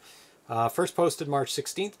Sknarp. First posted March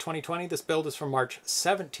 16th, 2020. This build is from March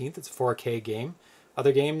 17th. It's a 4K game.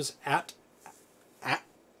 Other games,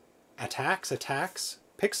 Attacks,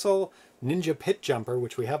 Pixel, Ninja Pit Jumper,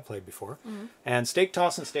 which we have played before, and Steak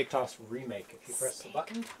Toss and Steak Toss Remake. If you press the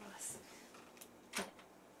button. Toss. I'll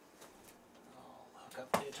look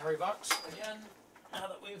up the Atari box again, now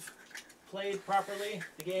that we've played properly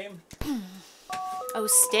the game. Oh,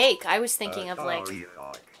 steak. I was thinking of like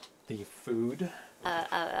The food.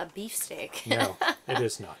 a beef steak. No, it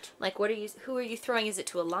is not. Like, who are you throwing? Is it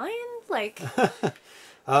to a lion? Like,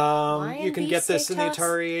 You can get this steak in the toss?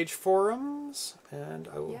 Atari Age forums, and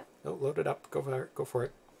I will Yeah. load it up. Go for it. Go for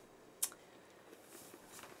it.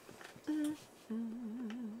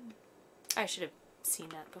 I should have seen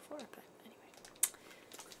that before, but anyway.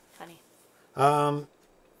 Funny.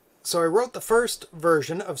 So I wrote the first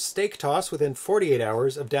version of Steak Toss within 48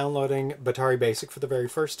 hours of downloading Atari Basic for the very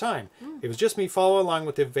first time. It was just me following along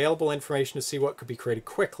with the available information to see what could be created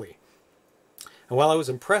quickly. And while I was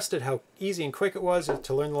impressed at how easy and quick it was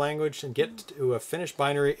to learn the language and get to a finished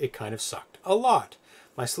binary, it kind of sucked. A lot.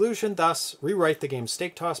 My solution, thus, rewrite the game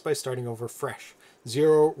Steak Toss by starting over fresh.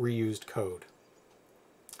 0 reused code.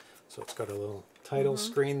 So it's got a little title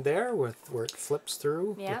screen there with where it flips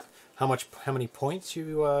through. Yeah. How many points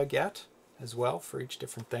you get as well for each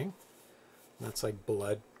different thing. And that's like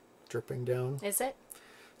blood dripping down. Is it?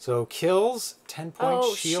 So kills 10 points,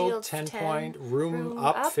 Oh, shield shields 10 10, point, room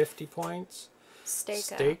up 50 points,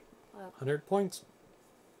 Steak. 100 points.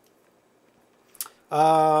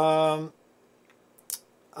 I'll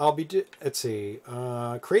be let's see.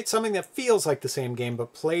 Create something that feels like the same game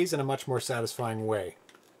but plays in a much more satisfying way.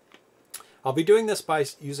 I'll be doing this by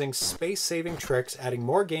using space-saving tricks, adding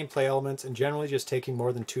more gameplay elements, and generally just taking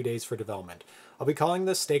more than 2 days for development. I'll be calling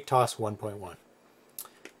this Steak Toss 1.1.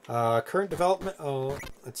 Current development... Oh,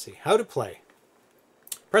 let's see. How to play.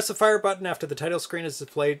 Press the fire button after the title screen is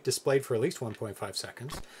displayed for at least 1.5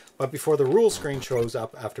 seconds, but before the rule screen shows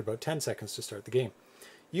up after about 10 seconds to start the game.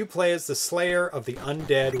 You play as the slayer of the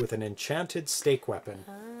undead with an enchanted steak weapon.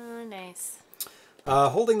 Oh, nice.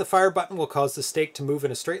 Holding the fire button will cause the steak to move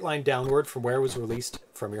in a straight line downward from where it was released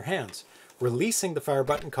from your hands. Releasing the fire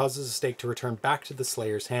button causes the steak to return back to the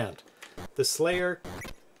slayer's hand. The slayer...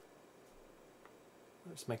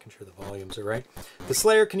 Just making sure the volumes are right. The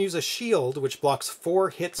slayer can use a shield which blocks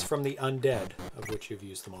 4 hits from the undead, of which you've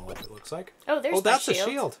used them all, it looks like. Oh, there's Oh, that's my shield.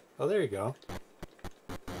 a shield. Oh, there you go.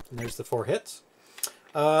 And there's the 4 hits.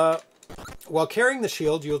 While carrying the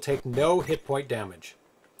shield, you'll take no hit point damage.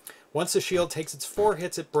 Once the shield takes its 4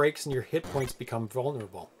 hits, it breaks and your hit points become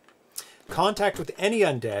vulnerable. Contact with any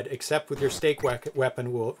undead, except with your steak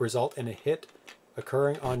weapon, will result in a hit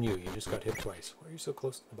occurring on you. You just got hit twice. Why are you so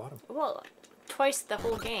close to the bottom? Well, twice the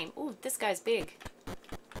whole game. Ooh, this guy's big.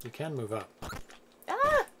 You can move up.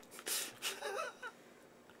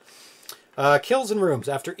 Ah! Kills in rooms.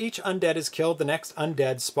 After each undead is killed, the next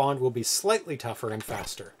undead spawned will be slightly tougher and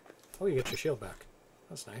faster. Oh, you get your shield back.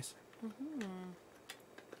 That's nice.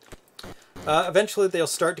 Eventually, they'll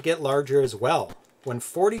start to get larger as well. When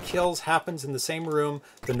 40 kills happens in the same room,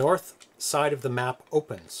 the north side of the map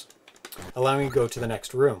opens, allowing you to go to the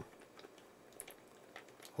next room.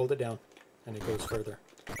 Hold it down, and it goes further.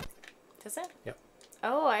 Does it? Yep.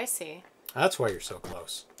 Oh, I see. That's why you're so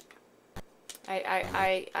close.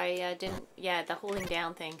 I didn't... Yeah, the holding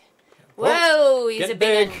down thing. Oh, Whoa, he's a getting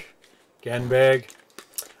big big. Getting big.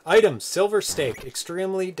 Items. Silver steak.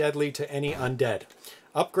 Extremely deadly to any undead.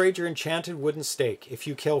 Upgrade your enchanted wooden stake. If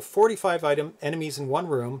you kill 45 enemies in one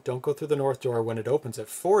room, don't go through the north door when it opens at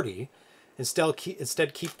 40. Instead,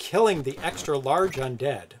 keep killing the extra large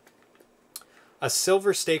undead. A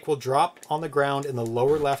silver stake will drop on the ground in the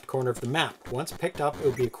lower left corner of the map. Once picked up, it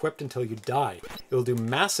will be equipped until you die. It will do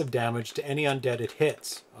massive damage to any undead it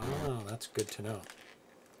hits. Oh, that's good to know.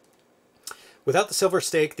 Without the silver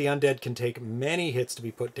stake, the undead can take many hits to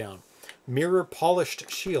be put down. Mirror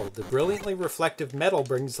polished shield. The brilliantly reflective metal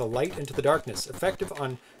brings the light into the darkness, effective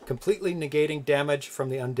on completely negating damage from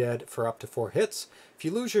the undead for up to 4 hits. If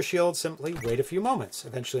you lose your shield, simply wait a few moments.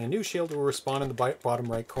 Eventually a new shield will respawn in the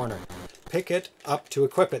bottom right corner. Pick it up to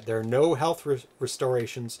equip it. There are no health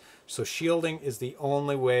restorations, so shielding is the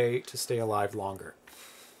only way to stay alive longer.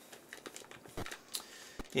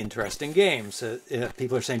 Interesting games.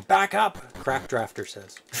 People are saying, back up, Crack Drafter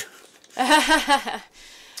says.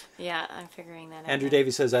 Yeah, I'm figuring that out. Andrew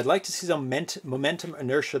Davies says, I'd like to see some momentum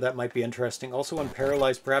inertia that might be interesting. Also, when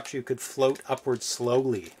paralyzed, perhaps you could float upwards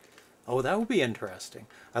slowly. Oh, that would be interesting.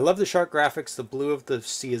 I love the shark graphics. The blue of the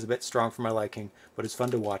sea is a bit strong for my liking, but it's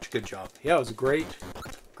fun to watch. Good job. Yeah, it was a great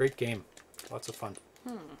game. Lots of fun.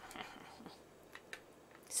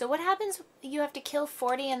 So what happens? You have to kill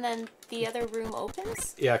 40 and then the other room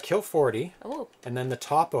opens? Yeah, kill 40. Oh. And then the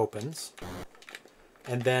top opens.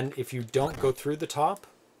 And then if you don't go through the top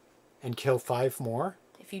and kill 5 more...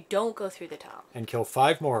 If you don't go through the top. And kill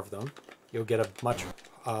 5 more of them, you'll get a much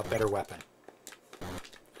better weapon.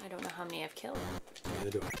 I don't know how many I've killed. Neither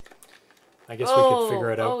do I. I guess we could figure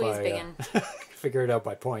it out he's biggin'. figure it out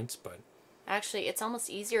by points, but... Actually, it's almost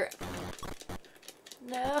easier...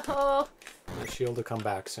 No! The shield will come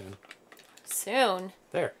back soon. Soon?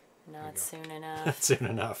 There. Not soon enough. Not soon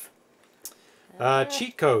enough.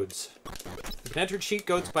 Cheat codes. You can enter cheat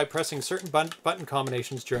codes by pressing certain button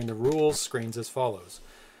combinations during the rules screens as follows.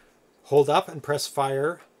 Hold up and press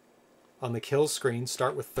fire on the kills screen.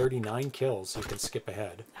 Start with 39 kills, so you can skip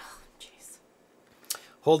ahead. Oh, jeez.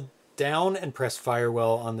 Hold down and press fire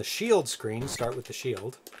while on the shield screen. Start with the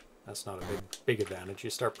shield. That's not a big advantage. You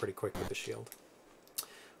start pretty quick with the shield.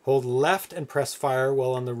 Hold left and press fire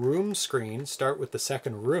while on the room screen. Start with the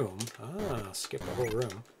second room. Skip the whole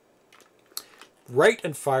room. Right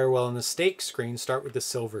and fire while on the stake screen. Start with the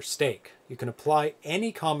silver stake. You can apply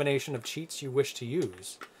any combination of cheats you wish to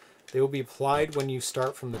use. They will be applied when you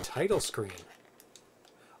start from the title screen.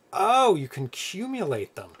 Oh, you can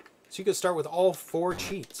accumulate them. So you can start with all 4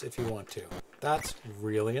 cheats if you want to. That's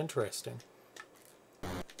really interesting.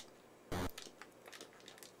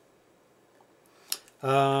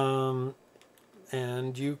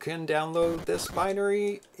 And you can download this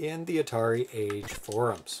binary in the Atari Age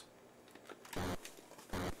forums.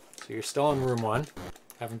 So you're still in room 1.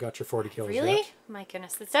 Haven't got your 40 kills yet. Really? My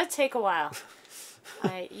goodness, this does take a while.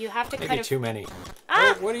 You have to Maybe kind of... too many.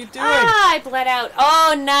 Ah! What are you doing? Ah, I bled out.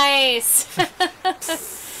 Oh, nice.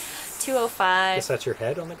 205. Is that your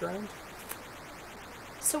head on the ground?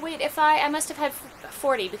 So wait, if I must have had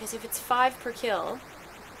 40, because if it's 5 per kill...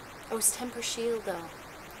 Oh, it's 10 per shield, though.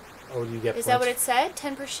 Oh, you get Is points? that what it said?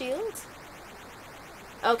 10 per shield?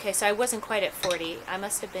 Okay, so I wasn't quite at 40. I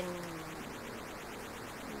must have been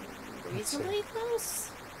reasonably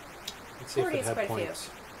close. Let's see if it had points.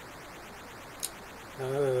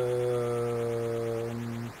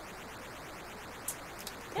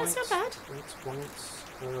 That's not bad. Points.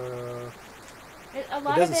 It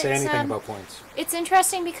doesn't say anything about points. It's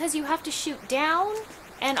interesting because you have to shoot down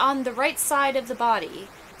and on the right side of the body.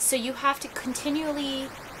 So you have to continually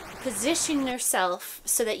position yourself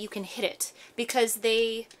so that you can hit it. Because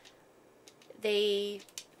they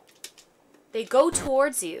go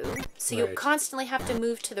towards you, so you constantly have to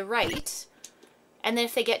move to the right. And then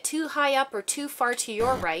if they get too high up or too far to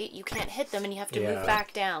your right, you can't hit them and you have to move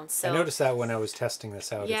back down. So I noticed that when I was testing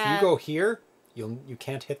this out. Yeah. If you go here, you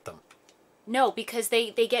can't hit them. No, because they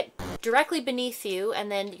get directly beneath you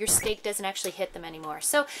and then your stake doesn't actually hit them anymore.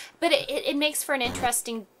 So, but it makes for an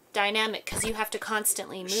interesting dynamic because you have to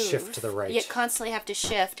constantly move. Shift to the right. You constantly have to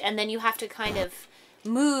shift and then you have to kind of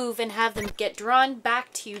move and have them get drawn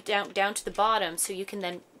back to you down to the bottom so you can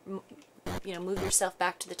then move yourself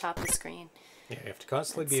back to the top of the screen. Yeah, you have to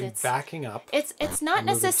constantly be backing up. It's not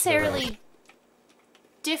necessarily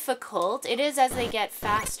difficult. It is as they get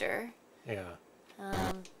faster. Yeah.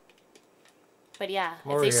 But yeah,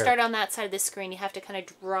 if they start on that side of the screen, you have to kind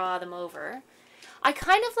of draw them over. I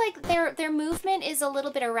kind of like their movement is a little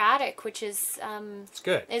bit erratic, which is it's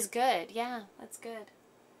good. Is good. Yeah, that's good.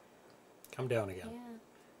 Come down again. Yeah.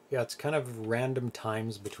 Yeah, it's kind of random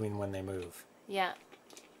times between when they move. Yeah.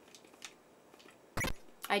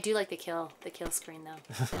 I do like the kill screen though.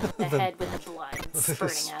 The head with the blood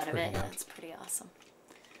spurting out of it. That's pretty awesome.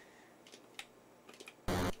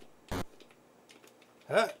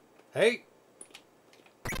 Hey.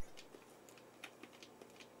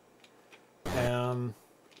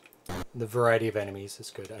 The variety of enemies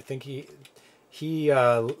is good. I think he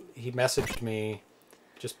messaged me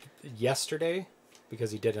just yesterday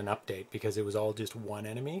because he did an update because it was all just one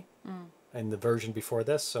enemy in the version before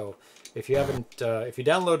this. So if you haven't, if you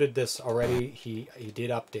downloaded this already, he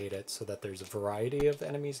did update it so that there's a variety of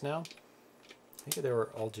enemies now. I think they were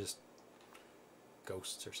all just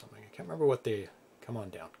ghosts or something. I can't remember what they. Come on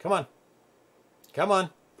down. Come on. Come on.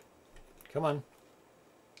 Come on.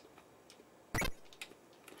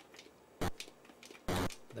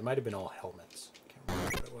 They might have been all helmets. Can't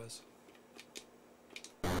remember what it was.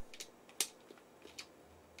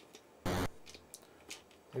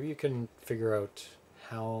 Maybe you can figure out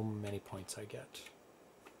how many points I get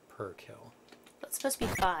per kill. It's supposed to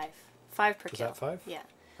be 5. 5 per kill. Is that 5? Yeah.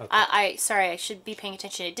 Okay. Sorry, I should be paying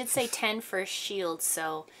attention. It did say 10 for a shield,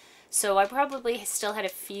 so I probably still had a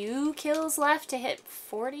few kills left to hit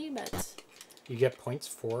 40, but... You get points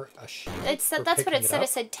for a shield? That's what it said. It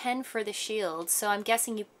said 10 for the shield, so I'm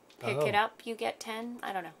guessing you pick it up, you get 10.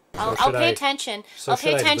 I don't know. I'll pay attention. So I'll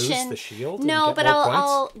pay should attention. I lose the shield? No, and get but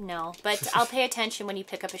more points? I'll pay attention when you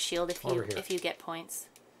pick up a shield if you get points.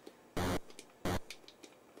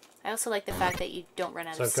 I also like the fact that you don't run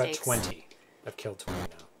out of stakes. So I've got 20. I've killed 20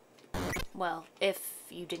 now. Well, if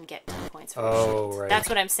you didn't get 10 points for the shield. Right. That's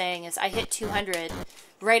what I'm saying is I hit 200.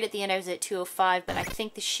 Right at the end I was at 205, but I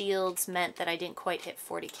think the shields meant that I didn't quite hit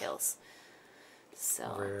 40 kills. So.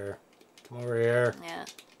 Over here. Come over here. Yeah.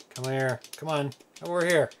 Come here. Come on. Over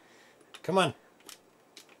here. Come on.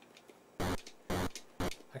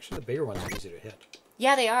 Actually, the bigger ones are easier to hit.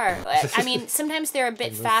 Yeah, they are. I mean, sometimes they're a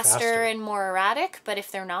bit faster and more erratic, but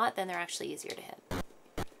if they're not, then they're actually easier to hit.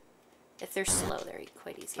 If they're slow, they're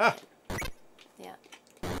quite easy to hit. Yeah.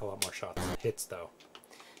 A lot more shots. Hits, though.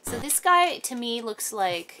 So this guy, to me, looks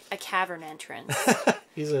like a cavern entrance.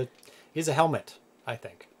 He's a helmet, I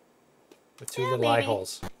think. With two little eye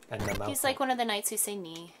holes. And the mouth. He's like one of the knights who say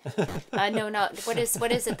knee. No, what is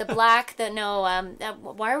it? The black,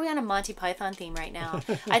 why are we on a Monty Python theme right now?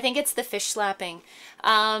 I think it's the fish slapping.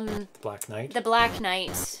 Black Knight? The Black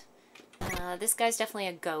Knight. This guy's definitely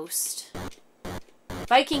a ghost.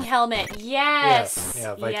 Viking helmet, yes!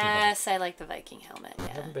 Yeah, Viking yes, helmet. I like the Viking helmet, yeah. I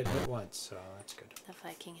haven't been hit once, so that's good. The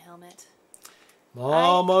Viking helmet.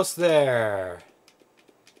 Almost there.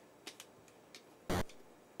 A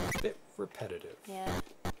bit repetitive. Yeah.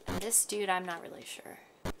 And this dude, I'm not really sure.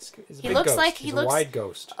 He's a He big looks ghost. like He's a wide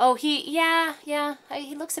ghost. Oh, yeah.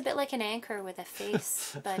 He looks a bit like an anchor with a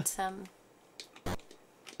face, but And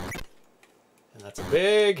that's a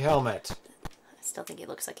big helmet. I still think he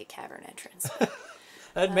looks like a cavern entrance.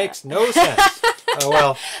 That makes no sense. Oh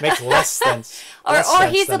well, makes less sense. Or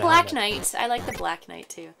he's the Black helmet. Knight. I like the Black Knight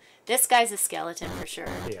too. This guy's a skeleton for sure.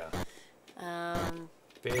 Yeah.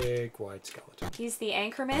 Big wide skeleton. He's the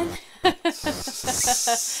anchorman.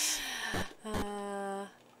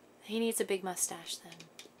 He needs a big mustache then.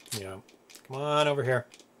 Yeah. Come on over here.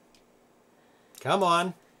 Come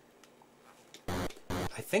on.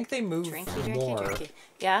 I think they move more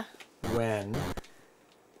Yeah? when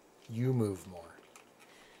you move more.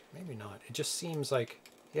 Maybe not. It just seems like,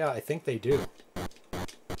 yeah, I think they do.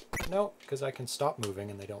 No, because I can stop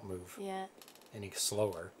moving and they don't move Yeah. any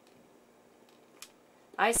slower.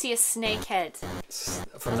 I see a snake head.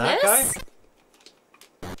 From that guy?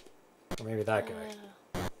 Or maybe that guy.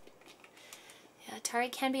 Yeah,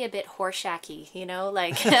 Atari can be a bit horseshacky, you know?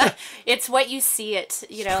 Like, it's what you see it,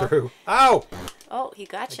 you know? True. Ow! Oh, he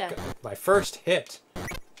gotcha. My first hit.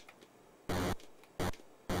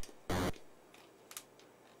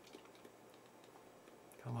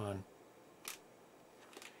 Come on.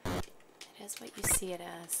 It is what you see it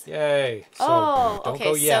as. Yay. So, don't okay,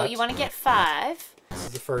 go yet. so you want to get 5. This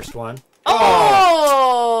is the first one.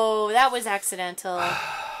 Oh! That was accidental.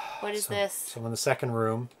 What is this? So I'm in the second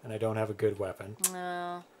room, and I don't have a good weapon.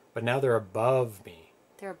 No. But now they're above me.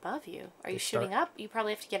 They're above you. Are you shooting up? You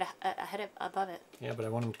probably have to get above it. Yeah, but I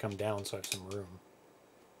want him to come down so I have some room.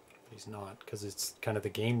 But he's not, because it's kind of the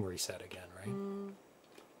game reset again, right?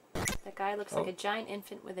 That guy looks like a giant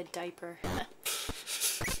infant with a diaper.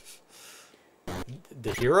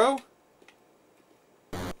 The hero?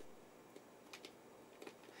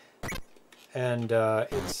 And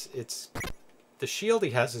it's the shield he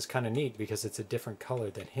has is kind of neat because it's a different color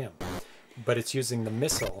than him, but it's using the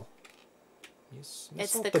missile. It's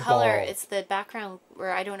the color. Ball. It's the background, or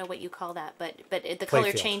I don't know what you call that, but the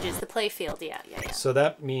color changes. The play field, yeah. So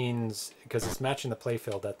that means because it's matching the play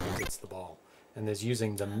field, that means it's the ball, and there's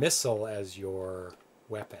using the missile as your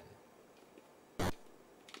weapon.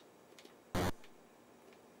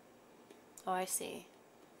 Oh, I see.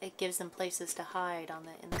 It gives them places to hide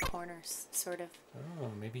in the corners, sort of. Oh,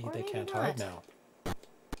 maybe or they maybe can't not. hide now.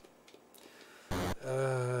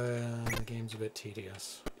 The game's a bit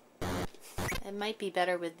tedious. It might be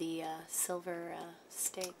better with the silver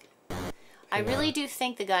stake. I really do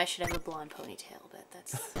think the guy should have a blonde ponytail, but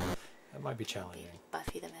that's... That might be challenging.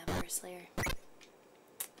 Buffy the Vampire Slayer.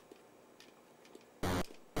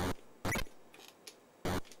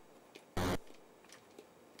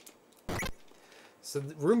 So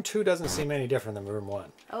room 2 doesn't seem any different than room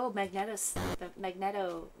 1. Oh, Magneto's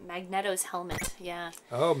helmet, yeah.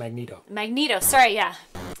 Oh, Magneto. Magneto, sorry, yeah.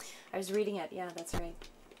 I was reading it, yeah, that's right.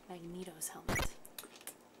 Magneto's helmet.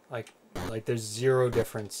 Like there's zero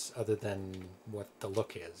difference other than what the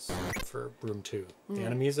look is for room 2. The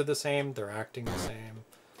enemies are the same, they're acting the same.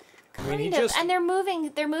 I mean, and they're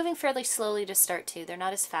moving fairly slowly to start too. They're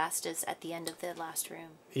not as fast as at the end of the last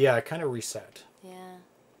room. Yeah, it kind of reset. Yeah.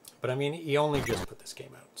 But I mean, he only just put this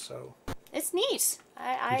game out, so it's neat.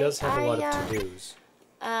 He does have a lot of to-dos.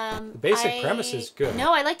 The basic premise is good.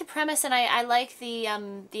 No, I like the premise, and I like the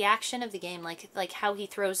action of the game, like how he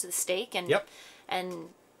throws the stake and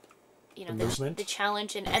you know the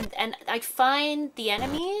challenge and I find the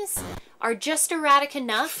enemies are just erratic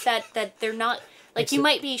enough that they're not like you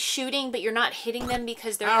might be shooting, but you're not hitting them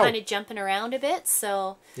because they're kind of jumping around a bit.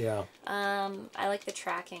 So yeah, I like the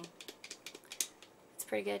tracking. It's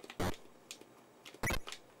pretty good. I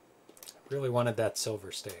really wanted that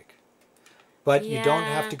silver stake. But you don't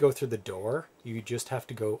have to go through the door. You just have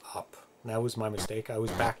to go up. And that was my mistake. I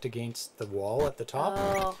was backed against the wall at the top.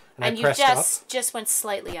 Oh, and you just went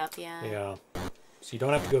slightly up, yeah. Yeah. So you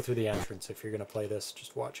don't have to go through the entrance if you're going to play this.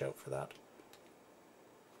 Just watch out for that.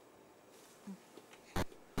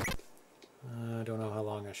 I don't know how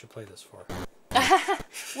long I should play this for.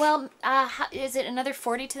 Well, is it another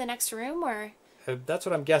 40 to the next room, or? That's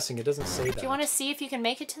what I'm guessing. It doesn't say that. Do you want to see if you can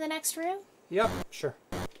make it to the next room? Yep, sure.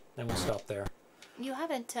 Then we'll stop there. You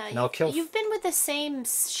haven't. And I'll kill. You've been with the same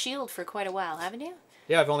shield for quite a while, haven't you?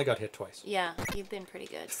 Yeah, I've only got hit twice. Yeah, you've been pretty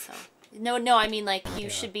good. So no, I mean like you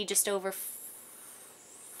should be just over.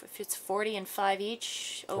 If it's 40 and 5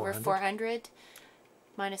 each, 400. Over 400,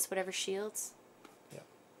 minus whatever shields.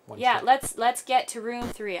 Yeah, let's get to room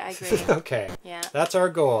 3. I agree. Okay. Yeah. That's our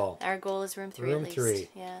goal. Our goal is room 3. Room at least.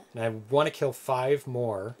 3. Yeah. And I want to kill 5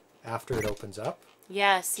 more after it opens up.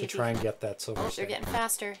 Yes. To try and get that silver. Oh, they're getting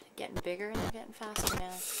faster, getting bigger, and they're getting faster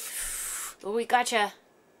now. Oh, we gotcha.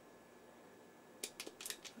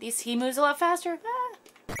 He moves a lot faster. Ah.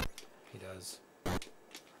 He does.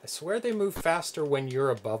 I swear they move faster when you're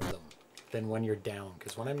above them than when you're down.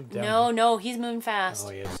 Because when I'm down. No, he's moving fast. Oh,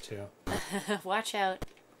 he is too. Watch out.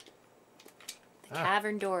 The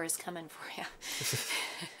cavern door is coming for you.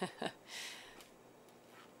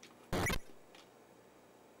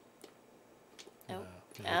 Nope.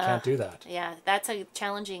 You can't do that. Yeah, that's a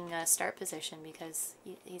challenging start position because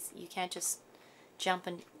you can't just jump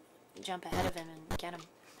ahead of him and get him.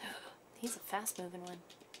 He's a fast moving one.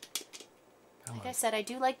 Like I said, I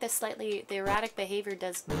do like the erratic behavior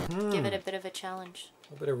does give it a bit of a challenge.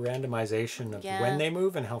 A bit of randomization of when they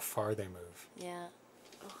move and how far they move. Yeah.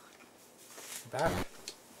 You're back.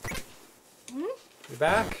 You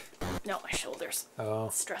back? No, my shoulders. Oh.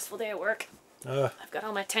 Stressful day at work. I've got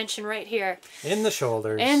all my tension right here. In the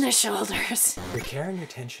shoulders. In the shoulders. You're carrying your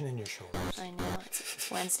tension in your shoulders. I know. It's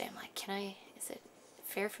Wednesday. I'm like, is it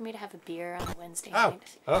fair for me to have a beer on a Wednesday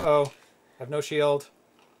night? Uh-oh. I have no shield.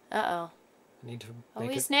 Uh-oh. I need to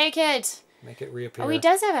make he's naked. Make it reappear. Oh, he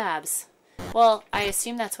does have abs. Well, I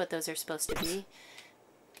assume that's what those are supposed to be.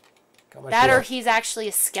 That shield. Or he's actually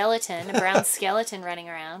a skeleton, a brown skeleton running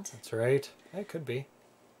around. That's right. It could be.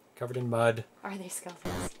 Covered in mud. Are they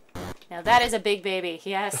skeletons? Now that is a big baby,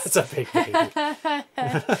 yes. That's a big baby.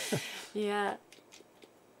 Yeah.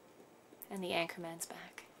 And the Anchorman's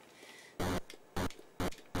back.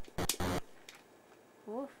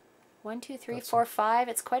 Ooh. 1, 2, 3, 4, 5.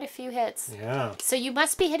 It's quite a few hits. Yeah. So you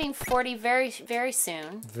must be hitting 40 very, very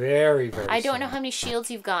soon. Very, very I don't know how many shields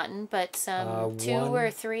you've gotten, but 2 or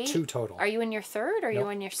 3? 2 total. Are you in your 3rd or are you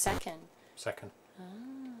in your 2nd? 2nd.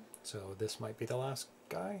 So this might be the last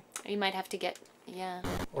guy? You might have to get,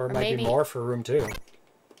 Or it might be more for room 2.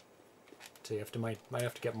 So you might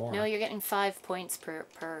have to get more. No, you're getting 5 points per,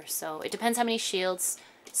 so it depends how many shields.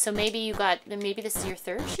 So maybe this is your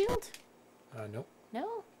 3rd shield? Nope.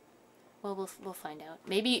 No? Well, we'll find out.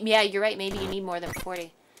 Maybe, yeah, you're right. Maybe you need more than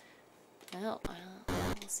 40. No,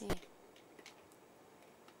 we'll see.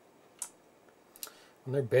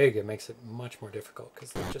 When they're big, it makes it much more difficult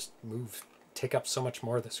because they just take up so much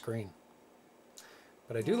more of the screen.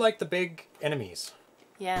 But I do like the big enemies.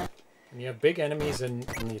 Yeah. When you have big enemies in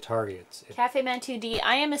the Atari, Cafe Man 2D,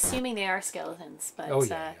 I am assuming they are skeletons, but... Oh,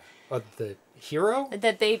 yeah. Oh, the hero?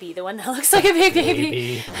 The baby, the one that looks like a big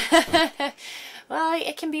baby. Well,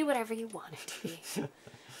 it can be whatever you want it to be.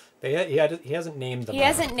 He hasn't named them. He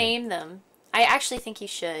hasn't named them. I actually think he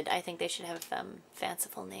should. I think they should have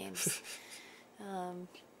fanciful names.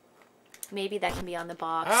 Maybe that can be on the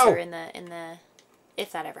box or in the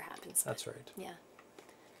if that ever happens. That's right. Yeah.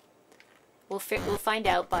 We'll find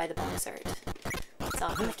out by the box art. It's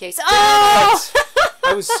often the case. Oh!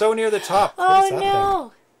 I was so near the top. Oh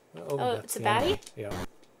no! Oh, it's a baddie? Yeah.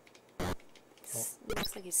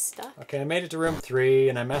 Looks like he's stuck. Okay, I made it to room 3,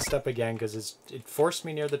 and I messed up again because it forced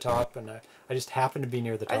me near the top, and I just happened to be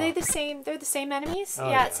near the top. Are they the same? They're the same enemies? Oh,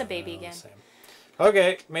 yeah, it's a baby again.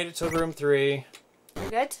 Okay, made it to room 3. You're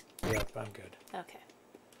good? Yep, I'm good. Okay.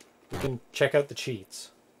 You can check out the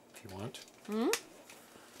cheats if you want.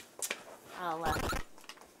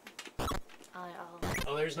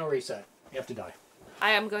 Oh, there's no reset. You have to die.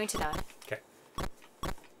 I am going to die. Okay.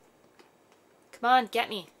 Come on, get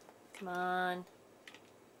me. Come on.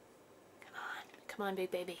 Come on,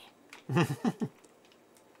 big baby.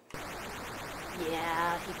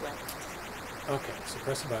 Yeah, he blinked. Okay, so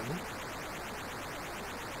press a button.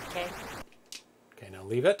 Okay. Okay, now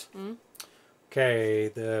leave it.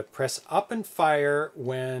 Okay, press up and fire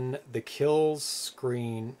when the kills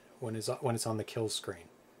screen when it's on the kill screen.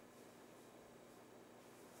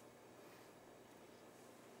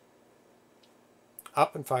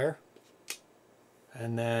 Up and fire.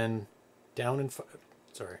 And then down and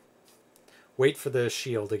sorry. Wait for the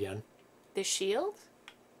shield again. The shield?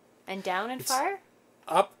 And down and fire?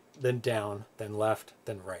 Up, then down, then left,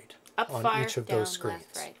 then right. Up, on fire, each of down, those screens.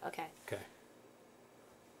 left, right. Okay. Okay.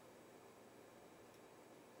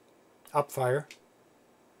 Up fire.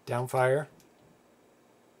 Down fire.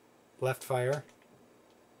 Left fire.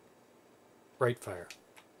 Right fire.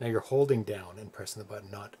 Now you're holding down and pressing the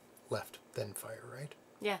button, not left, then fire, right?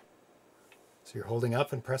 Yeah. So you're holding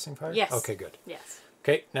up and pressing fire? Yes. Okay, good. Yes.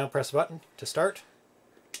 Okay, now press a button to start.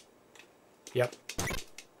 Yep.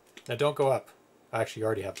 Now don't go up. Actually, you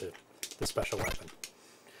already have the special weapon.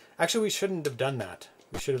 Actually, we shouldn't have done that.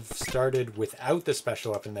 We should have started without the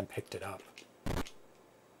special weapon and then picked it up.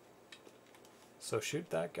 So shoot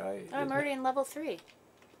that guy. Oh, I'm already in level 3.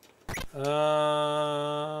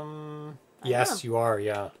 Yes, you are,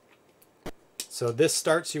 yeah. So this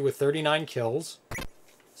starts you with 39 kills.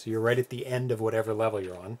 So you're right at the end of whatever level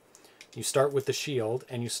you're on. You start with the shield,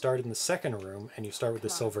 and you start in the second room, and you start with the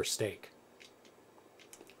silver stake.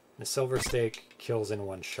 The silver stake kills in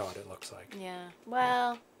one shot, it looks like. Yeah.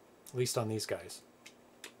 Well... At least on these guys.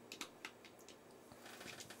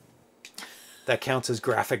 That counts as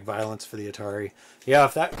graphic violence for the Atari. Yeah,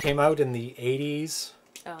 if that came out in the 80s,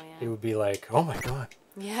 oh, yeah. it would be like, oh my god.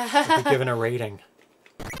 Yeah. I'd be given a rating.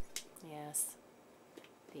 Yes.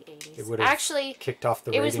 The 80s. It would have actually kicked off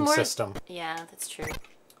the rating system. Yeah, that's true.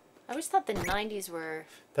 I always thought the 90s were...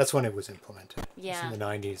 That's when it was implemented. Yeah. It was in the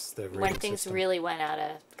 90s, the rating when things system. really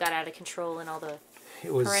got out of control and all the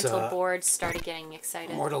parental boards started getting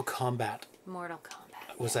excited. Mortal Kombat. Mortal Kombat.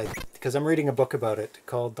 Was because I'm reading a book about it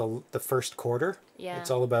called the First Quarter. Yeah.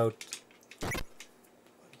 It's all about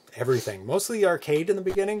everything. Mostly arcade in the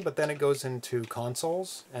beginning, but then it goes into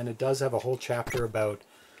consoles, and it does have a whole chapter about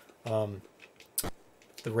the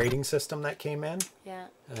rating system that came in. Yeah.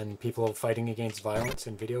 And people fighting against violence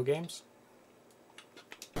in video games.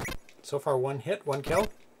 So far, 1 hit, 1 kill?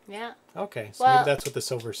 Yeah. Okay, so maybe that's what the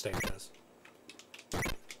silver stake does.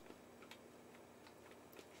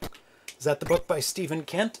 Is that the book by Stephen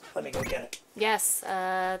Kent? Let me go get it. Yes,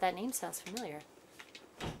 that name sounds familiar.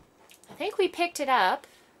 I think we picked it up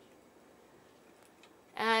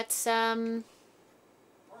at, yeah,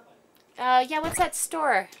 what's that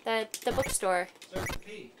store? The bookstore. I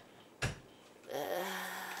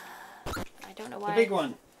don't know why. The big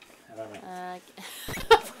one. I don't know.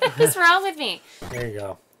 What is wrong with me? There you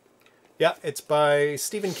go. Yeah, it's by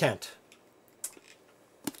Stephen Kent.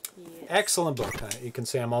 Yes. Excellent book. You can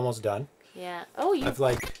see I'm almost done. Yeah. Oh, you... I've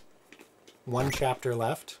like 1 chapter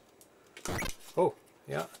left. Oh,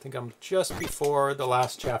 yeah. I think I'm just before the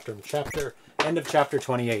last chapter. End of chapter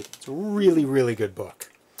 28. It's a really, really good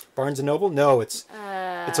book. Barnes & Noble? No, it's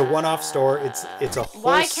a one-off store. It's a whole...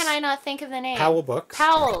 Why can I not think of the name? Powell Books.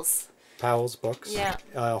 Powell's Books. Yeah.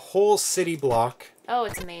 A whole city block. Oh,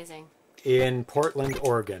 it's amazing. In Portland,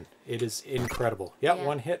 Oregon. It is incredible. Yeah, Yeah.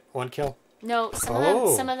 1 hit, 1 kill. No,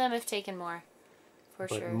 some of them have taken more. For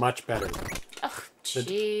But sure. much better. Oh,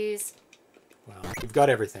 jeez. Well, you've got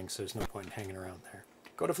everything, so there's no point in hanging around there.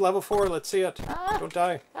 Go to level 4. Let's see it. Don't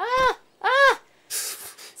die.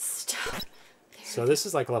 Stop. So this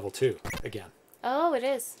is like level 2 again. Oh, it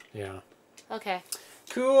is. Yeah. Okay.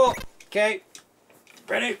 Cool. Okay.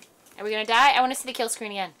 Ready? Are we gonna die? I want to see the kill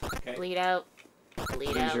screen again. Okay. Bleed out. Bleed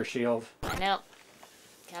Use out. your shield. I know.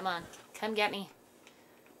 Come on. Come get me.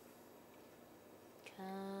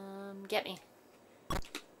 Come get me.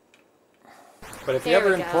 But if There you're ever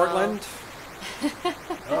we in go. Portland...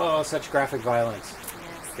 Oh, such graphic violence.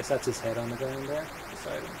 Yes. Guess that's his head on the ground there.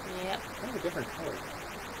 Beside him. Yep. Kind of a different color.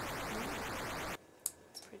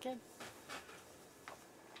 It's pretty good.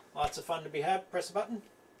 Lots of fun to be had. Press a button.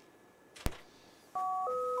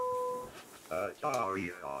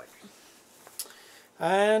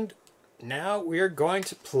 And now we're going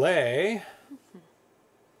to play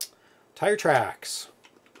Tyre Trax.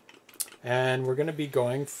 And we're going to be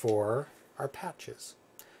going for our patches.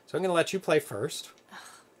 So I'm going to let you play first.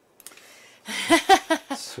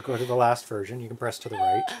 So go to the last version. You can press to the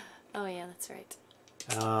right. Oh yeah, that's right.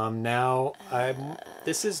 Now,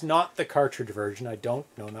 this is not the cartridge version. No,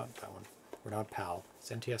 not that one. We're not PAL.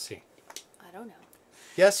 It's NTSC. I don't know.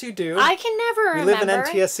 Yes, you do. I can never remember. You live in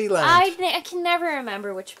NTSC land. I can never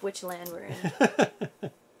remember which land we're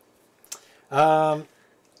in.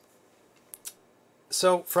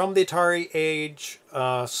 So from the Atari Age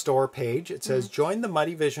store page, it says, join the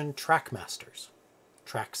Muddyvision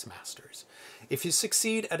Traxmasters. If you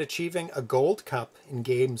succeed at achieving a gold cup in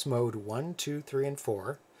games mode 1, 2, 3, and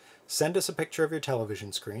 4, send us a picture of your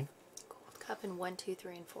television screen. Gold cup in 1, 2,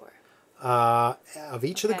 3, and 4. Of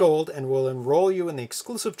each of the gold, and we'll enroll you in the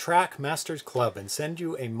exclusive Traxmasters Club and send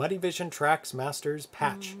you a Muddyvision Traxmasters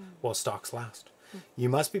patch while stocks last. You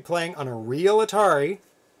must be playing on a real Atari,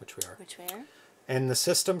 which we are. Which we are. And the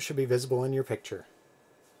system should be visible in your picture.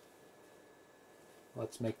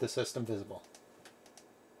 Let's make the system visible.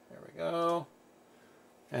 There we go.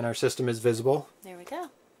 And our system is visible. There we go.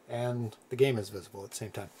 And the game is visible at the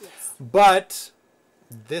same time. Yes. But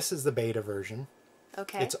this is the beta version.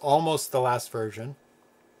 Okay. It's almost the last version.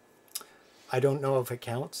 I don't know if it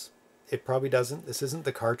counts. It probably doesn't. This isn't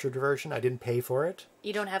the cartridge version. I didn't pay for it.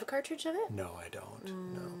 You don't have a cartridge of it? No, I don't.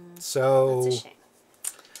 No. So That's a shame.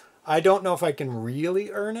 I don't know if I can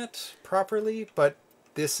really earn it properly, but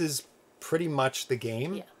this is pretty much the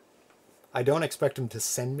game. Yeah. I don't expect him to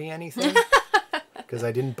send me anything because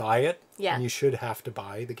I didn't buy it. Yeah. And you should have to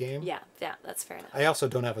buy the game. Yeah, that's fair enough. I also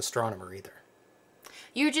don't have Astronomer either.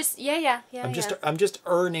 You're just yeah. I'm just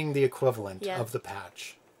earning the equivalent Yeah. of the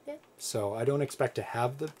patch. Yeah. So I don't expect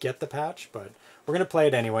to get the patch, but we're gonna play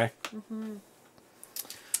it anyway.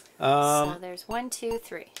 So there's 1, 2,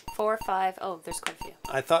 3, 4, 5. Oh, there's quite a few.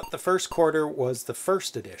 I thought the first quarter was the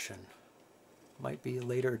first edition. Might be a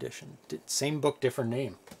later edition. Same book, different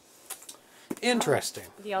name. Interesting.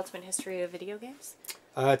 The Ultimate History of Video Games?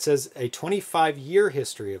 It says a 25-year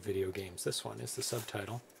history of video games. This one is the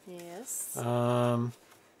subtitle. Yes.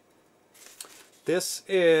 This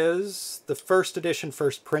is the first edition,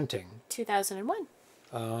 first printing. 2001.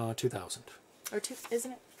 2000. Or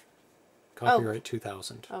isn't it? Copyright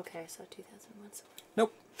 2000. Okay, so 2001.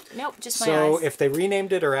 Nope. Nope, just my So eyes. if they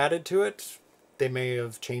renamed it or added to it, they may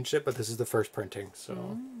have changed it, but this is the first printing.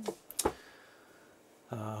 So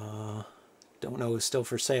don't know is still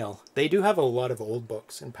for sale. They do have a lot of old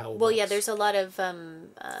books in PAL Well, books. Yeah, there's a lot of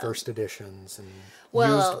first editions and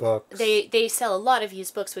used books. They sell a lot of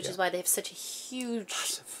used books, which is why they have such a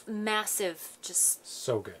huge, massive, just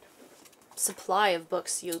so good supply of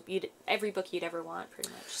books. You'd every book you'd ever want, pretty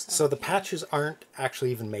much. So the patches aren't actually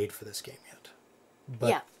even made for this game yet.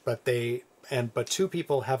 But, but two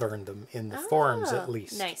people have earned them in the forums at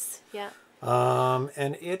least. Nice, yeah.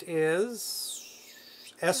 And it is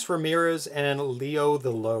S. Ramirez and Leo the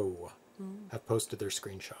Low have posted their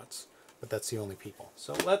screenshots, but that's the only people.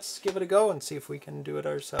 So let's give it a go and see if we can do it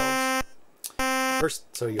ourselves.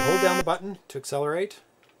 First, so you hold down the button to accelerate,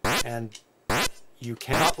 and you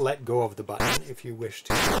cannot let go of the button if you wish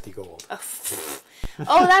to get the gold.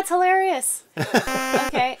 Oh, that's hilarious.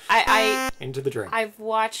 Okay, Into the drink. I've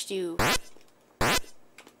watched you.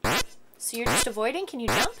 So you're just avoiding? Can you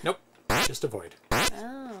jump? Nope, just avoid.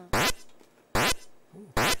 Oh. Ooh,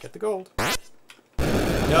 get the gold.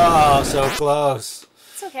 Oh, so close.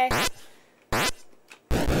 It's okay.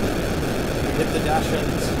 Hit the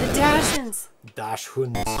Dashins. The Dashins.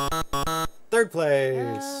 Dashhuns. Third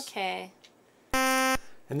place. Okay.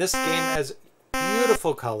 And this game has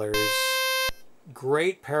beautiful colors,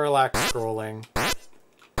 great parallax scrolling.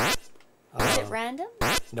 Is it random?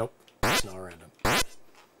 Nope, it's not random.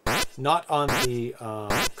 Not on the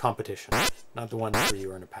competition. Not the ones where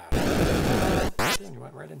you earn a patch. You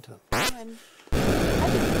went right into them. How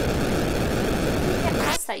do you get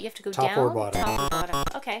past that? You have to go Top down? or bottom? Top or bottom.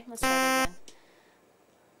 Okay, let's try that again.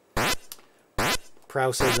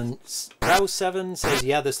 Prow7 says,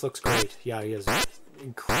 yeah, this looks great. Yeah, he has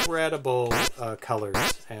incredible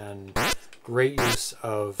colors and great use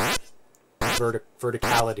of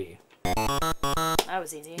verticality. That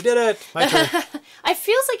was easy. You did it! My turn. It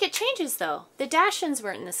feels like it changes, though. The Dashins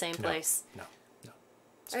weren't in the same place. No.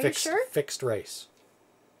 It's Are you sure? Fixed race.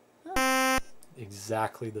 Oh.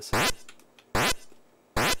 Exactly the same.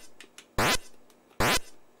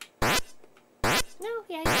 No,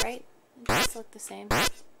 yeah, you're right. It does look the same.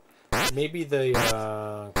 Maybe the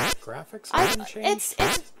graphics haven't changed?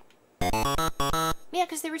 Yeah,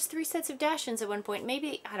 because there was 3 sets of Dashins at one point.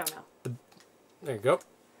 Maybe, I don't know. There you go.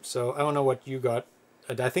 So I don't know what you got.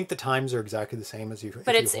 I think the times are exactly the same as you.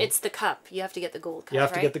 But it's the cup. You have to get the gold cup. You have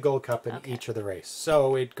to right? get the gold cup in each of the race.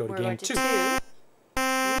 So we'd go to We're game going to 2.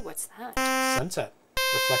 Ooh, what's that? Sunset,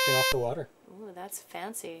 reflecting off the water. Ooh, that's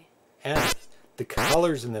fancy. And the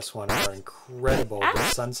colors in this one are incredible. Ah. The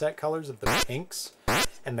sunset colors of the pinks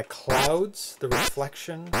and the clouds, the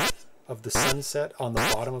reflection of the sunset on the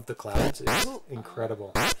bottom of the clouds is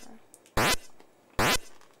incredible.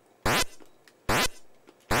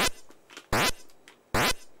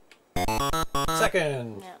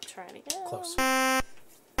 Second. Now try it again. Close.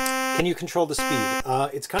 Can you control the speed?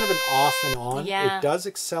 It's kind of an off and on. Yeah. It does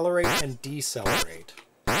accelerate and decelerate.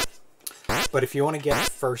 But if you want to get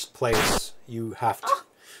first place, you have to.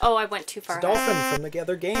 Oh, I went too far. It's a dolphin from the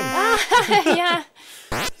other game. Yeah.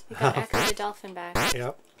 You got Echo the dolphin back.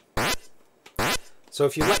 Yep. So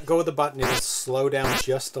if you let go of the button, it'll slow down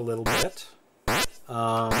just a little bit.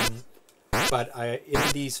 But in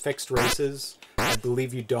these fixed races, I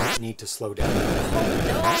believe you don't need to slow down.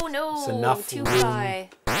 Oh, no. It's enough too room. high.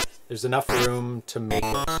 There's enough room to make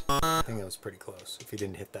it. I think that was pretty close if you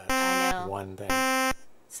didn't hit that I know. one thing.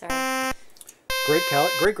 Sorry. Great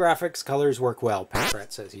graphics, colors work well.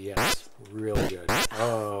 Pat says yes, really good.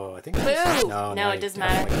 Oh, I think Boo! no, No, it doesn't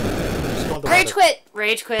matter. Just go in the Rage water. quit!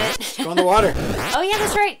 Rage quit. Just go in the water. Oh, yeah,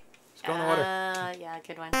 that's right. Go in the water. Yeah,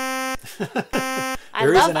 good one.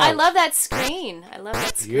 I love that screen. I love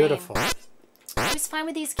that screen. Beautiful. I just find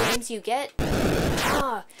with these games you get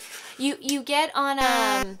you get on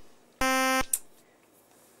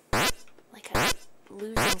like a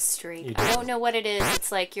losing streak. I don't know what it is.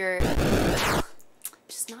 It's like you're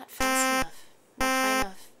just not fast enough. Not high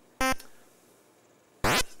enough.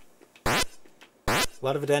 A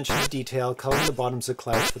lot of attention to detail, coloring the bottoms of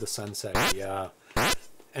clouds for the sunset. Yeah.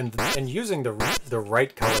 And using the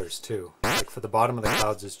right colors too. Like for the bottom of the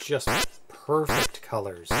clouds is just perfect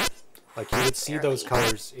colors. Like you would see those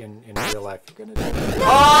colors in real life. You're gonna do it. No!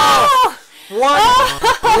 Oh!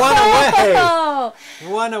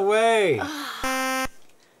 One away. I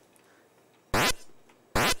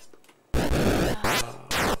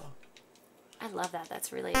love that.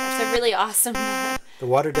 That's a really awesome. The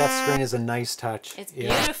water depth screen is a nice touch. It's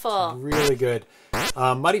beautiful. It's really good.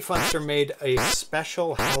 Muddyfunster made a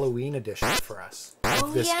special Halloween edition for us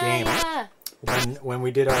of this game. Yeah. When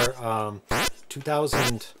we did our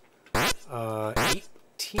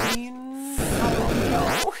 2018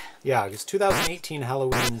 Yeah, it was 2018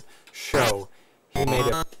 Halloween show. He made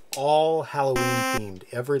it all Halloween themed.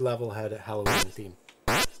 Every level had a Halloween theme.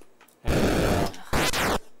 And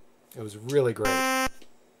it was really great.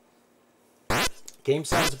 Game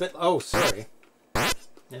sounds a bit... Oh, sorry. Yeah,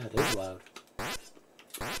 it is loud.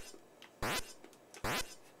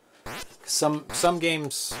 Some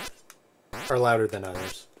games are louder than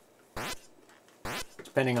others,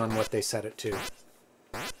 depending on what they set it to.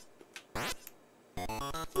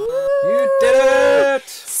 You did it!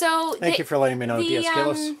 So Thank you for letting me know, Diaz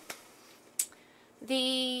Gillis.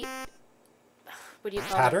 The what do you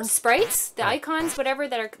call Pattern? them? Sprites, the icons, whatever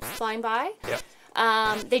that are flying by. Yep.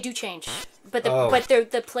 They do change, but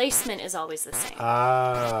the placement is always the same.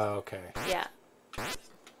 Ah, okay. Yeah.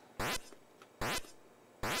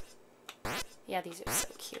 Yeah, these are so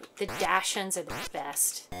cute. The dash-ins are the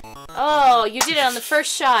best. Oh, you did it on the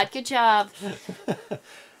first shot. Good job. The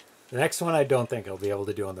next one I don't think I'll be able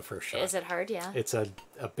to do on the first shot. Is it hard? Yeah. It's a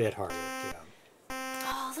bit harder, yeah.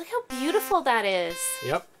 Oh, look how beautiful that is.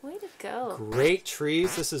 Yep. Way to go. Great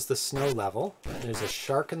trees. This is the snow level. There's a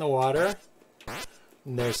shark in the water.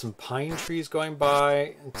 And there's some pine trees going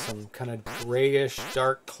by, and some kind of grayish,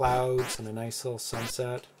 dark clouds, and a nice little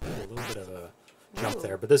sunset. A little bit of a jump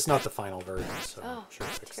there, but this is not the final version, so I'm sure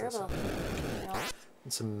I'll fix terrible. this up. No.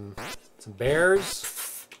 And some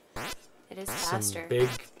bears. It is faster. Some big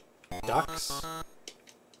ducks.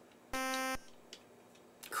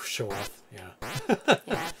 Show off, yeah.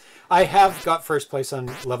 Yeah. I have got first place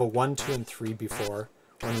on level 1, 2, and 3 before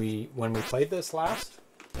when we played this last.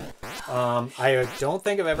 I don't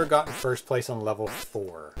think I've ever gotten first place on level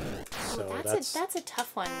 4. So that's a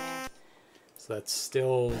tough one there. So that's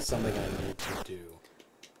still something I need to do.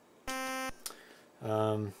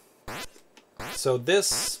 So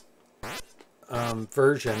this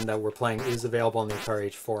version that we're playing is available on the Atari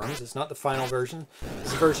Age forums. It's not the final version.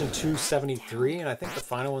 This is version 273, and I think the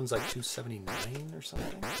final one's like 279 or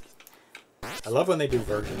something. I love when they do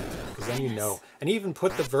versioning, because then you know. And even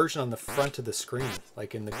put the version on the front of the screen,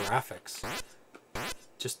 like in the graphics.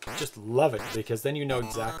 Just love it, because then you know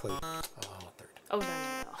exactly. Oh, no.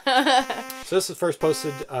 So this is first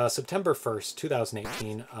posted September 1st,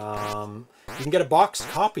 2018. You can get a boxed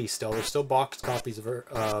copy still. There's still boxed copies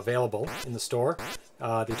available in the store.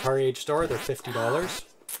 The Atari Age store, they're $50.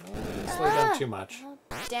 Slow down too much. Up,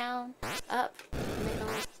 down, up, middle.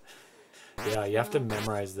 Yeah, you have to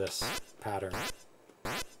memorize this pattern.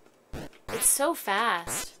 It's so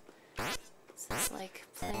fast. It's like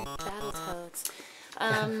playing Battletoads.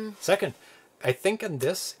 Second, I think in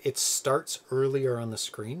this, it starts earlier on the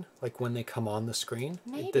screen. Like when they come on the screen.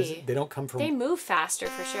 Maybe. They don't come from... They move faster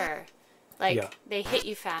for sure. Like, yeah. They hit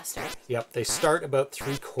you faster. Yep, they start about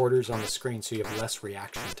 3/4 on the screen, so you have less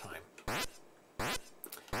reaction time.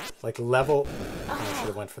 Like level... Oh, I should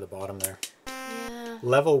have went for the bottom there. Yeah.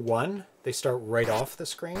 Level 1, they start right off the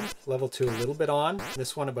screen. Level 2, a little bit on.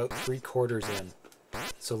 This one about 3/4 in.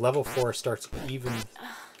 So level 4 starts even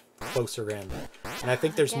closer in. And I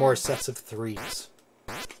think there's more sets of 3s.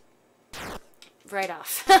 Right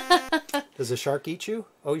off. Does a shark eat you?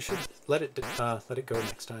 Oh, you should let it go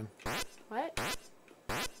next time. What?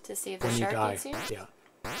 To see if the when shark you die. eats you? Yeah.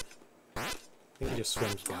 I think he just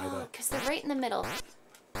swims by Oh, though. because they're right in the middle.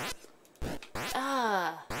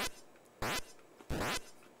 Ah.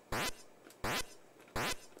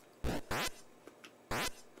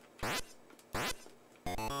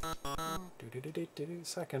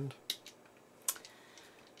 Second.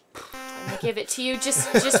 I'm gonna give it to you just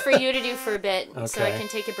for you to do for a bit, so I can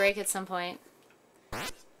take a break at some point.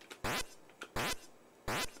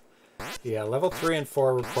 Yeah, level 3 and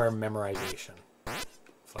 4 require memorization.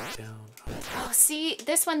 Flat down. Oh, see,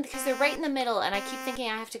 this one, because they're right in the middle, and I keep thinking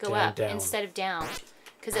I have to go Down, up down. instead of down.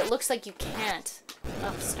 Because it looks like you can't.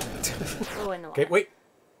 Oh, stop. Oh, in the water. Okay, wait.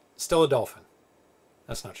 Still a dolphin.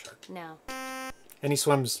 That's not shark. No. And he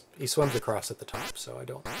swims across at the top, so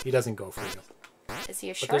he doesn't go for you. Is he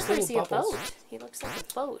a But shark there's or is he a little bubbles. boat? He looks like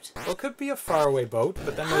a boat. Well, it could be a faraway boat,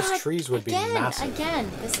 but then those trees would be massive. Again,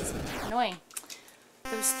 this is annoying.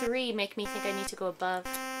 Those 3 make me think I need to go above.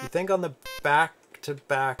 You think on the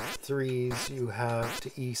back-to-back 3s you have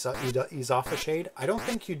to ease off a shade? I don't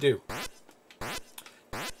think you do.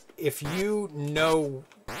 If you know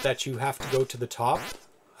that you have to go to the top,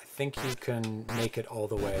 I think you can make it all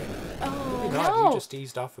the way. Oh, Maybe not. no. You just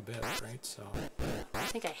eased off a bit, right? So I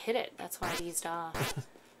think I hit it. That's why it eased off.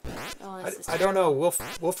 Oh, this is I don't know.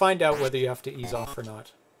 We'll find out whether you have to ease off or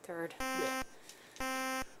not. third.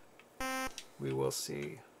 We will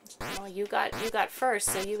see. Well, you got first,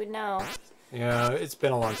 so you would know. Yeah, it's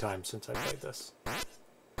been a long time since I played this.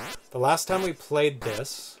 The last time we played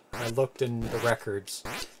this, I looked in the records.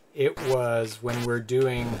 It was when we're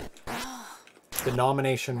doing the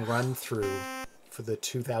nomination run through for the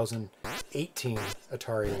 2018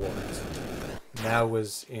 Atari Awards. And that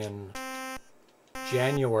was in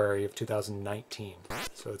January of 2019.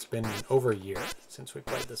 So it's been over a year since we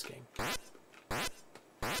played this game.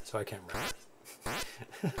 So I can't remember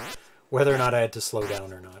whether or not I had to slow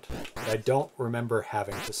down or not. But I don't remember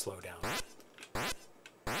having to slow down.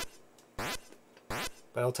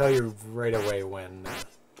 But I'll tell you right away when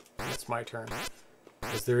it's my turn.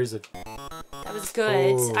 Because there is a... That was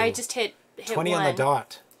good. Oh, I just hit 20 one. on the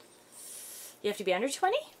dot. You have to be under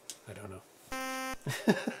 20? I don't know.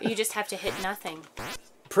 You just have to hit nothing.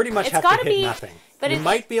 Pretty much It's have to gotta hit be- nothing. but you it-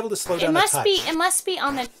 might be able to slow down It a must touch. be. It must be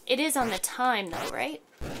on the. It is on the time though, right?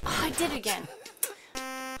 Oh, I did it again.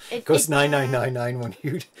 It Goes 9999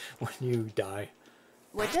 when you die.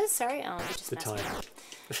 What does? Sorry, oh, you just The messed me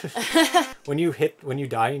time. up. When you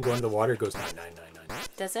die and go into the water, it goes 9999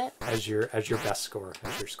 Does it? as your best score,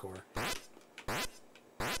 as your score.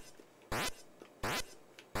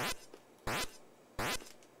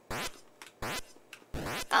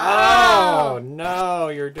 Oh no,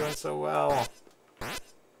 you're doing so well.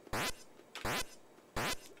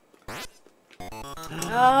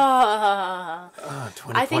 Oh.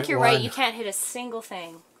 20.1. I think you're right. You can't hit a single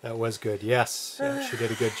thing. That was good. Yes, yeah, she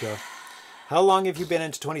did a good job. How long have you been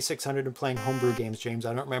into 2600 and playing homebrew games, James?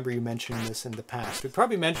 I don't remember you mentioning this in the past. We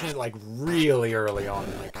probably mentioned it like really early on,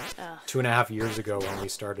 like 2.5 years ago when we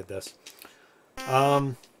started this.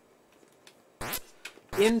 I'll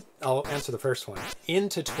answer the first one.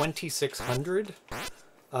 Into 2600.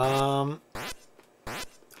 The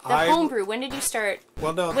homebrew. When did you start?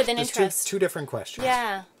 Well, no, with an there's interest? two different questions.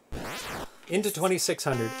 Yeah. Into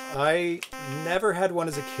 2600. I never had one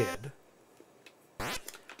as a kid.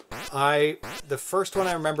 The first one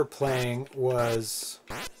I remember playing was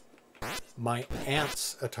my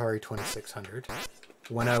aunt's Atari 2600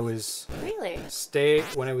 when I was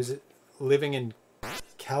living in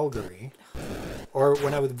Calgary, or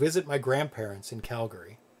when I would visit my grandparents in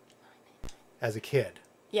Calgary as a kid.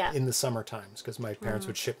 Yeah. In the summer times, because my parents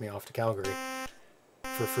would ship me off to Calgary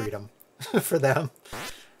for freedom for them.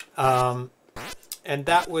 And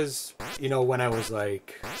that was, when I was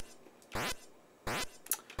like,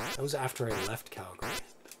 that was after I left Calgary.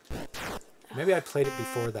 Maybe I played it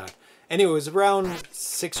before that. Anyway, it was around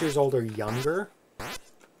 6 years old or younger,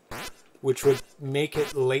 which would make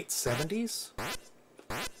it late 70s.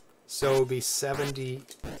 So it would be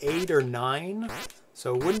 78 or 9.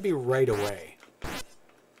 So it wouldn't be right away.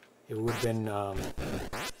 It would have been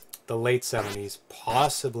the late 70s,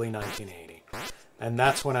 possibly 1980. And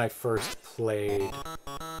that's when I first played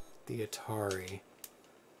the Atari.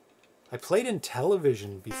 I played in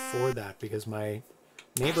television before that because my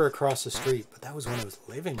neighbor across the street, but that was when I was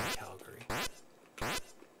living in Calgary.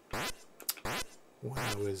 When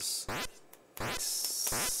I was like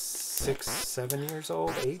 6, 7 years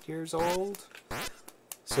old, 8 years old.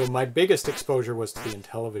 So my biggest exposure was to be in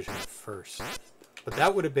television at first. But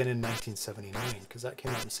that would have been in 1979, because that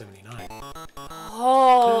came out in 79.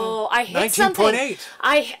 Oh, I hit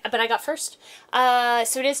 19.8. But I got first.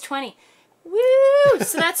 So it is 20. Woo!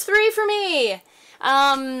 So that's 3 for me.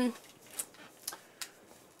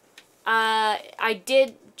 I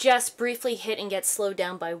did just briefly hit and get slowed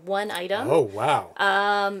down by one item. Oh,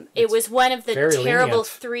 wow. It was one of the terrible lenient.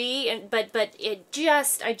 3, but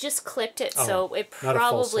I just clipped it, so it not a full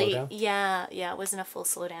probably slowdown? yeah, it wasn't a full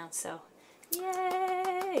slowdown, so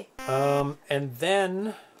yay. And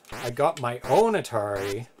then I got my own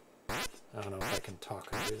Atari. I don't know if I can talk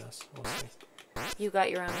and do this. We'll see. You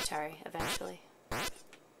got your own Atari eventually.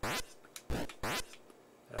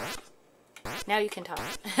 Now you can talk.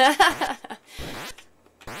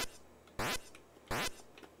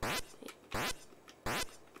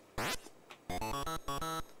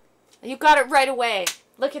 You got it right away.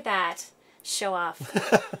 Look at that. Show off.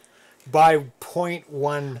 By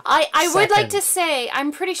 0.1 I would like to say,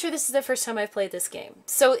 I'm pretty sure this is the first time I've played this game.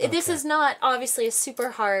 So this is not obviously a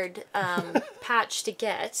super hard patch to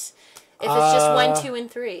get. If it's just 1, 2,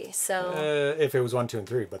 and 3. So if it was 1, 2, and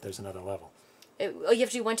 3, but there's another level. Oh, you have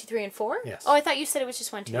to do 1, 2, 3, and 4? Yes. Oh, I thought you said it was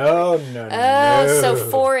just 1, 2, no, 3. No, Oh, so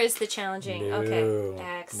 4 is the challenging. No. Okay.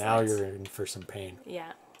 Excellent. Now you're in for some pain.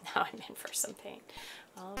 Yeah. Now I'm in for some pain.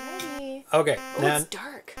 Alrighty. Okay. Oh, it's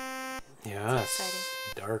dark. Yeah, exciting.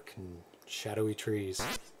 Dark and shadowy trees.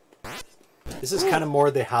 This is kind of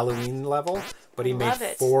more the Halloween level, but he made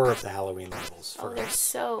 4 of the Halloween levels for they're us.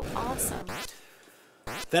 so awesome.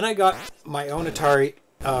 Then I got my own Atari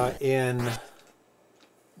in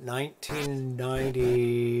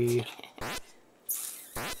 1990.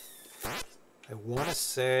 I want to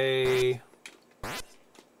say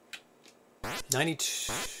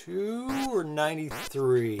 92 or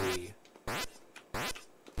 93.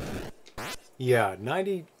 Yeah,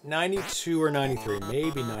 92 or 93,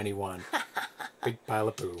 maybe 91. Big pile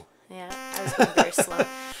of poo. Yeah, I was going very slow.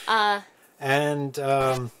 And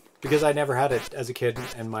because I never had it as a kid,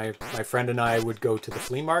 and my friend and I would go to the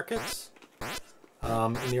flea markets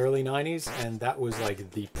in the early 90s, and that was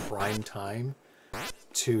like the prime time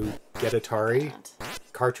to get Atari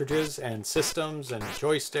cartridges and systems and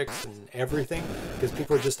joysticks and everything, because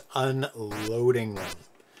people were just unloading them,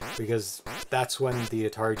 because that's when the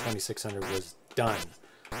Atari 2600 was done.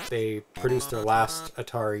 They produced their last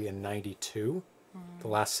Atari in 92, the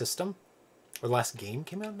last system, or the last game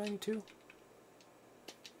came out in 92?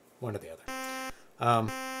 One or the other.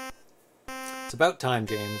 It's about time,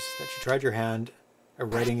 James, that you tried your hand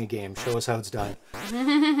at writing a game. Show us how it's done.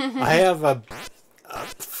 I have a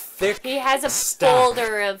thick He has a stack,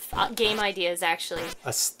 folder of game ideas, actually.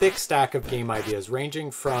 a thick stack of game ideas,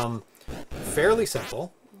 ranging from fairly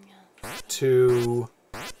simple to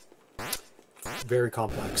very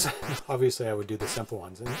complex. Obviously, I would do the simple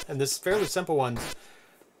ones. And this fairly simple ones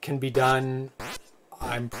can be done,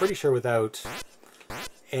 I'm pretty sure, without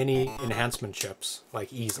any enhancement chips,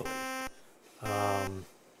 like easily. And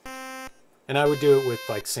I would do it with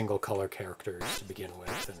like single color characters to begin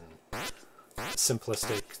with, and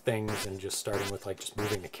simplistic things, and just starting with like just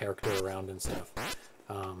moving the character around and stuff.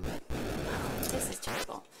 This is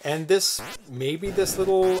terrible. And this, maybe this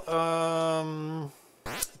little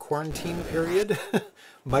quarantine period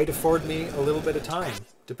might afford me a little bit of time,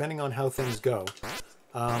 depending on how things go,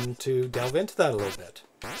 to delve into that a little bit.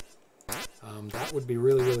 That would be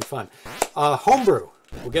really, really fun. Homebrew.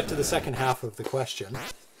 We'll get to the second half of the question.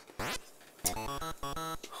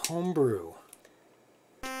 Homebrew.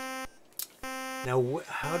 Now,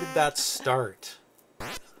 how did that start?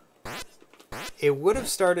 It would have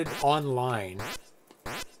started online,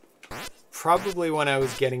 probably when I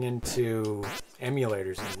was getting into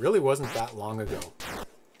emulators, and it really wasn't that long ago.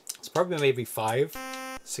 It's probably maybe 5,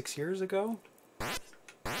 6 years ago.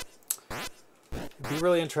 It'd be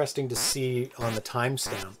really interesting to see on the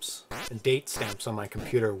timestamps and date stamps on my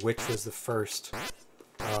computer which was the first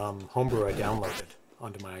homebrew I downloaded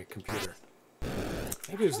onto my computer.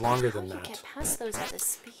 Maybe it was longer than that. Get past those at this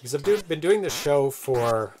speed. Because I've been doing this show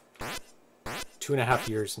for 2.5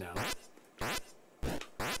 years now.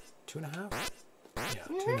 2.5? Yeah,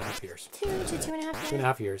 2.5 years. 2.5 years.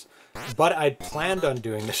 2.5 years. But I'd planned on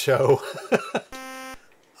doing the show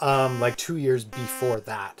like 2 years before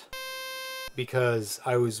that, because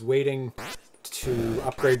I was waiting to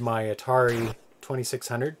upgrade my Atari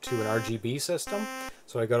 2600 to an RGB system.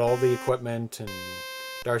 So I got all the equipment, and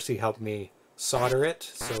Darcy helped me solder it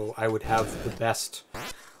so I would have the best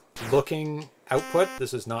looking output.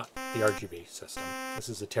 This is not the RGB system. This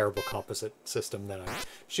is a terrible composite system that I'm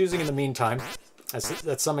choosing in the meantime.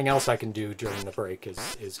 That's something else I can do during the break,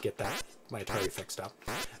 is get my Atari fixed up.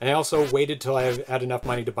 And I also waited till I had enough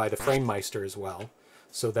money to buy the Framemeister as well,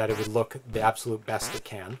 so that it would look the absolute best it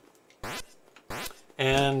can.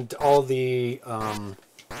 And all the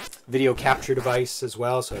video capture device as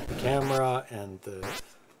well, so I had the camera and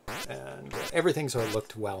everything, so it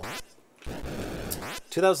looked well.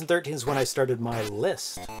 2013 is when I started my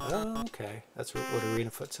list. Oh, okay. That's what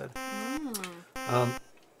Arena Foot said.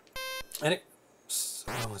 And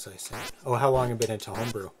what was I saying? Oh, how long I've been into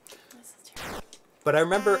homebrew. But I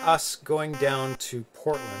remember us going down to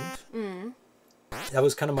Portland. That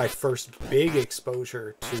was kind of my first big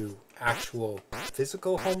exposure to actual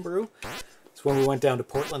physical homebrew. It's when we went down to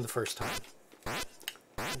Portland the first time.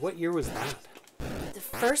 what year was that? The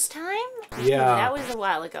first time? Yeah. That was a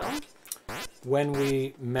while ago. When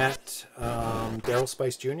we met Daryl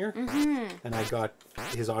Spice Jr. And I got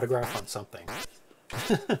his autograph on something.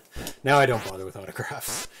 Now I don't bother with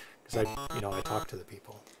autographs because I talk to the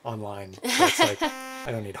people online. So it's like I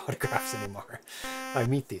don't need autographs anymore. I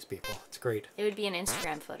meet these people. It's great. It would be an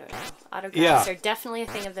Instagram photo now. Autographs are definitely a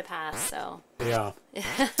thing of the past. So yeah.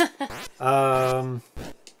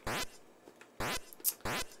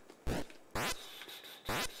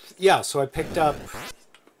 Yeah. So I picked up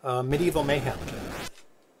Medieval Mayhem.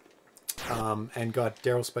 And got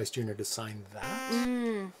Daryl Spice Jr. to sign that,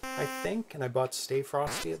 I think, and I bought Stay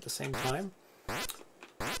Frosty at the same time.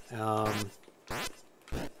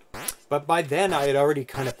 But by then, I had already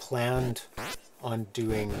kind of planned on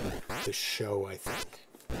doing the show, I think.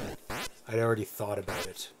 I'd already thought about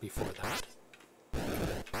it before that.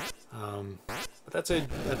 But that's a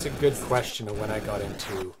good question of when I got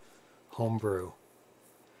into Homebrew.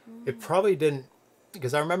 It probably didn't...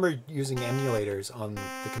 Because I remember using emulators on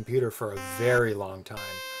the computer for a very long time.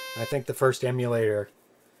 And I think the first emulator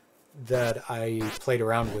that I played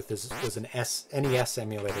around with was an NES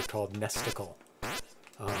emulator called Nesticle.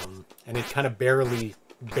 And it kind of barely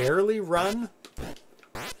run.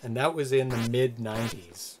 And that was in the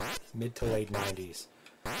mid-90s, mid to late 90s,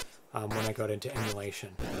 when I got into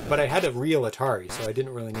emulation. But I had a real Atari, so I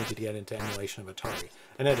didn't really need to get into emulation of Atari.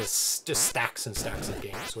 And it is just stacks and stacks of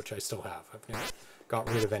games, which I still have. I've never got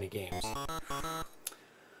rid of any games.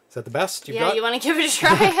 Is that the best you've got? You want to give it a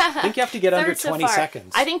try? I think you have to get under 20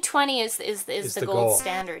 seconds. I think 20 is the gold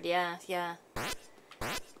standard. Yeah. Yeah,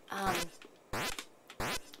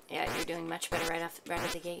 you're doing much better right out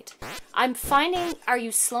of the gate. I'm finding, are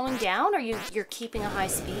you slowing down or you're keeping a high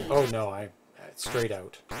speed? Oh no, I straight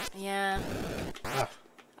out. Yeah.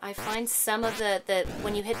 I find some of the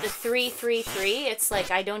when you hit the 3-3-3, it's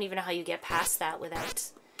like I don't even know how you get past that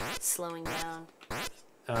without slowing down.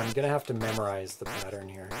 I'm gonna have to memorize the pattern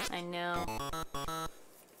here. I know.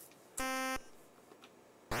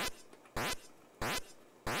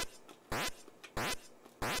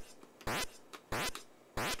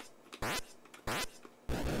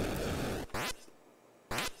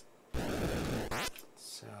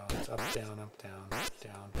 So it's up, down, down,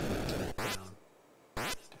 down.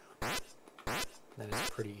 Then it's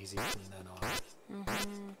pretty easy from then on.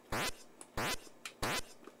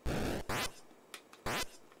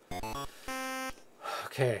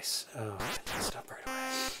 Okay, so stop right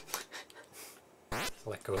away.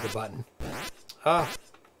 Let go of the button.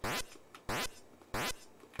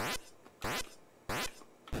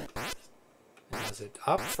 Is it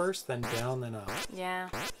up first, then down, then up? Yeah.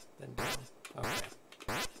 Then down. Okay.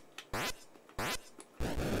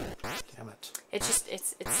 Damn it. It's just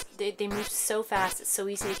they move so fast. It's so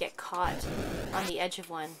easy to get caught on the edge of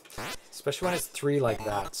one. Especially when it's 3 like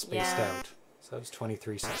that, spaced Yeah. out. So that was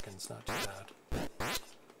 23 seconds, not too bad.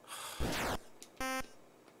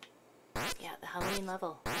 Yeah, the Halloween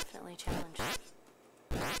level definitely a challenge.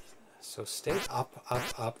 So stay up, up,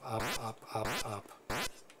 up, up, up, up, up.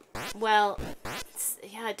 Well,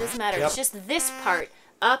 it doesn't matter. Yep. It's just this part.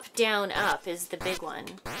 Up, down, up is the big one.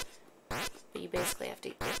 But you basically have to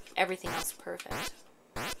get everything else perfect.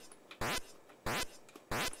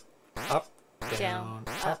 Up, down,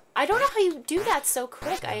 up. I don't know how you do that so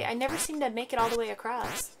quick. I never seem to make it all the way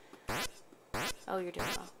across. Oh, you're doing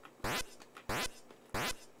well.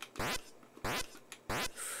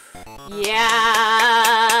 Yeah!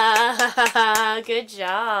 Good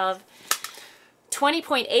job.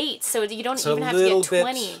 20.8, so you don't even have to get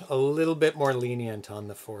 20. A little bit more lenient on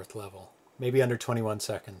the 4th level. Maybe under 21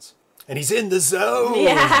 seconds. And he's in the zone!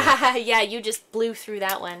 Yeah, you just blew through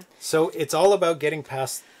that one. So it's all about getting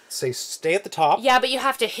past, say, stay at the top. Yeah, but you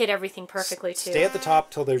have to hit everything perfectly, too. Stay at the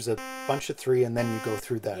top till there's a bunch of 3, and then you go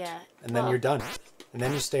through that. Yeah. And then you're done. And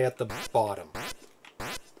then you stay at the bottom.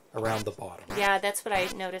 Around the bottom. Yeah, that's what I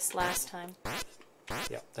noticed last time.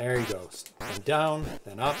 Yeah, there you go. Then down,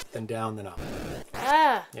 then up, then down, then up.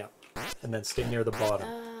 Ah! Yeah. And then stay near the bottom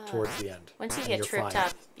towards the end. Once you get tripped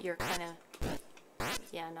up, you're kind of...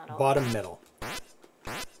 Yeah, not all. Bottom middle.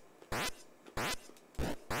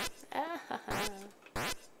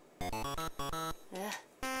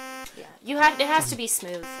 Yeah, it has to be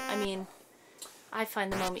smooth. I mean, I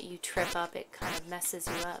find the moment you trip up, it kind of messes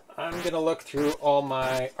you up. I'm going to look through all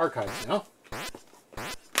my archives now.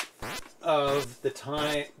 Of the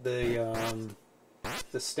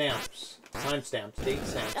stamps, timestamps, date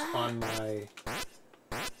stamps on my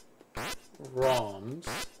ROMs,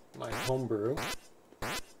 my Homebrew.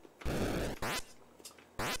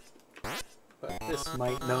 But this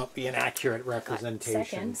might not be an accurate representation.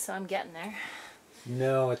 Second, so I'm getting there.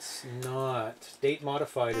 No, it's not. Date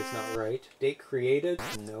modified is not right. Date created?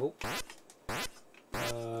 Nope.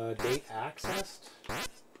 Date accessed?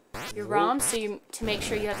 Your Nope. ROM, so to make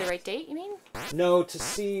sure you have the right date, you mean? No, to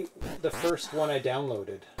see the first one I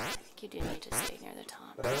downloaded. I think you do need to stay near the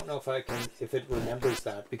top. But I don't know if it remembers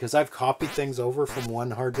that, because I've copied things over from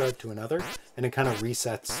one hard drive to another, and it kind of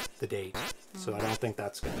resets the date. So I don't think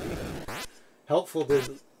that's going to be helpful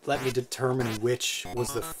to let me determine which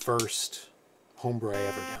was the first Homebrew I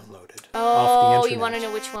ever downloaded. Off the internet. You want to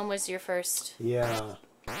know which one was your first? Yeah,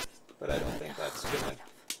 but I don't think that's gonna.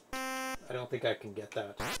 I don't think I can get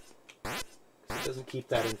that. It doesn't keep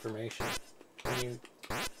that information when you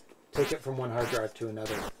take it from one hard drive to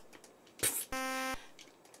another.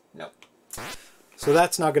 Nope. So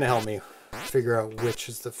that's not going to help me figure out which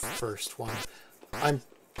is the first one. I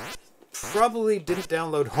probably didn't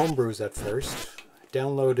download Homebrews at first. I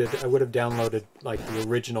would have downloaded like the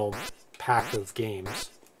original pack of games.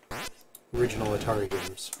 Original Atari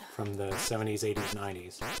games from the 70s, 80s,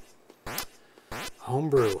 90s.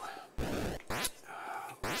 Homebrew.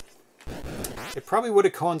 It probably would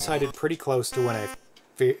have coincided pretty close to when I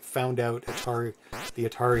found out the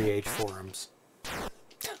Atari Age forums.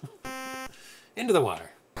 Into the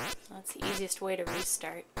water. That's the easiest way to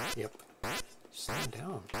restart. Yep. Slow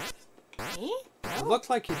down. Me? It No? looked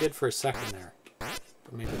like you did for a second there.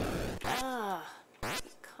 But maybe not. Ah.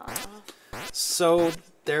 Cut off. So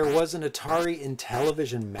there was an Atari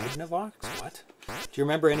Intellivision Magnavox? What? Do you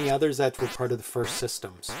remember any others that were part of the first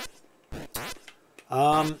systems?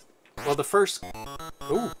 Well, the first...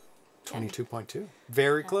 Ooh, 22.2.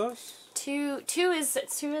 Very close. Two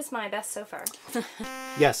is my best so far.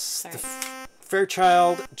 Yes, the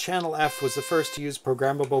Fairchild Channel F was the first to use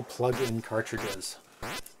programmable plug-in cartridges.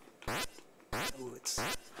 Ooh, it's...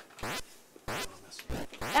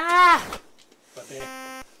 Ah! But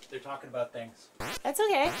they're talking about things. That's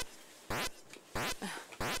okay.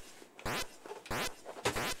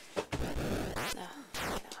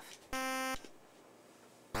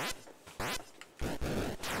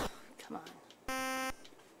 Come on.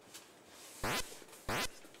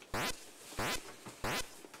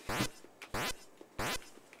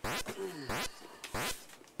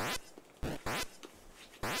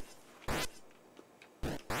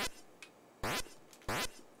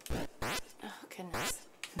 Oh, goodness.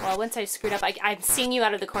 Well, once I screwed up, I'm seeing you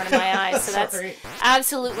out of the corner of my eyes, so that's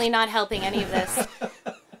absolutely not helping any of this.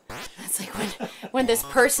 It's like when this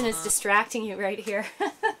person is distracting you right here.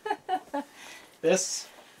 This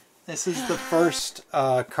is the first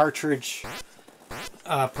cartridge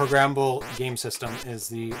programmable game system, is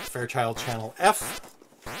the Fairchild Channel F.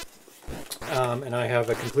 And I have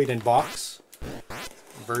a complete in-box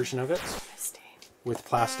version of it with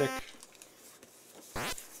plastic.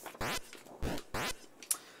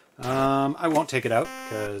 I won't take it out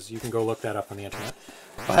because you can go look that up on the internet.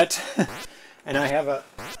 But, and I have a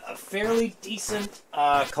fairly decent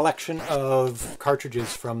collection of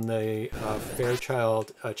cartridges from the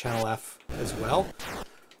Fairchild Channel F as well.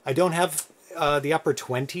 I don't have the upper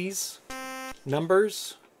 20s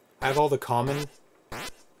numbers. I have all the common,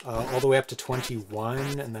 all the way up to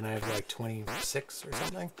 21, and then I have like 26 or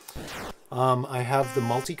something. I have the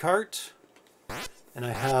multi-cart, and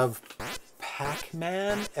I have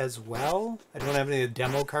Pac-Man as well. I don't have any of the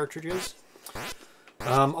demo cartridges.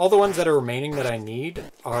 All the ones that are remaining that I need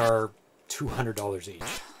are $200 each,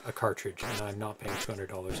 a cartridge, and I'm not paying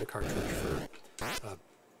 $200 a cartridge for a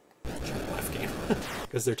Channel F game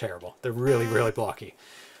because they're terrible. They're really, really blocky.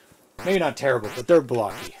 Maybe not terrible, but they're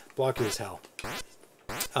blocky. Blocky as hell.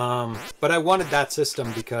 But I wanted that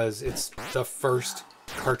system because it's the first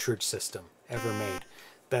cartridge system ever made.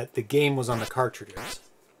 That the game was on the cartridges.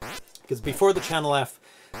 Because before the Channel F,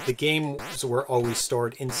 the games were always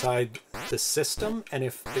stored inside the system, and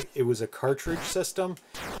if it was a cartridge system,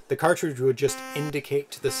 the cartridge would just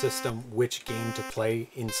indicate to the system which game to play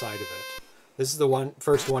inside of it. This is the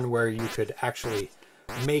first one where you could actually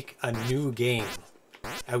make a new game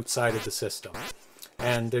outside of the system.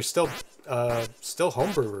 And there's still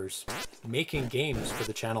homebrewers making games for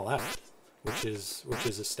the Channel F, which is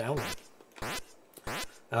astounding.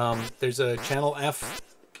 There's a Channel F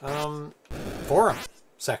forum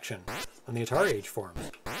section on the Atari Age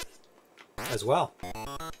forums as well.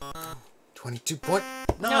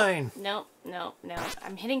 22.9. No.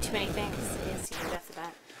 I'm hitting too many things. Yes, you right off the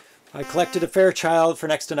bat. I collected a Fairchild for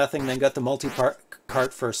next to nothing, then got the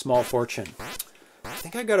multi-cart for a small fortune. I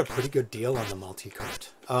think I got a pretty good deal on the multi-cart.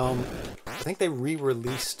 I think they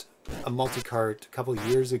re-released a multi-cart a couple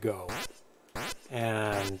years ago,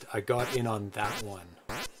 and I got in on that one.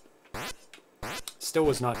 Still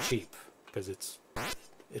was not cheap, because it's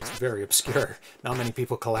it's very obscure. Not many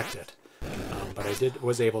people collect it. But I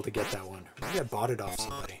was able to get that one. Maybe I bought it off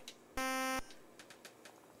somebody.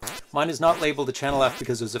 Mine is not labeled a Channel F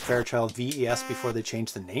because it was a Fairchild VES before they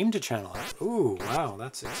changed the name to Channel F. Ooh, wow,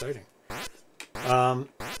 that's exciting.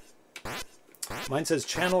 Mine says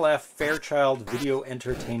Channel F Fairchild Video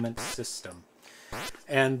Entertainment System.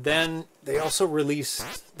 And then they also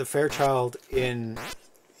released the Fairchild in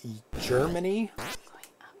Germany.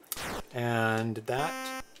 And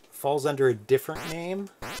that falls under a different name.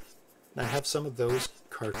 And I have some of those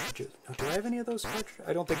cartridges. Oh, do I have any of those cartridges?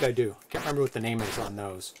 I don't think I do. Can't remember what the name is on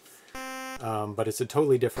those. But it's a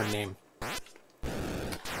totally different name.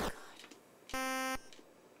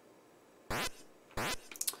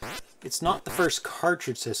 It's not the first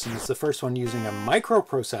cartridge system. It's the first one using a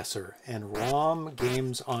microprocessor and ROM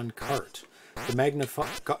games on cart. The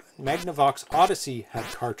Magnavox Odyssey had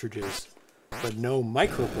cartridges, but no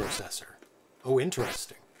microprocessor. Oh,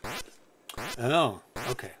 interesting. Oh,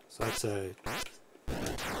 okay. So that's a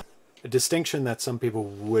distinction that some people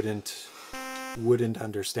wouldn't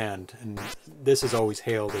understand. And this is always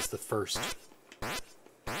hailed as the first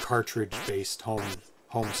cartridge-based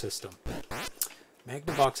home system.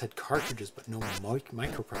 Magnavox had cartridges, but no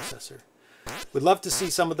microprocessor. Would love to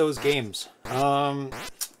see some of those games. Well,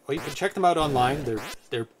 you can check them out online.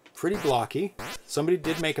 They're pretty blocky. Somebody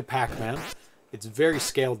did make a Pac-Man. It's very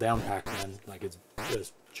scaled down Pac-Man. Like, it's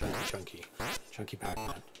just chunky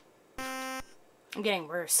Pac-Man. I'm getting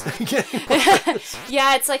worse.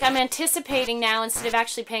 Yeah, it's like I'm anticipating now instead of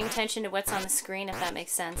actually paying attention to what's on the screen, if that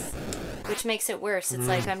makes sense. Which makes it worse. It's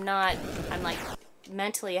like I'm like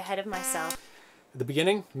mentally ahead of myself. At the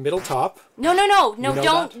beginning, middle, top. No,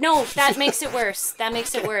 don't. No, that makes it worse. That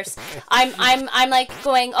makes it worse. I'm like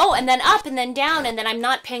going, oh, and then up and then down, and then I'm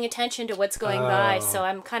not paying attention to what's going by. So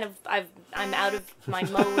I'm kind of, I'm out of my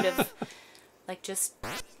mode of like just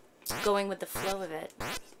going with the flow of it.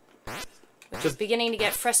 Which is beginning to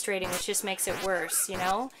get frustrating, which just makes it worse, you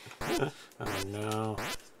know? Oh, no.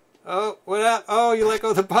 Oh, what up? Oh, you let go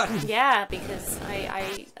of the button. Yeah, because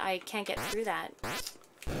I can't get through that.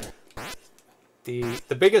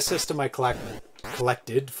 The biggest system I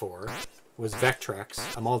collected for was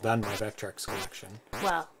Vectrex. I'm all done my Vectrex collection.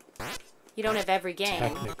 Well, you don't have every game.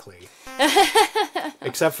 Technically.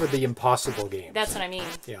 Except for the impossible games. That's what I mean.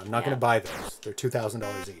 Yeah, I'm not going to buy those. They're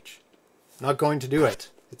 $2,000 each. Not going to do it.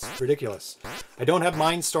 It's ridiculous. I don't have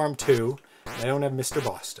Mindstorm 2. And I don't have Mr.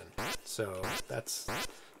 Boston. So that's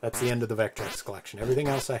the end of the Vectrex collection. Everything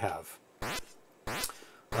else I have.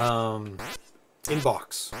 In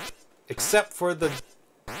box. Except for the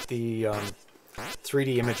 3D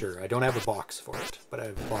imager. I don't have a box for it, but I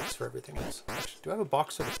have a box for everything else. Actually, do I have a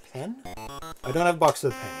box for the pen? I don't have a box for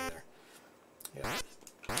the pen either. Yeah.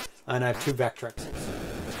 And I have 2 Vectrexes.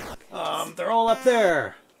 They're all up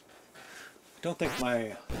there. I don't think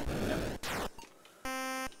my...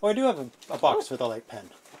 Oh, I do have a box for the light pen.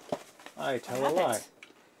 I tell a lie.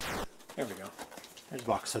 There we go. There's a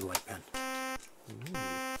box for the light pen. Ooh.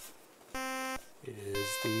 It is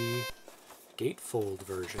the gatefold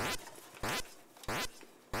version.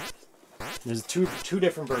 There's two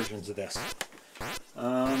different versions of this.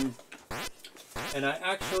 And I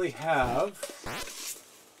actually have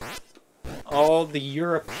all the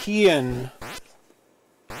European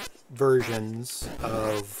versions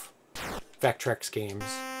of Vectrex games.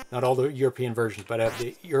 Not all the European versions, but I have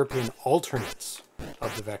the European alternates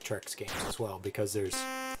of the Vectrex games as well, because there's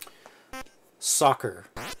soccer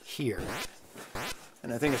here.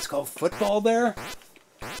 And I think it's called football there.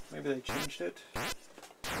 Maybe they changed it.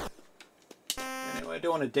 Anyway, I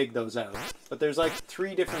don't want to dig those out. But there's like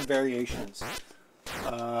 3 different variations.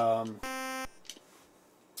 No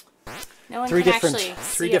one can actually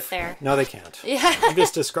see it there. No, they can't. Yeah.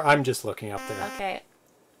 I'm just looking up there. Okay.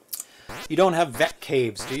 You don't have Vec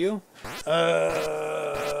Caves, do you?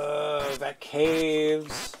 Vec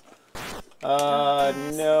Caves.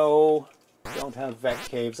 No. Don't have Vec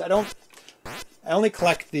Caves. I only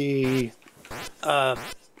collect the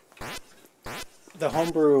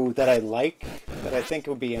homebrew that I like, that I think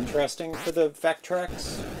would be interesting for the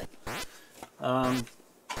Vectrex. I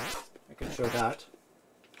can show that.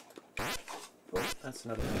 Oh, that's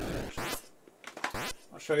another thing, actually.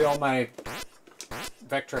 I'll show you all my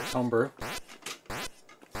Vectrex homebrew,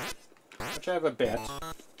 which I have a bit.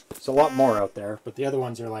 There's a lot more out there, but the other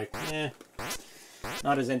ones are like,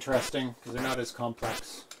 not as interesting, because they're not as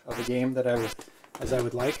complex of a game that as I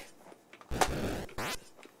would like.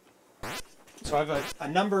 So I have a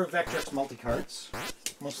number of Vectrex multi-carts.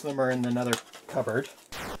 Most of them are in another cupboard.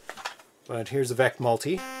 But here's a Vec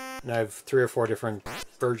Multi, and I have 3 or 4 different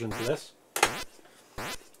versions of this.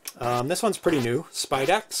 This one's pretty new.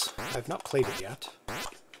 Spidex. I've not played it yet.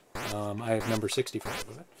 I have number 65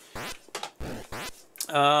 of it.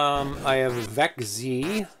 I have Vec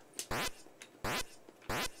Z.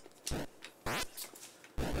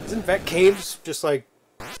 Isn't Vec Caves just like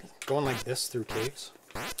going like this through caves?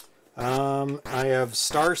 I have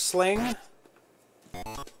Star Sling.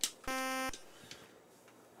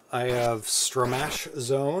 I have Stromash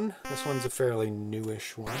Zone. This one's a fairly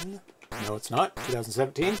newish one. No, it's not.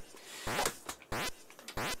 2017.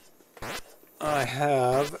 I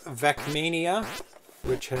have Vecmania,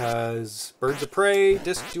 which has Birds of Prey,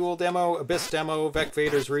 Disc Duel Demo, Abyss Demo, Vec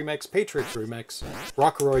Vaders Remix, Patriots Remix,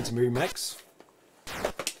 Rockoroids Remix.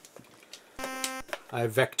 I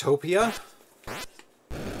have Vectopia,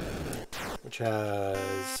 which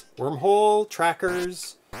has Wormhole,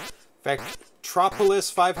 Trackers,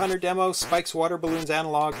 Vectropolis 500 Demo, Spikes Water Balloons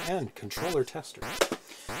Analog, and Controller Tester.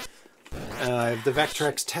 I have the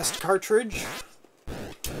Vectrex Test Cartridge,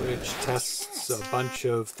 which tests a bunch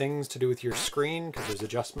of things to do with your screen, because there's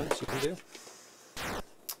adjustments you can do.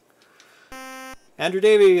 Andrew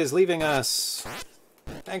Davey is leaving us.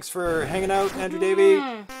 Thanks for hanging out, Andrew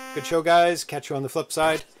Davey. Good show, guys. Catch you on the flip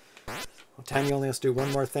side. Well, Tanya only has to do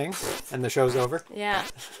one more thing, and the show's over. Yeah.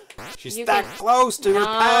 She's that close to her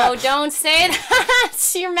patch. No, don't say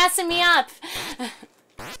that. You're messing me up.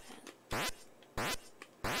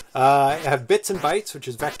 I have Bits and Bytes, which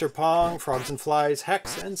is Vector Pong, Frogs and Flies,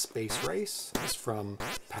 Hex, and Space Race. This is from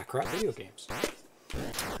Packrat Video Games.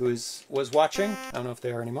 Who was watching? I don't know if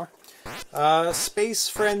they are anymore. Space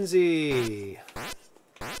Frenzy.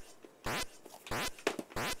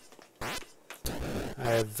 I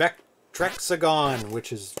have Vectrexagon,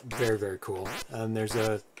 which is very, very cool. And there's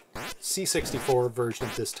a C64 version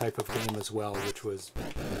of this type of game as well, which was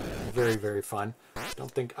very, very fun.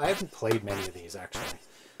 I haven't played many of these, actually.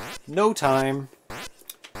 No time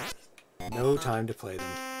to play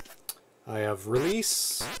them. I have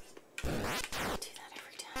Release. I do that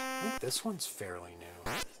every time. I think this one's fairly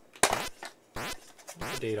new.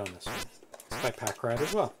 What's the date on this one? It's by Packrat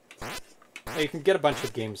as well. Now you can get a bunch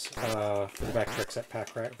of games for the Vectrex at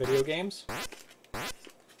Packrat Video Games.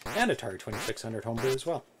 And Atari 2600 Homebrew as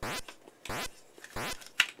well.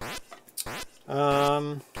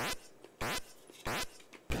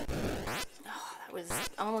 Was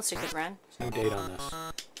almost a good run. There's no date on this.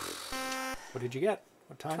 What did you get?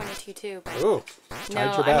 What time? 22.2. Oh,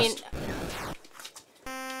 tried your best. I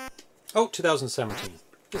mean, oh, 2017.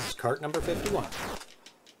 This is cart number 51.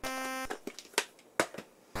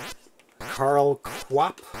 Carl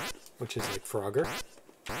Quap, which is like Frogger.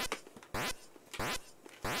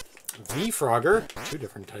 V Frogger, two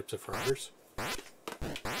different types of Froggers.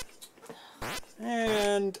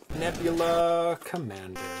 And Nebula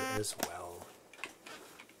Commander as well.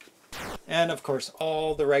 And, of course,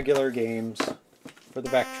 all the regular games for the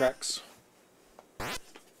Vectrex.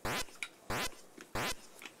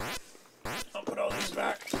 I'll put all these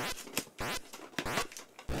back.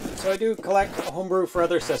 So I do collect Homebrew for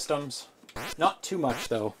other systems. Not too much,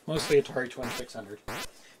 though. Mostly Atari 2600.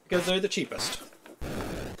 Because they're the cheapest.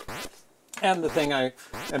 And the thing I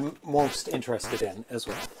am most interested in as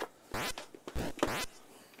well.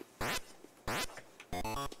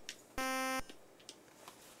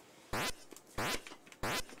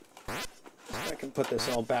 Put this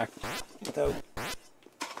all back without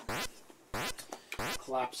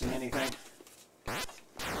collapsing anything.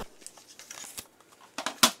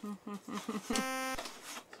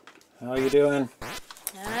 How are you doing?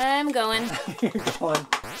 I'm going. You're going.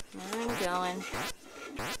 I'm going.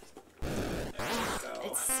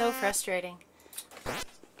 It's so frustrating.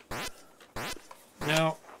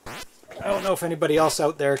 Now, I don't know if anybody else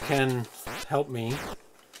out there can help me.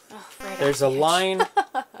 Oh, right. There's a line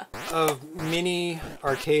of mini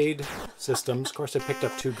arcade systems. Of course, I picked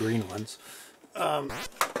up two green ones. There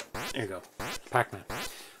you go. Pac-Man.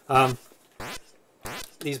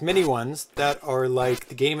 These mini ones that are like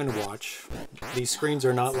the Game & Watch. These screens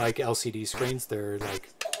are not like LCD screens. They're like...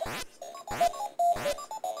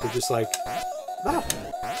 They're just like...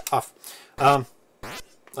 off.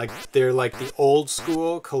 Like, they're like the old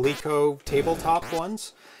school Coleco tabletop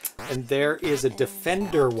ones. And there is a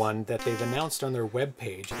Defender one that they've announced on their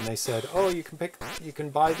webpage, and they said, "Oh, you can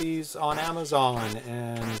buy these on Amazon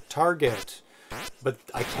and Target," but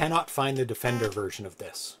I cannot find the Defender version of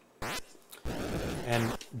this.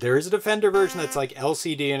 And there is a Defender version that's like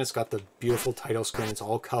LCD, and it's got the beautiful title screen. It's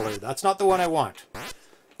all color. That's not the one I want.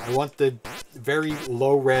 I want the very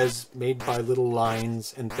low res, made by little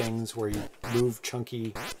lines and things where you move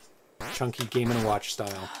chunky Game & Watch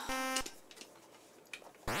style.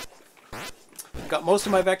 got most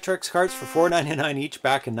of my Vectrex cards for $4.99 each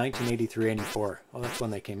back in 1983-84. Well, that's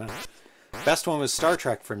when they came out. Best one was Star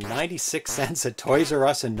Trek for 96 cents at Toys R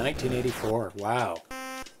Us in 1984. Wow.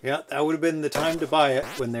 Yeah, that would have been the time to buy it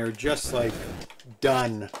when they were just like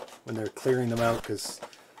done, when they're clearing them out because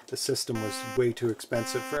the system was way too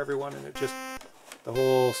expensive for everyone and it just, the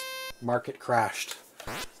whole market crashed.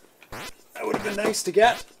 That would have been nice to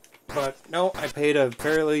get, but no, I paid a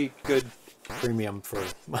fairly good premium for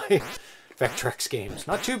my Vectrex games.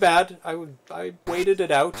 Not too bad. I waited it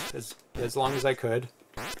out as long as I could.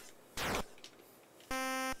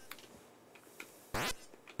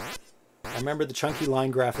 I remember the chunky line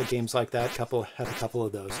graphic games like that. Had a couple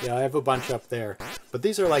of those. Yeah, I have a bunch up there. But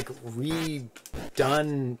these are like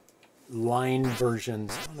redone line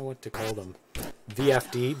versions. I don't know what to call them.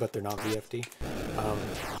 VFD, but they're not VFD.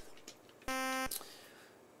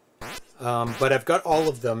 But I've got all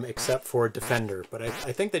of them except for Defender. But I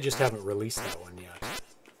think they just haven't released that one yet.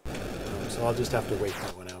 So I'll just have to wait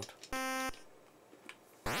that one out.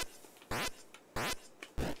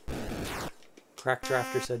 Crack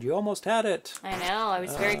Drafter said, you almost had it. I know, I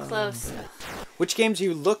was very close. Which games are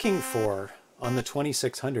you looking for on the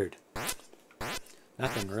 2600?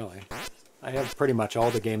 Nothing really. I have pretty much all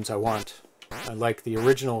the games I want. I like the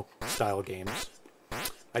original style games.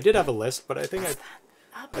 I did have a list, but I think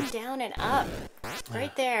Up and down and up.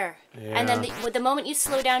 Right there. Yeah. And then the moment you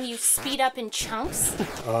slow down, you speed up in chunks.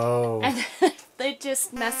 Oh. And it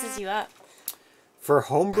just messes you up. For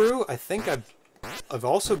Homebrew, I think I've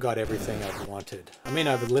also got everything I've wanted. I mean,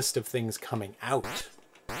 I have a list of things coming out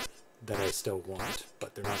that I still want,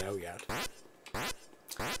 but they're not out yet.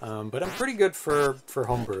 But I'm pretty good for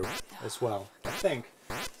Homebrew as well, I think.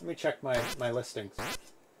 Let me check my listings.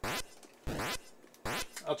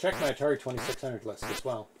 I'll check my Atari 2600 list as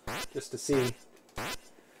well, just to see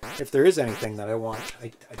if there is anything that I want.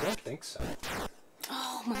 I don't think so.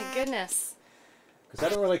 Oh my goodness. Because I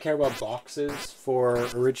don't really care about boxes for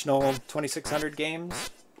original 2600 games.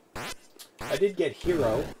 I did get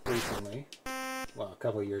Hero recently. Well, a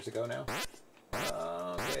couple of years ago now.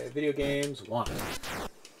 Okay, video games, one.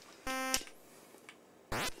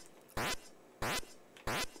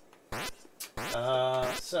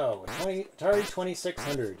 So, Atari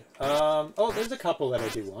 2600. Oh, there's a couple that I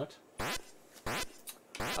do want.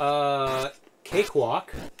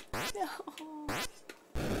 Cakewalk.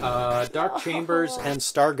 Dark Chambers and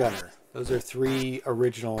Star Gunner. Those are 3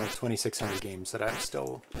 original 2600 games that I'm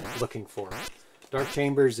still looking for. Dark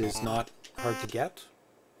Chambers is not hard to get.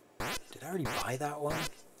 Did I already buy that one?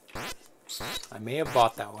 I may have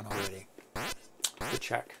bought that one already. To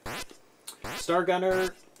check. Star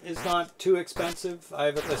Gunner is not too expensive. I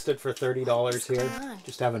have it listed for $30 here.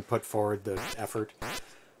 Just haven't put forward the effort.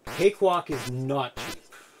 Cakewalk is not cheap.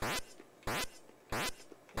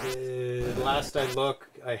 Last I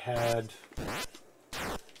looked, I had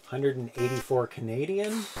 184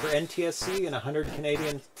 Canadian for NTSC and 100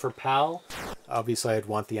 Canadian for PAL. Obviously, I'd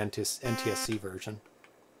want the NTSC version.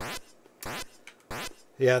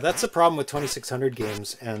 Yeah, that's the problem with 2600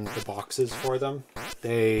 games and the boxes for them.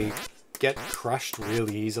 They get crushed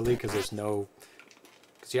really easily because there's no...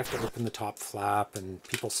 Because you have to open the top flap and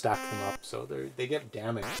people stack them up, so they get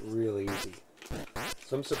damaged really easy.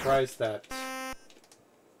 So I'm surprised that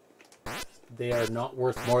they are not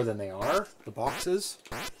worth more than they are, the boxes.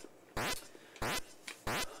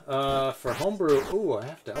 For Homebrew, ooh, I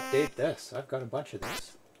have to update this. I've got a bunch of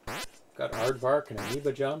these. I've got Aardvark and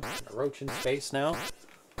Amoeba Jump, and a Roach in Space now.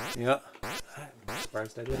 Yeah, I'm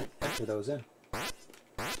surprised I didn't enter those in.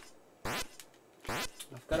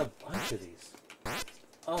 I've got a bunch of these.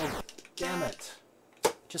 Oh, damn it.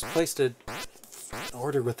 Just placed an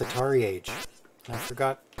order with Atari Age. And I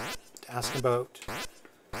forgot to ask about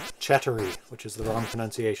Chettery, which is the wrong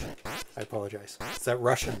pronunciation. I apologize. It's that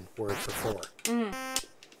Russian word for 4.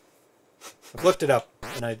 I've looked it up,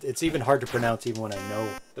 and it's even hard to pronounce even when I know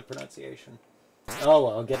the pronunciation. Oh,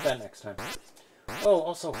 well, I'll get that next time. Oh,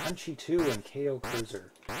 also Hunchy 2 and KO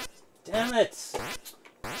Cruiser. Damn it!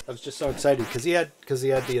 I was just so excited because he had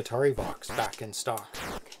the Atari box back in stock,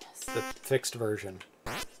 the fixed version,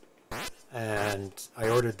 and I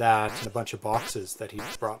ordered that and a bunch of boxes that he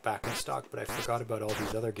brought back in stock, but I forgot about all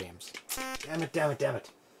these other games. Damn it! Damn it! Damn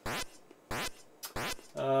it!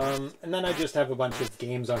 And then I just have a bunch of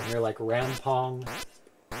games on here like Rampong,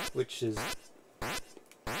 which is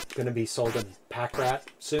going to be sold in Pack Rat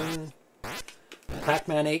soon.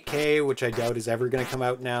 Pac-Man 8K, which I doubt is ever going to come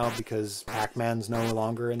out now because Pac-Man's no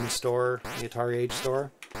longer in the store, the Atari Age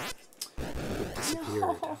store. It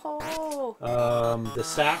disappeared. No. The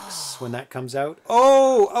Sax, when that comes out.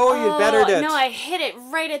 Oh, you bettered it. No, I hit it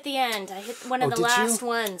right at the end. I hit one of the last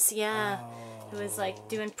ones, yeah. Oh. It was like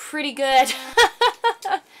doing pretty good.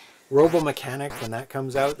 Robo Mechanic, when that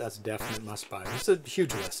comes out, that's a definite must-buy. It's a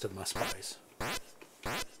huge list of must-buys.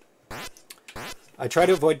 I try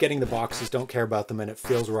to avoid getting the boxes, don't care about them, and it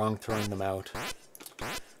feels wrong throwing them out.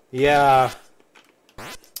 Yeah.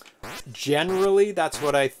 Generally, that's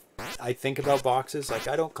what I think about boxes. Like,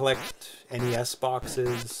 I don't collect NES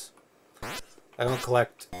boxes. I don't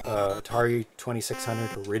collect Atari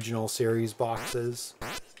 2600 original series boxes.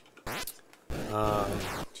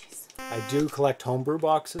 I do collect Homebrew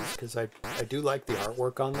boxes because I do like the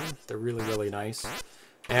artwork on them. They're really, really nice.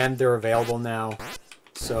 And they're available now.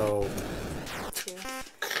 So...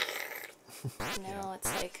 No,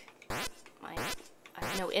 it's like... I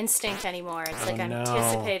have no instinct anymore. It's like I'm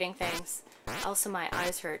anticipating things. Also, my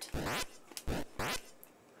eyes hurt.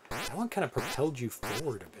 That one kind of propelled you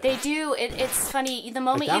forward a bit. They do. It's funny. The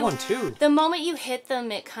moment like that one too. The moment you hit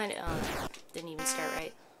them, it kind of didn't even start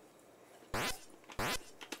right.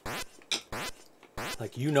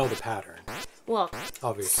 Like, you know the pattern. Well,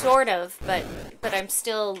 obviously. Sort of, but I'm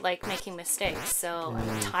still like making mistakes, so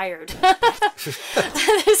I'm tired.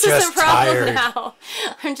 This is the problem now.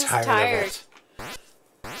 I'm just tired.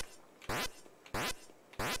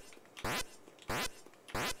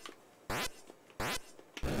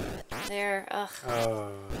 There, ugh.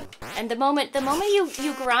 And the moment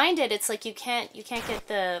you grind it, it's like you can't get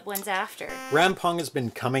the ones after. Ram Pong has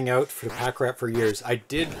been coming out for the pack rat for years. I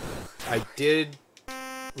did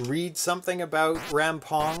read something about Ram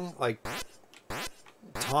Pong. Like,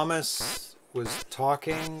 Thomas was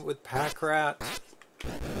talking with Pack Rat,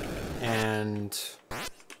 and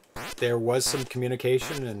there was some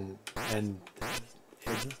communication, and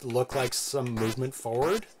it looked like some movement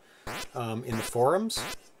forward in the forums.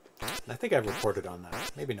 I think I've reported on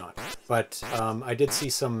that. Maybe not. But I did see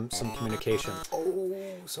some communication. Oh,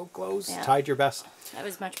 so close. Yeah. Tied your best. That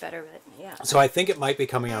was much better, but yeah. So I think it might be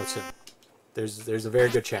coming out soon. There's a very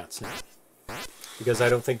good chance now. Because I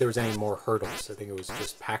don't think there was any more hurdles. I think it was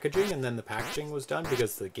just packaging, and then the packaging was done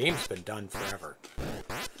because the game's been done forever.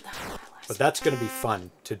 But that's going to be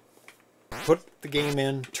fun, to put the game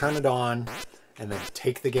in, turn it on, and then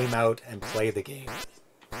take the game out and play the game.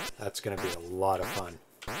 That's going to be a lot of fun.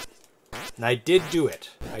 And I did do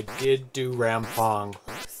it. I did do Ram Pong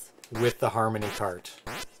with the Harmony cart.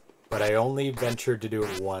 But I only ventured to do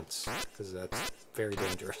it once, because that's very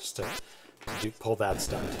dangerous to pull that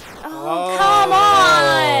stunt. Oh, come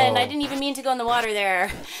on! I didn't even mean to go in the water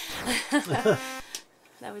there.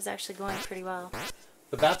 That was actually going pretty well.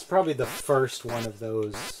 But that's probably the first one of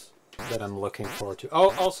those that I'm looking forward to.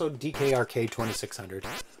 Oh, also DK Arcade 2600.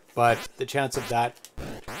 But the chance of that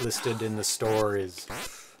listed in the store is...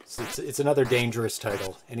 It's another dangerous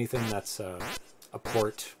title. Anything that's a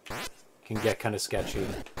port can get kind of sketchy,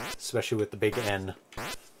 especially with the big N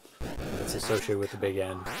that's associated with the big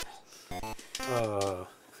N. It's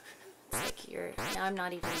like now I'm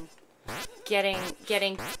not even getting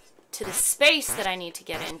to the space that I need to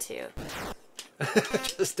get into.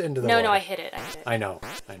 Just into the water. No, I hit it. I know.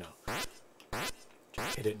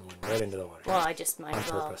 Just hit it and went right into the water. Well, I just might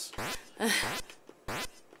as well. On purpose.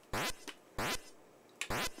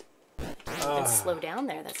 Even slow down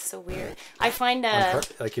there. That's so weird. I find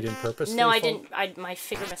like you didn't purposely? No, I didn't. My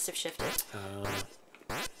finger must have shifted.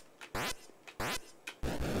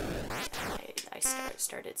 I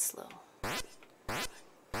started slow.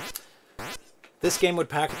 This game would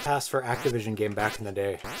pass for Activision game back in the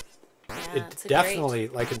day. Yeah, it definitely,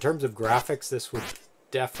 like in terms of graphics, this would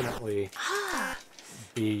definitely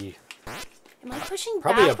be. Am I pushing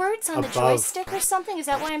backwards on the joystick or something? Is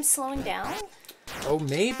that why I'm slowing down? Oh,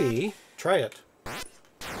 maybe. Try it.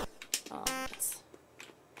 Oh, it's...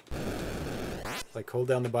 Like, hold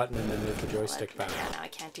down the button and then move the joystick back. Yeah, no, I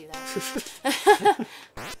can't do that.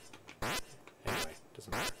 Anyway,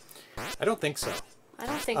 doesn't matter. I don't think so. I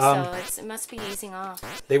don't think so. It must be easing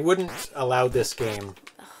off. They wouldn't allow this game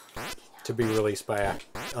to be released by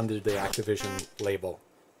under the Activision label.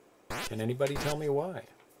 Can anybody tell me why?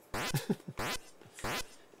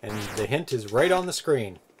 And the hint is right on the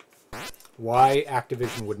screen. Why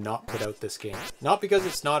Activision would not put out this game. Not because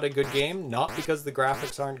it's not a good game, not because the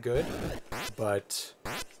graphics aren't good, but...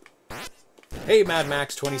 Hey, Mad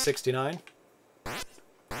Max 2069.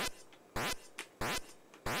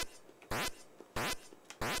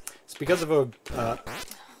 It's because of a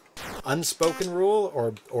unspoken rule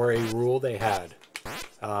or a rule they had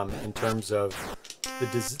in terms of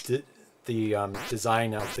the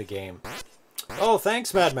design of the game. Oh,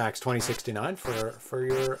 thanks, Mad Max 2069, for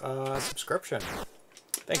your subscription.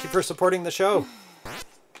 Thank you for supporting the show.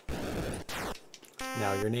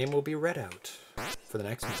 Now your name will be read out for the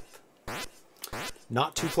next month.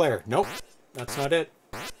 Not 2-player. Nope. that's not it.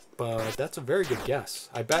 But that's a very good guess.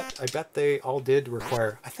 I bet they all did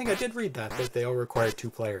require. I think I did read that they all require 2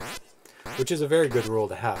 players, which is a very good rule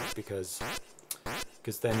to have because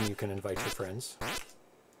then you can invite your friends.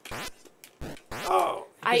 Oh,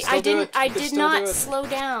 I did not slow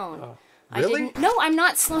down. Oh, really? No, I'm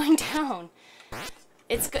not slowing down.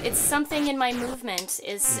 It's something in my movement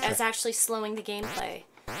is actually slowing the gameplay.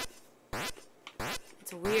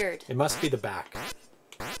 It's weird. It must be the back.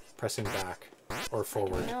 Pressing back or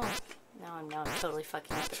forward. No, I'm totally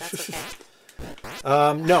fucking up, but that's okay.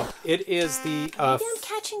 No, it is the. Maybe I'm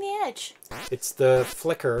catching the edge. It's the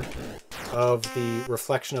flicker of the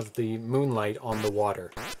reflection of the moonlight on the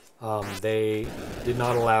water. They did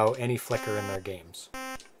not allow any flicker in their games.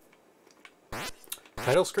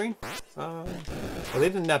 Title screen? Well, they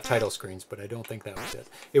didn't have title screens, but I don't think that was it.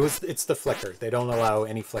 It's the flicker. They don't allow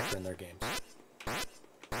any flicker in their games.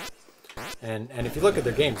 And if you look at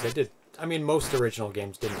their games, they did. I mean, most original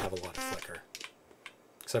games didn't have a lot of flicker,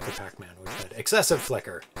 except for Pac-Man, which had excessive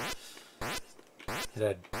flicker. It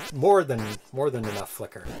had more than enough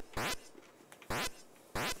flicker. I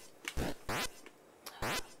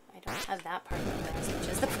don't have that part memorized, which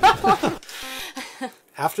is the problem.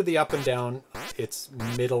 After the up and down, it's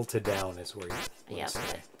middle to down is where you want to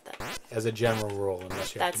stay. As a general rule,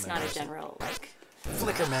 unless you have to that's not a general, like...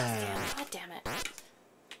 Flicker Man! God damn it.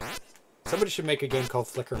 Somebody should make a game called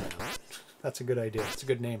Flicker Man. That's a good idea. It's a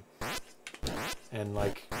good name. And,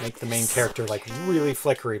 like, make the main character, like, really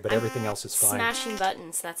flickery, but everything else is fine. Smashing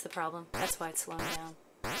buttons, that's the problem. That's why it's slowing down.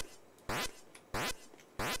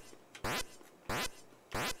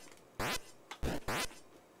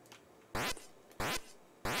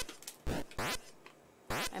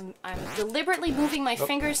 I'm deliberately moving my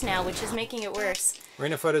fingers now, which is making it worse.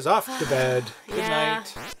 Rainafoot is off to bed. Good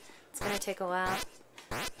night. It's gonna take a while.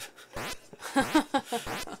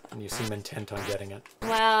 And you seem intent on getting it.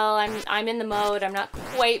 Well, I'm in the mode. I'm not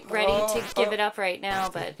quite ready to give it up right now,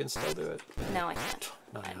 but you can still do it. No, I can't.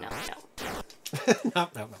 No.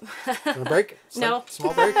 No. Want a break? No.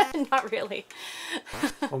 Small break? Not really.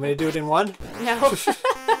 Want me to do it in one? No.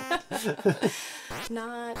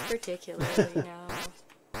 Not particularly, no.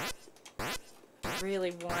 It's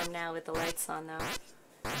really warm now with the lights on, though.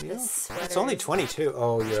 Yeah. This sweater. It's only 22.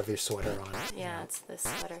 Oh, you have your sweater on. Yeah, it's this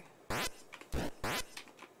sweater.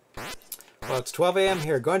 Well, it's 12 a.m.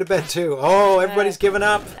 here. Going to bed, too. Oh, everybody's given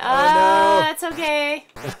up. Oh, no. That's okay.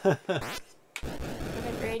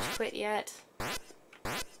 Haven't rage quit yet.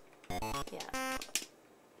 Yeah.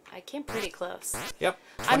 I came pretty close. Yep.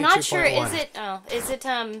 I'm not sure. Is it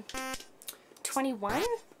 21?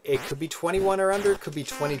 It could be 21 or under. It could be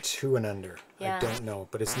 22 and under. Yeah. I don't know.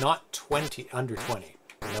 But it's not under 20.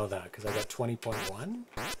 I know that because I got 20.1.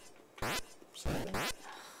 Something.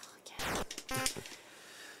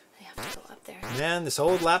 I have to go up there. Man, this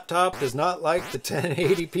old laptop does not like the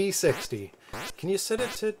 1080p 60. Can you set it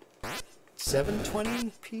to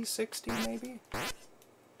 720p 60 maybe?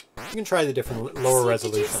 You can try the different lower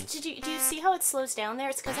resolutions. Do you see how it slows down there?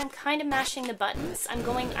 It's because I'm kind of mashing the buttons. I'm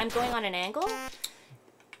going on an angle.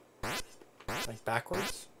 Like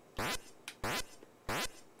backwards?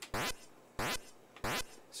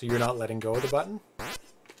 So you're not letting go of the button?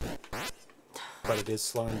 But it is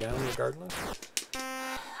slowing down regardless?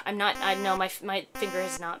 I'm not. I know my finger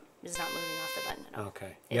is not moving off the button at all.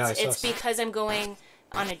 Okay. It's because I'm going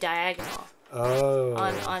on a diagonal. Oh.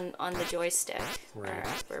 On the joystick. Right.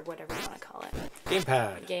 Or whatever you want to call it.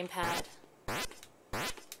 Gamepad. Gamepad.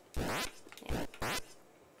 Yeah.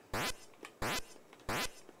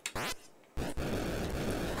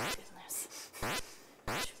 Goodness.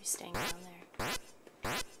 Should be staying down there.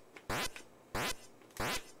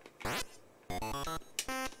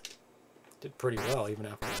 Did pretty well even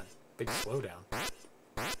after that big slowdown.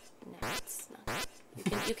 No, it's not.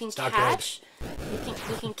 You can catch.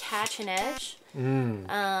 You can catch an edge.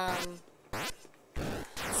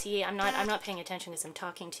 See, I'm not paying attention because I'm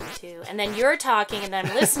talking to you too, and then you're talking, and then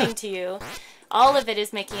I'm listening to you. All of it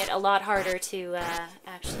is making it a lot harder to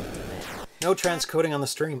actually do it. No transcoding on the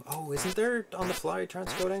stream. Oh, isn't there on the fly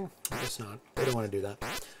transcoding? I guess not. They don't want to do that.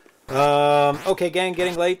 Okay, gang,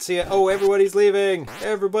 getting late. See ya. Oh, everybody's leaving.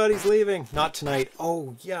 Everybody's leaving. Not tonight.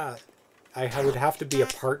 Oh, yeah. I would have to be a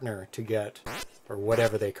partner to get, or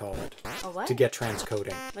whatever they call it. A what? To get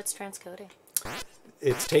transcoding. What's transcoding?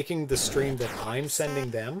 It's taking the stream that I'm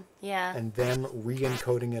sending them. Yeah. And them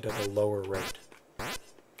re-encoding it at a lower rate.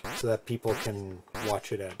 So that people can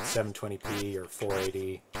watch it at 720p or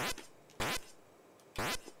 480.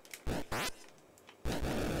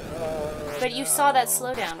 But you saw that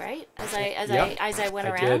slowdown, right? As I went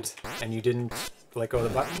around. I did. And you didn't let go of the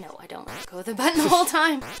button? No, I don't let go of the button the whole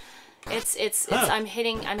time. I'm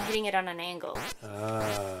hitting it on an angle.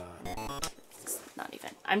 It's not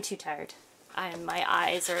even. I'm too tired. My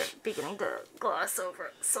eyes are beginning to gloss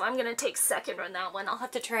over. So I'm gonna take second on that one. I'll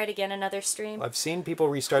have to try it again another stream. I've seen people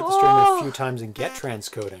restart the stream a few times and get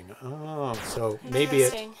transcoding. Oh, so maybe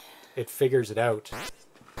it figures it out.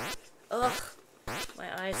 Ugh,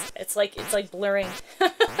 my eyes. It's like blurring.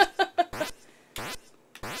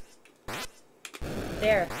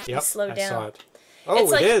 There. Yep, slowed down. I saw it.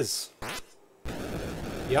 Oh, it is.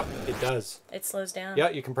 Yep, it does. It slows down. Yeah,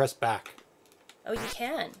 you can press back. Oh, you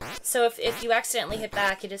can. So if you accidentally hit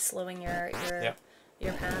back, it is slowing your path.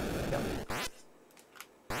 Yep.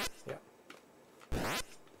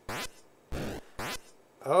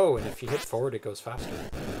 Oh, and if you hit forward, it goes faster.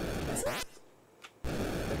 Is it?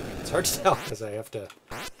 It's hard to tell because I have to.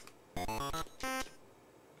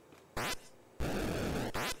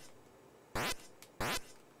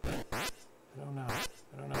 I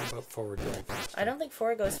don't know about forward going faster. I don't think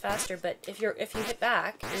forward goes faster, but if you hit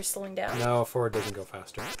back, you're slowing down. No, forward doesn't go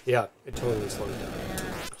faster. Yeah, it totally slows down. Yeah.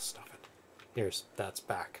 Oh, stop it. That's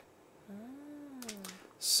back.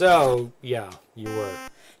 So, yeah, you were.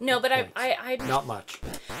 No, but I not much.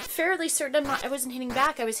 Fairly certain I wasn't hitting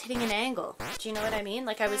back. I was hitting an angle. Do you know what I mean?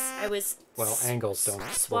 Like I was. Well, angles don't.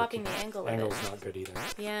 Swapping the angle. Angle's not good either.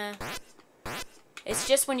 Yeah. It's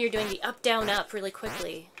just when you're doing the up down up really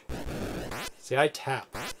quickly. See, I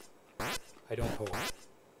tap. I don't hold.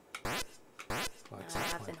 I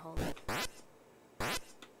have been holding.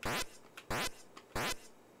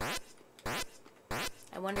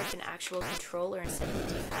 I wonder if an actual controller instead of a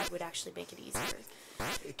D-pad would actually make it easier.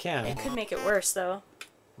 It can. It could make it worse, though.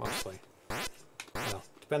 Mostly. Well,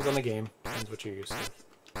 depends on the game. Depends what you're used to.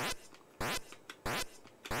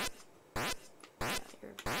 Yeah,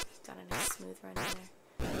 got a nice smooth run in there.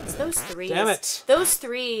 It's those three. Damn it! Those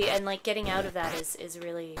three and like getting out of that is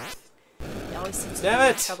really. It always seems to be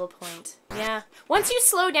a trouble point. Yeah. Once you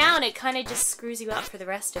slow down, it kind of just screws you up for the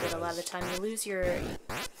rest of it. A lot of the time, you lose your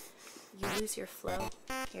flow.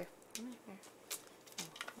 Here.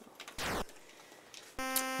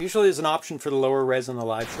 Usually there's an option for the lower res on the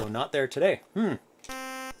live show. Not there today.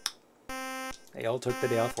 They all took the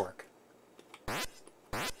day off work.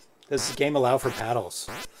 Does this game allow for paddles?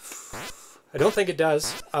 I don't think it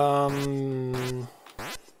does.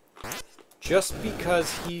 Just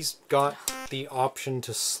because he's got the option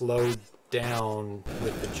to slow down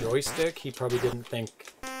with the joystick, he probably didn't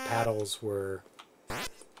think paddles were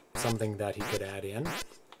something that he could add in.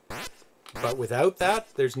 But without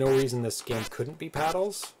that, there's no reason this game couldn't be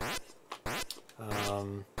paddles.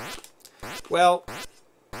 Well,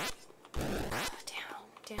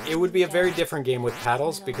 it would be a very different game with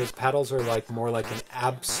paddles because paddles are like more like an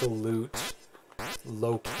absolute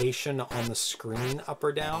location on the screen, up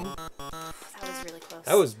or down. That was really close.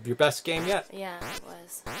 That was your best game yet. Yeah, it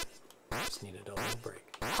was. Just needed a little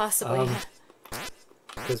break. Possibly.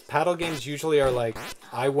 Because paddle games usually are like,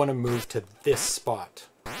 I want to move to this spot.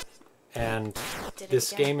 And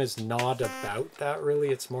this game is not about that really.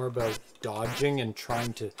 It's more about dodging and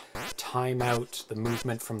trying to time out the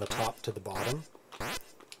movement from the top to the bottom.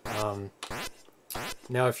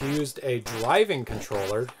 Now if you used a driving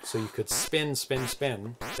controller, so you could spin,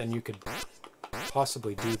 then you could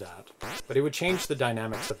possibly do that. But it would change the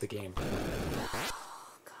dynamics of the game.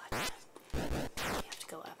 Oh, God. You have to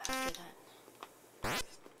go up after that.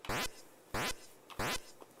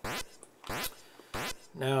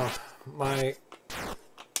 Now, my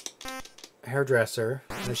hairdresser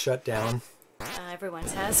has shut down.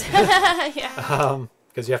 Everyone's has. Yeah.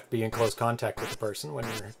 Because you have to be in close contact with the person when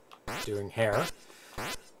you're doing hair.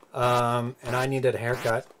 And I needed a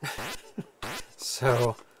haircut.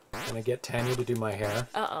 So I'm going to get Tanya to do my hair.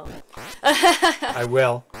 Uh-oh. I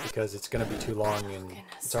will, because it's going to be too long, and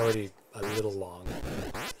it's already a little long.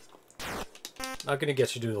 Not going to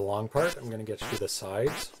get you to do the long part. I'm going to get you to do the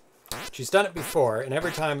sides. She's done it before, and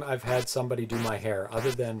every time I've had somebody do my hair,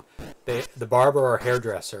 other than the barber or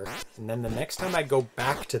hairdresser, and then the next time I go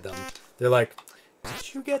back to them, they're like,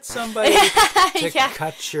 did you get somebody to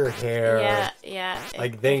cut your hair? Yeah.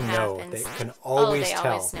 Like, they know. They can always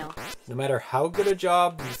tell. Always know. No matter how good a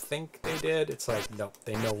job you think they did, it's like, no,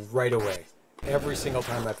 they know right away. Every single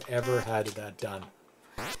time I've ever had that done.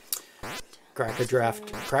 Crack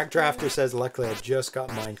Drafter says, luckily I just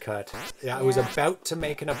got mine cut. Yeah, I was about to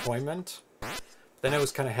make an appointment. Then I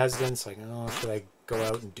was kind of hesitant. It's like, oh, should I go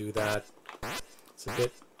out and do that? It's a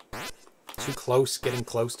bit too close, getting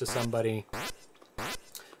close to somebody.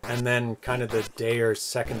 And then kind of the day or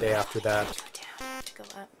second day after that,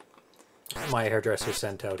 my hairdresser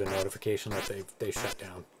sent out a notification that they shut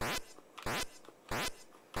down.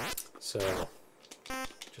 So,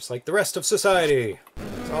 Just like the rest of society.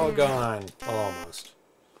 It's all gone. Well, almost.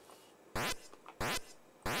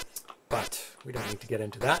 But we don't need to get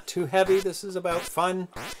into that too heavy. This is about fun.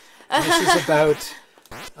 This is about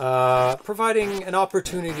providing an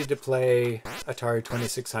opportunity to play Atari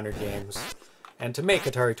 2600 games and to make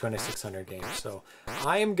Atari 2600 games. So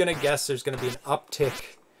I am going to guess there's going to be an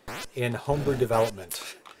uptick in homebrew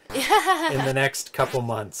development in the next couple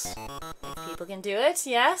months. People can do it,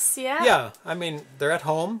 yes, yeah. Yeah, I mean, they're at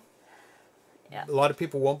home. Yeah. A lot of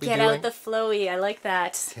people won't be Get doing... out the flowy, I like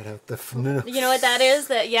that. Get out the... You know what that is?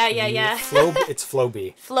 Yeah. It's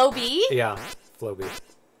Flowbee. Flowbee? Yeah, Flowbee.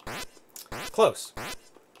 Close.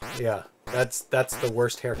 Yeah, that's the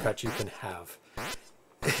worst haircut you can have.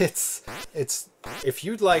 It's if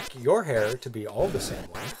you'd like your hair to be all the same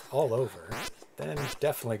length, all over, then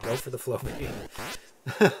definitely go for the Flowbee.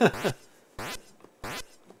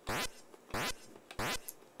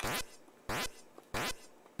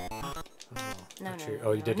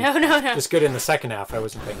 No, you didn't. No. Just good in the second half. I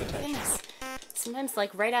wasn't paying attention. Goodness. Sometimes,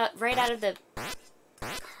 like right out of the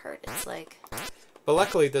cart, it's like. But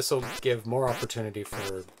luckily, this will give more opportunity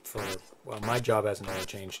for. Well, my job hasn't really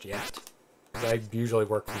changed yet. I usually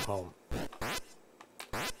work from home.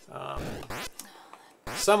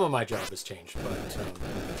 Some of my job has changed, but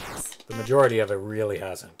the majority of it really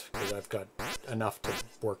hasn't, because I've got enough to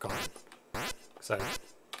work on. Because I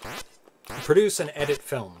produce and edit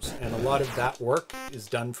films, and a lot of that work is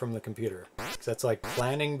done from the computer. Because that's like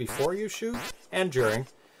planning before you shoot and during,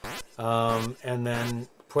 and then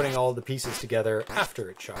putting all the pieces together after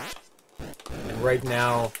it's shot. And right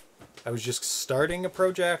now, I was just starting a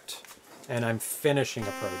project, and I'm finishing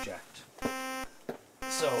a project.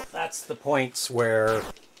 So that's the points where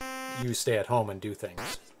you stay at home and do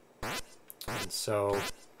things. And so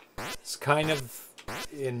it's kind of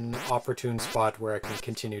in an opportune spot where I can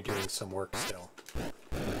continue doing some work still.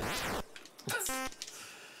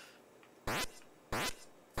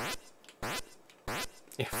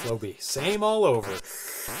 Yeah, Flowbee. Same all over.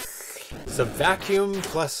 It's a vacuum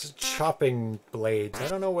plus chopping blades. I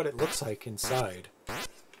don't know what it looks like inside.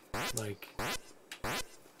 Like,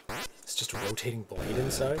 it's just a rotating blade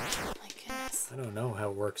inside. Oh my goodness. I don't know how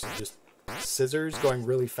it works. It's just scissors going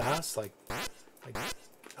really fast, like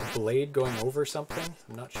a blade going over something.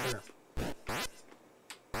 I'm not sure.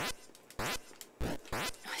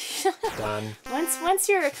 Done. Once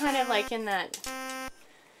you're kind of like in that.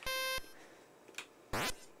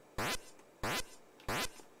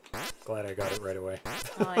 Glad I got it right away.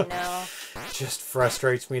 Oh, I know. Just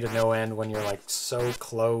frustrates me to no end when you're like so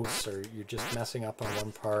close, or you're just messing up on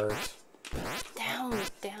one part. Down.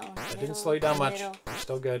 I didn't slow you down much. You're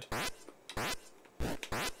still good.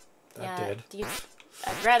 That did.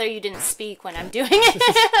 I'd rather you didn't speak when I'm doing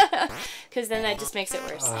it, because then that just makes it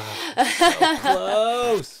worse. So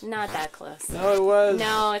close. Not that close. No, it was.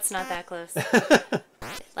 No, it's not that close.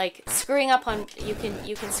 Like screwing up on you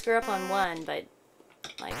can screw up on one, but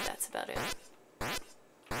like that's about it.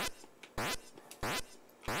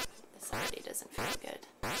 This already doesn't feel good.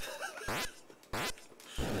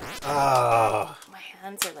 Ah. My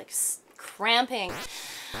hands are like cramping.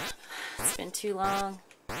 It's been too long.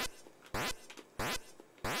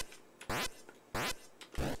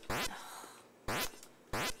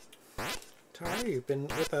 Tyre, you've been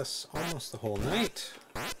with us almost the whole night.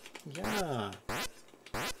 Yeah.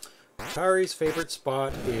 Tyre's favorite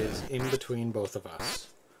spot is in between both of us.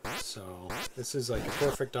 So this is like a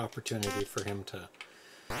perfect opportunity for him to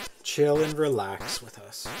chill and relax with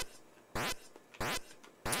us.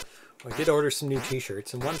 Well, I did order some new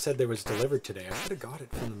t-shirts, and one said they was delivered today. I should have got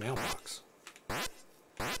it from the mailbox.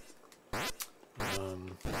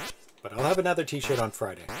 But I'll have another t-shirt on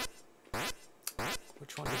Friday.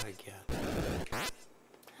 Which one did I get?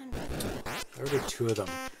 I ordered two of them.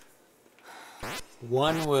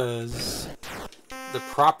 One was the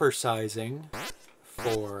proper sizing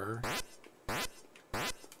for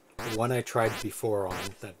the one I tried before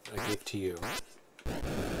on that I gave to you.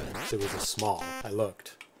 It was a small. I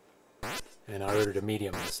looked. And I ordered a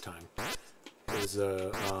medium this time. It was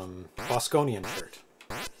a Bosconian shirt.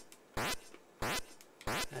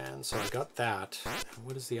 And so I got that.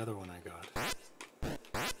 What is the other one I got?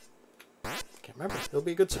 Can't remember. It'll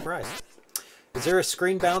be a good surprise. Is there a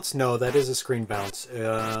screen bounce? No, that is a screen bounce.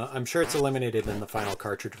 I'm sure it's eliminated in the final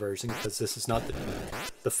cartridge version because this is not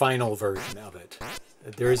the final version of it.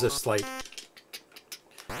 There is a slight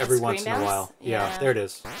every once in a while. Yeah, there it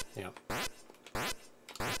is. Yeah.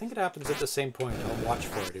 I think it happens at the same point. I'll watch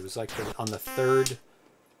for it. It was like on the third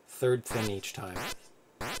thing each time.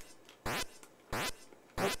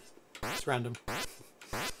 Oh, it's random.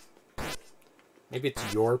 Maybe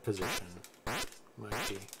it's your position. might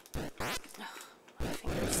be. My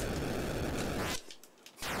fingers.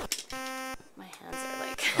 My hands are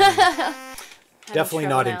like... Definitely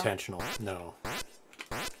not now. intentional, no.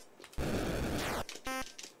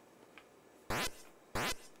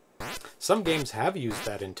 Some games have used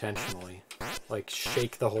that intentionally. Like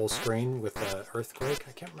shake the whole screen with the earthquake.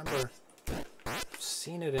 I can't remember. I've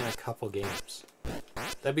seen it in a couple games.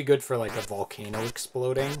 That'd be good for like a volcano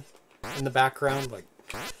exploding in the background. Like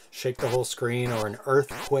shake the whole screen, or an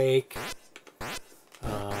earthquake.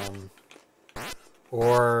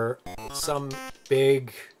 Or some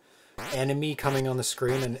big enemy coming on the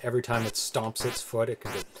screen, and every time it stomps its foot, it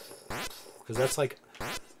can go... Because that's like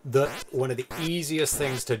one of the easiest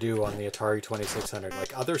things to do on the Atari 2600.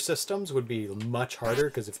 Like other systems would be much harder,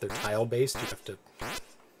 because if they're tile based, you have to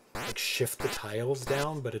like shift the tiles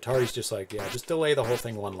down. But Atari's just like, yeah, just delay the whole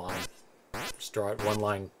thing one line. Just draw it one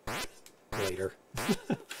line later.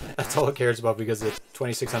 That's all it cares about, because the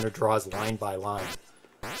 2600 draws line by line.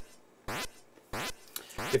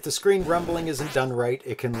 If the screen rumbling isn't done right,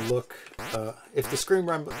 it can look... if the screen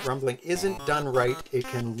rumbling isn't done right, it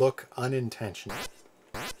can look unintentional.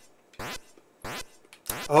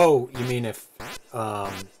 Oh, you mean if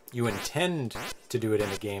you intend to do it in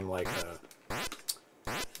a game like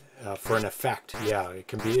for an effect? Yeah, it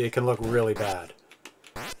can look really bad,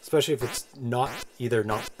 especially if it's either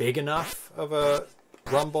not big enough of a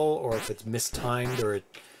rumble, or if it's mistimed, or it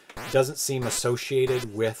doesn't seem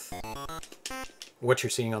associated with what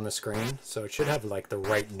you're seeing on the screen. So it should have like the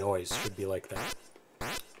right noise. Should be like that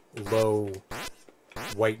low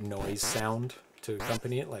white noise sound to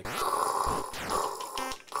accompany it, like...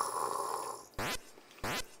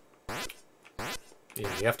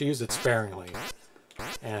 Yeah, you have to use it sparingly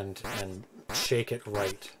and shake it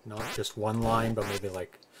right. Not just one line, but maybe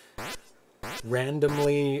like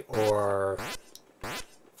randomly, or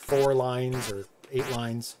 4 lines or 8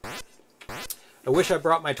 lines. I wish I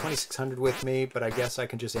brought my 2600 with me, but I guess I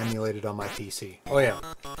can just emulate it on my PC. Oh yeah,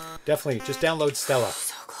 definitely. Just download Stella.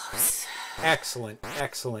 So close. Excellent,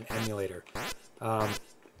 excellent emulator.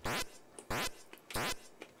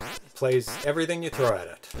 Plays everything you throw at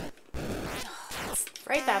it. That's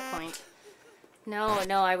right that point. No,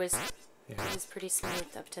 I was pretty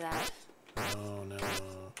smooth up to that. Oh no.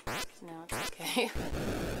 No, it's okay.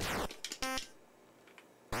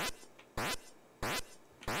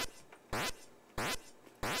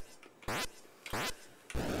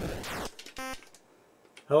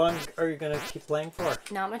 How long are you going to keep playing for?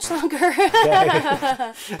 Not much longer.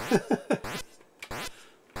 Okay.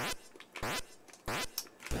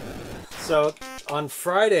 So, on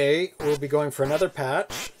Friday, we'll be going for another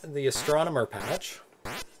patch, the Astronomer patch.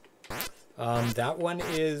 That one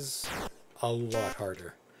is a lot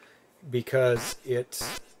harder, because it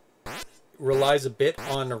relies a bit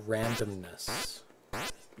on randomness,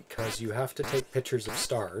 because you have to take pictures of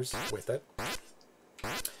stars with it.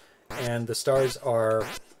 And the stars are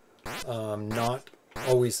not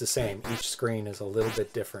always the same. Each screen is a little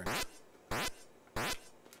bit different.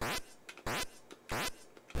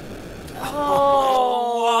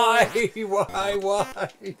 Oh, Why?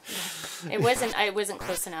 It wasn't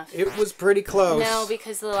close enough. It was pretty close. No,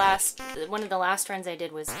 because one of the last runs I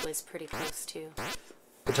did was pretty close too.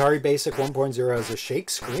 Atari Basic 1.0 has a shake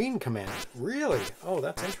screen command. Really? Oh,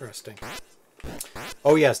 that's interesting.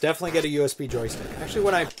 Oh yes, definitely get a USB joystick. Actually,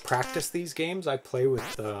 when I practice these games, I play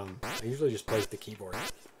with, I usually just play with the keyboard.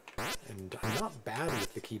 And I'm not bad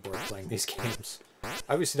with the keyboard playing these games. I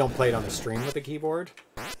obviously don't play it on the stream with the keyboard,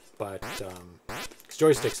 but, because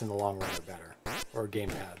joysticks in the long run are better. Or game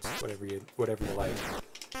pads, whatever you like.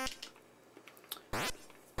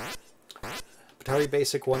 Atari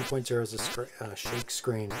Basic 1.0 is a shake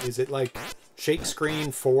screen. Is it like shake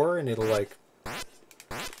screen 4 and it'll like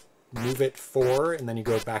move it 4 and then you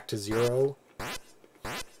go back to 0?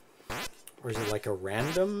 Or is it like a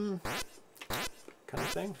random kind of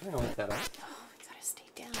thing? I'm gonna look that up. Oh, we gotta stay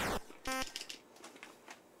down.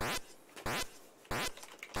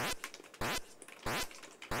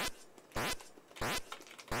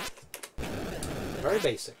 Very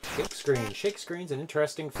basic. Shake screen. Shake screen's an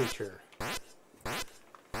interesting feature.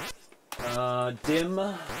 Dim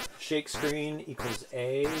shake screen equals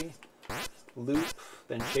A. Loop,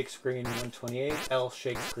 then shake screen 128, L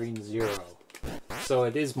shake screen 0. So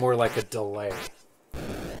it is more like a delay.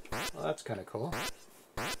 Well, that's kind of cool.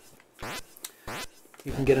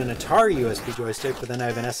 You can get an Atari USB joystick, but then I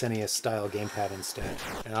have an SNES style gamepad instead.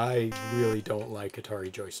 And I really don't like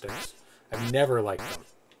Atari joysticks. I've never liked them.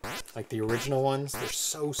 Like the original ones, they're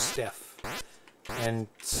so stiff and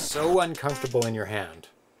so uncomfortable in your hand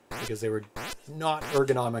because they were not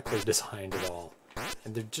ergonomically designed at all.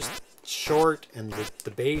 And they're just short and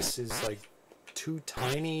the base is like too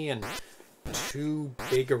tiny and too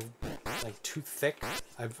big or like too thick.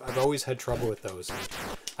 I've always had trouble with those. And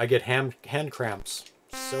I get hand cramps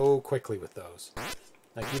so quickly with those.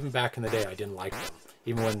 Like even back in the day, I didn't like them.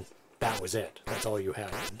 Even when that was it. That's all you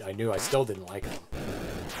had. I knew I still didn't like them.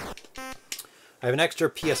 I have an extra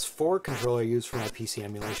PS4 controller I use for my PC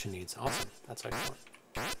emulation needs. Awesome. That's excellent.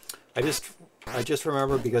 I just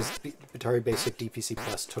remember because Atari Basic DPC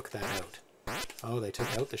Plus took that out. Oh, they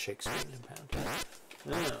took out the shake screen impact.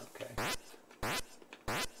 Oh, okay.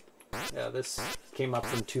 Yeah, this came up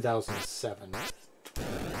from 2007.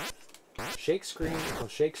 Shake screen, well,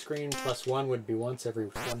 shake screen plus 1 would be once every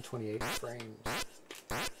 128 frames.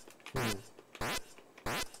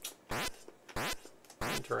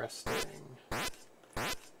 Interesting. I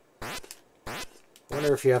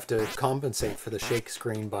wonder if you have to compensate for the shake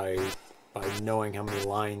screen by knowing how many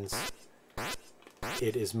lines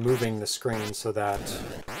it is moving the screen so that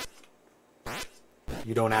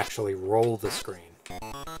you don't actually roll the screen.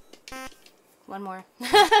 One more.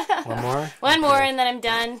 One more? One more and then I'm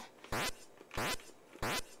done.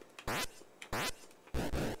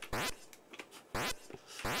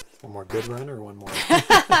 One more good run or one more?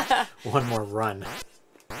 One more run.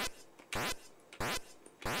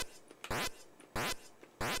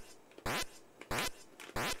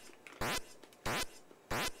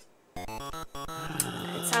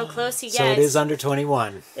 It's how close you get. So it is under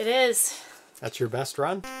 21. It is. That's your best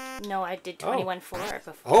run? No, I did 21.4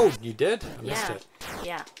 before. Oh, you did? I missed it.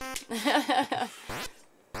 Yeah.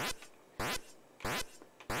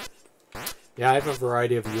 Yeah, I have a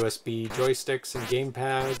variety of USB joysticks and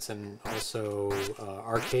gamepads, and also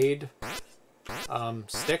arcade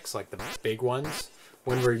sticks, like the big ones.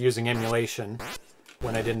 When we're using emulation,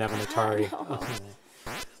 when I didn't have an Atari,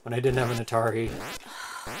 when I didn't have an Atari,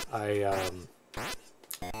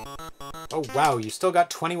 oh wow, you still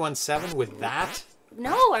got 21.7 with that?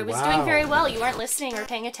 No, I was doing very well. You weren't listening or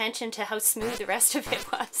paying attention to how smooth the rest of it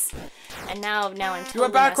was. And now I'm totally You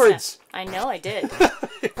went backwards. I know, I did.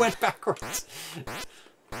 It went backwards.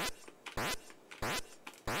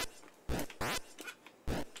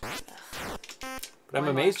 But I'm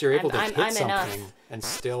amazed you're able to hit something enough. and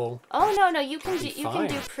still. Oh no, you can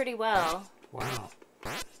do pretty well. Wow.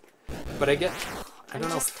 But I get. I'm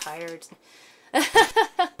just tired.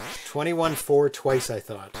 21.4 twice, I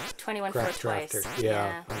thought. 21.4 twice.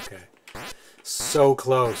 Yeah. Okay. So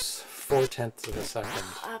close. 0.4 of a second.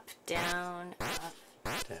 Up, down, up,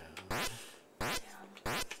 down.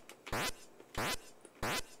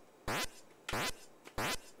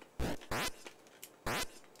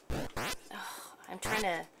 I'm trying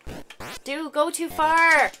to go too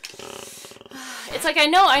far. It's like I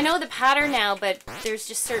know the pattern now, but there's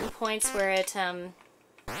just certain points where it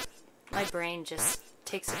my brain just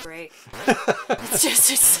takes a break. It's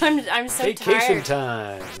just I'm so Vacation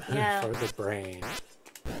tired. time for the brain.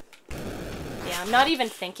 Yeah, I'm not even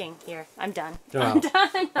thinking here. I'm done. Oh, I'm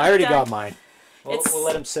done. I already got mine. We'll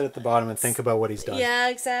let him sit at the bottom and think about what he's done. Yeah,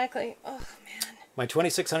 exactly. Oh man. My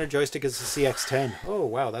 2600 joystick is a CX10. Oh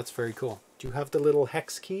wow, that's very cool. Do you have the little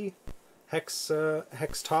hex key? Hex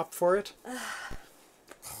top for it?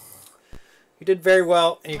 You did very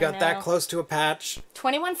well, and you got that close to a patch.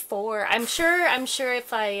 21.4. I'm sure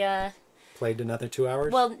if I played another 2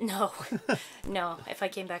 hours. Well, no, no. If I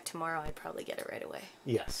came back tomorrow, I'd probably get it right away.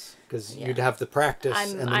 Yes, because you'd have the practice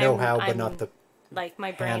and the know-how, but not the. Like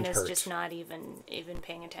my brain is just not even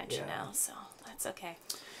paying attention now, so that's okay.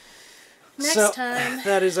 Next time.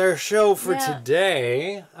 That is our show for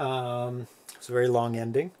today. It's a very long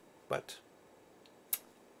ending, but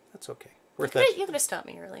that's okay. Worth it. You could have stopped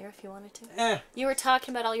me earlier if you wanted to. You were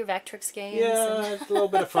talking about all your Vectrix games. Yeah, it's a little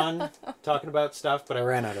bit of fun talking about stuff, but I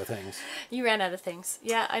ran out of things. You ran out of things.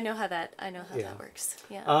 Yeah, I know how that works.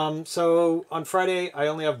 Yeah. So on Friday, I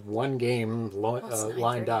only have one game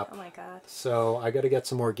lined up. Oh my god. So I got to get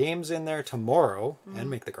some more games in there tomorrow and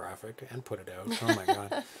make the graphic and put it out. Oh my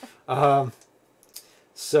god.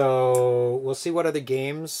 So we'll see what other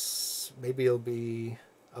games. Maybe it'll be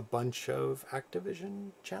a bunch of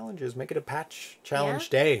Activision challenges. Make it a patch challenge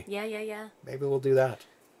day. Yeah. Maybe we'll do that.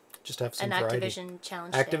 Just have some variety. An Activision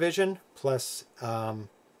challenge Activision plus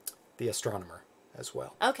the Astronomer as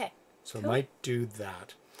well. Okay. So I might do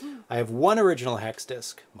that. I have one original hex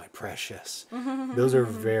disc, my precious. Those are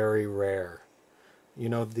very rare. You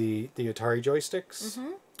know the Atari joysticks?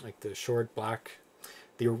 Like the short black.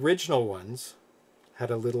 The original ones had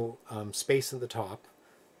a little space at the top,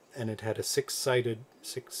 and it had a six-sided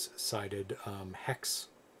hex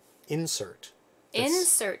insert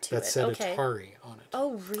Insert to that it. said Okay. Atari on it.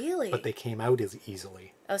 Oh, really? But they came out as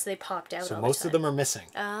easily. Oh, so they popped out. So all most the of time. them are missing.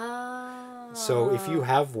 Oh. So if you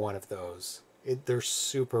have one of those, they're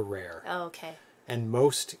super rare. Oh, okay. And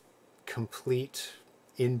most complete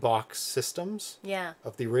in-box systems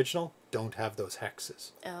of the original don't have those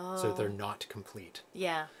hexes. Oh. So they're not complete.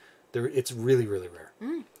 Yeah. It's really, really rare.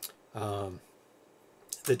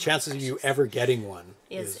 The chances of you ever getting one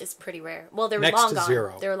is pretty rare. Well, they're next long to gone.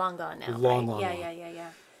 zero. They're long gone now. Long, right? long, Yeah, long. yeah.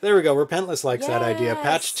 There we go. Repentless likes that idea. Yes.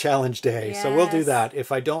 Patch challenge day. So we'll do Yes. that.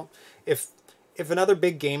 If another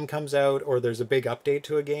big game comes out or there's a big update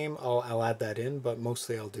to a game, I'll add that in. But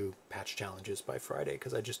mostly I'll do patch challenges by Friday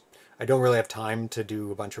because I don't really have time to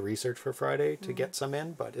do a bunch of research for Friday to get some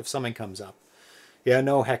in. But if something comes up,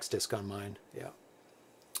 no hex disc on mine. Yeah.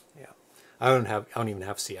 I don't even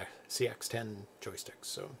have CX10 joysticks.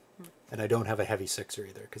 So, and I don't have a heavy sixer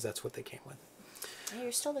either because that's what they came with. Yeah,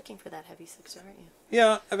 you're still looking for that heavy sixer, aren't you?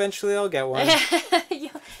 Yeah, eventually I'll get one. They're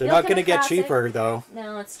They're not going to get cheaper, though.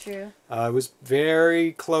 No, it's true. I was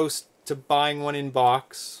very close to buying one in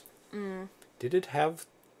box. Did it have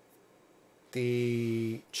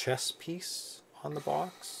the chess piece on the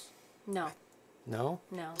box? No. No?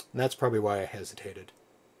 No. And that's probably why I hesitated.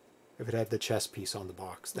 If it had the chess piece on the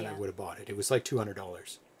box, then I would have bought it. It was like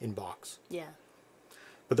 $200 in box. Yeah.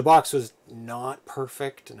 But the box was not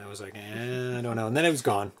perfect, and I was like, I don't know. And then it was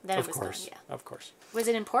gone. Then of it was course. gone, yeah. Of course. Was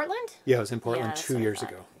it in Portland? Yeah, it was in Portland that's 2 what I years thought.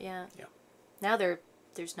 ago. Yeah. Yeah. Now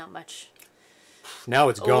there's not much. Now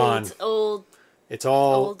it's gone. It's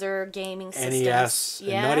all older gaming systems. NES,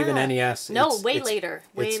 Yeah. and not even NES. No, it's, way it's, later.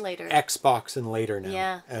 Way it's later. Xbox and later now.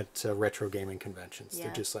 Yeah. At retro gaming conventions, Yeah.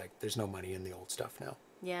 they're just like, there's no money in the old stuff now,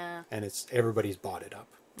 Yeah. and everybody's bought it up.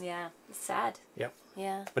 Yeah. It's sad. Yep.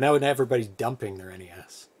 Yeah. But now everybody's dumping their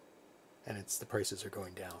NES, and the prices are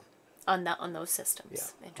going down. On those systems.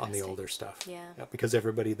 Yeah. Interesting. On the older stuff. Yeah. Because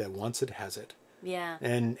everybody that wants it has it, Yeah.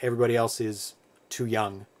 and everybody else is too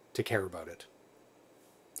young to care about it.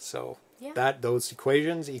 So those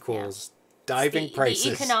equations equals diving prices.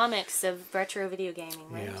 The economics of retro video gaming,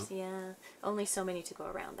 right? Yeah. Yeah. Only so many to go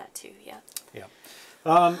around that too. Yeah.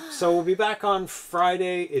 Yeah. So we'll be back on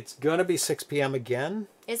Friday. It's gonna be 6 p.m. again.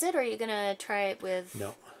 Is it? Or are you gonna try it with?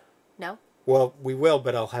 No. No. Well, we will,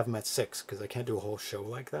 but I'll have them at 6 because I can't do a whole show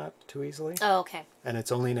like that too easily. Oh, okay. And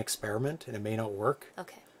it's only an experiment, and it may not work.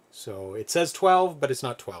 Okay. So it says 12, but it's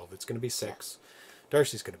not 12. It's going to be 6. Yeah.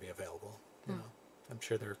 Darcy's going to be available. You know, I'm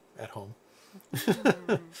sure they're at home.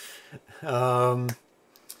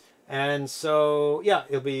 And so,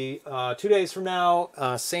 it'll be 2 days from now.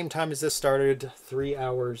 Same time as this started, 3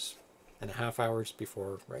 hours and a half hours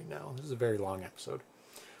before right now. This is a very long episode.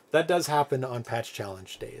 That does happen on patch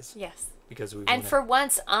challenge days. Yes. Because for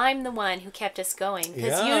once, I'm the one who kept us going.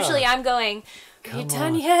 Because Yeah. usually I'm going, are you Come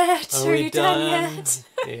done on. yet? Are Are we you done done? yet?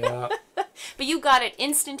 Yeah. But you got it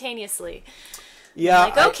instantaneously. Yeah.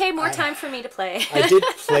 Like, okay, more time for me to play. I did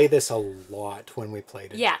play this a lot when we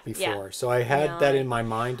played it before. Yeah. So I had that in my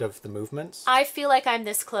mind of the movements. I feel like I'm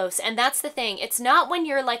this close. And that's the thing. It's not when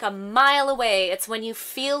you're like a mile away. It's when you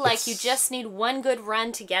feel like you just need one good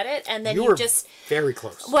run to get it. And then you you were just... very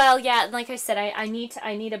close. Well, yeah, like I said, I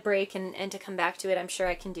need a break and to come back to it. I'm sure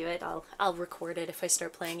I can do it. I'll record it if I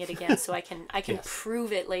start playing it again so I can Yes.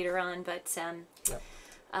 prove it later on. But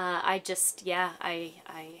I just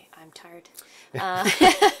I'm tired.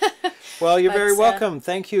 Well, you're very welcome.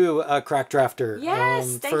 Thank you, Crack Drafter.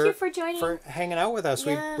 Yes, thank you for joining. For hanging out with us.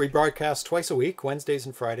 Yeah. We broadcast twice a week, Wednesdays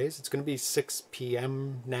and Fridays. It's going to be 6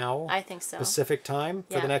 p.m. now. I think so. Pacific time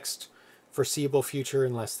for the next foreseeable future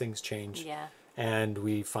unless things change. Yeah. And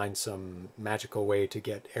we find some magical way to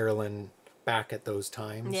get Erilyn back at those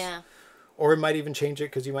times. Yeah. Or it might even change it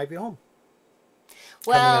because you might be home.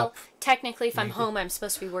 Well, technically, if I'm home, I'm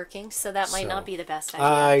supposed to be working, so that might not be the best idea.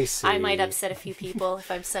 I see. I might upset a few people if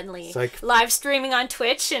I'm suddenly like, live streaming on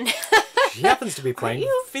Twitch and she happens to be playing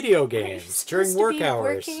video games during work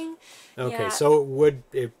hours. Working? Okay, Yeah. so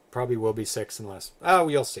it probably will be 6 unless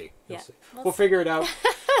you'll see. You'll see. We'll see. figure it out.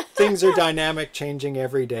 Things are dynamic, changing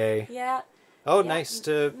every day. Yeah. Oh, nice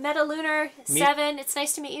to Metalunar 7. It's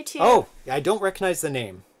nice to meet you too. Oh, I don't recognize the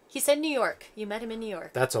name. He said New York. You met him in New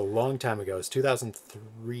York. That's a long time ago. It's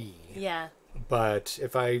 2003. Yeah. But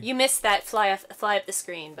if you missed that fly up the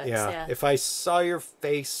screen, but yeah. If I saw your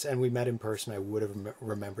face and we met in person, I would have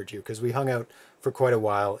remembered you because we hung out for quite a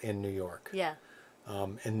while in New York. Yeah.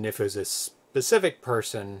 And if it was a specific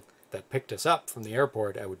person that picked us up from the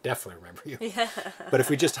airport, I would definitely remember you. Yeah. But if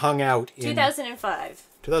we just hung out in 2005.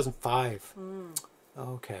 2005.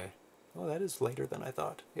 Okay. Oh, that is later than I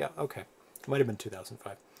thought. Yeah. Okay. It might have been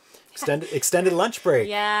 2005. Extended lunch break.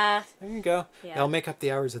 Yeah. There you go. Yeah. I'll make up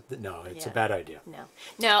the hours at the... No, it's a bad idea.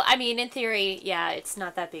 No, I mean, in theory, yeah, it's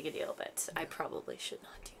not that big a deal, but I probably should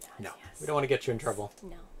not do that. No, yes. we don't want to get you in trouble.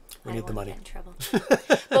 No. We need the money. Get in trouble.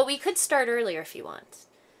 But we could start earlier if you want.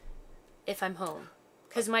 If I'm home.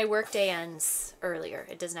 Because my workday ends earlier.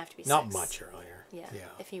 It doesn't have to be 6. Not much earlier. Yeah.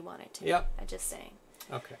 If you wanted to. Yep. I'm just saying.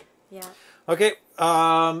 Okay. Yeah. Okay.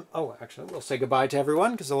 Oh, actually, we'll say goodbye to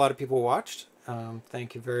everyone because a lot of people watched.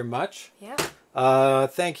 Thank you very much. Yeah.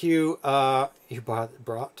 Thank you. You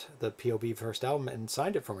brought the POB first album and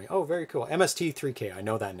signed it for me. Oh, very cool. MST3K. I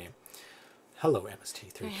know that name. Hello,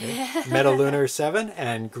 MST3K. Metalunar7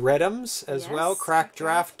 and Gretums as well. Crack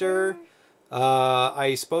Drafter.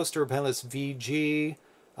 I supposed to Repentless VG.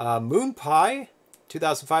 Moon Pie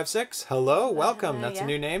 2005-6. Hello, welcome. That's a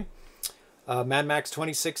new name. Mad Max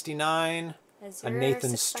 2069.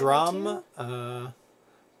 Nathan Strum.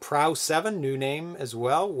 Prow7, new name as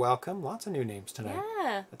well. Welcome. Lots of new names tonight.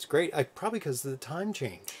 Yeah. That's great. Probably because of the time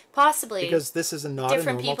change. Possibly. Because this is not a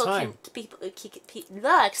normal time.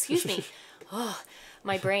 Excuse me. Oh,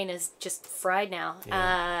 my brain is just fried now.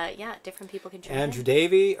 Yeah, different people can join Andrew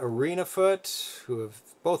Davey, Arenafoot, who have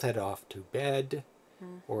both headed off to bed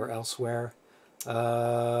or elsewhere. You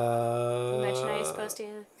mentioned I was supposed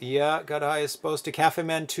to. Yeah, got I was supposed to. Cafe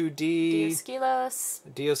Man 2D.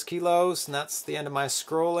 Dios Kilos, and that's the end of my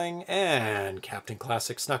scrolling. And Captain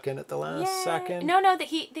Classic snuck in at the last second. No,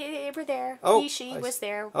 they were there. Oh, she was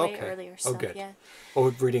there way earlier. So, good. Yeah. Oh,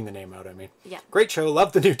 reading the name out, I mean. Yeah. Great show.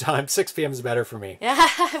 Love the new time. 6 p.m. is better for me. Yeah.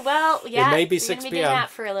 Well, yeah. It may be we're 6 gonna p.m. doing that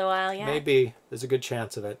for a little while. Yeah. Maybe. There's a good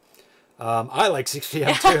chance of it. I like 6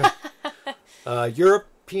 p.m. too.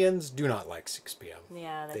 Europeans do not like 6 p.m.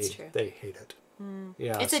 Yeah, that's true. They hate it.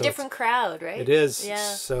 Yeah, it's a different crowd, right? It is. Yeah.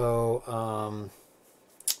 So,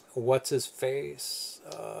 what's his face?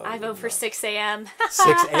 I vote for 6 a.m.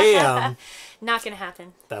 6 a.m. Not gonna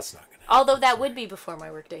happen. That's not gonna happen. Although that would be before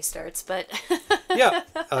my workday starts, but yeah.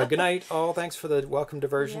 Good night, all. Thanks for the welcome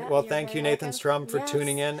diversion. Yeah, well, thank you, Nathan welcome. Strum, for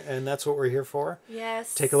tuning in, and that's what we're here for.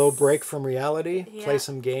 Yes. Take a little break from reality, Yeah. play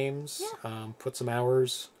some games, put some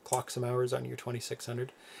hours, clock some hours on your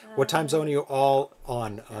 2600. What time zone are you all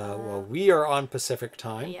on? Well, we are on Pacific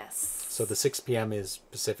time. Yes. So the 6 p.m. is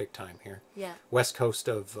Pacific time here. Yeah. West coast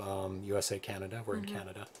of USA, Canada. We're in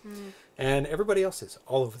Canada. And everybody else is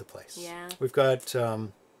all over the place. Yeah. We've got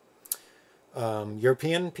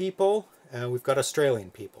European people and we've got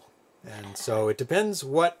Australian people. And so it depends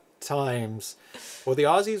what times. Well, the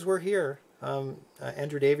Aussies were here.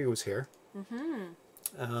 Andrew Davey was here.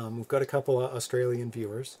 We've got a couple of Australian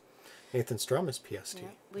viewers. Nathan Strum is PST. Yeah.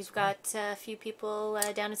 We've got a few people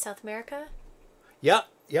down in South America. Yeah.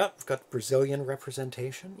 We've got Brazilian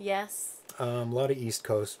representation. Yes. A lot of East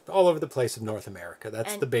Coast, all over the place of North America.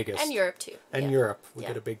 That's the biggest. And Europe too. And yeah. Europe, we yeah.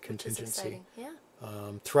 get a big contingency. Yeah.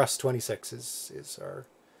 Thrust 26 is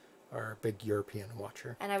our big European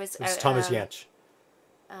watcher. And I was it's Thomas Jensch.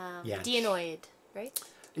 Jensch. Dianoid, right?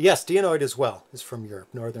 Yes, Dianoid as well is from Europe,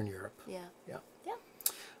 Northern Europe. Yeah. Yeah.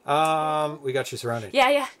 We got you surrounded.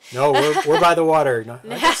 Yeah. No, we're by the water. No,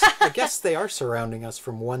 I guess they are surrounding us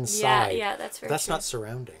from one side. Yeah, that's very That's true. not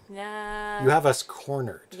surrounding. Yeah. You have us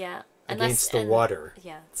cornered. Yeah. Against the water.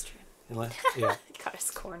 Yeah, that's true. Yeah. Got us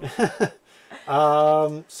cornered.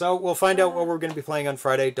 So we'll find out what we're going to be playing on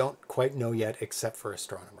Friday. Don't quite know yet, except for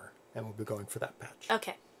Astronomer, and we'll be going for that patch.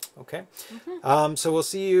 Okay. So we'll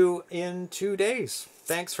see you in 2 days.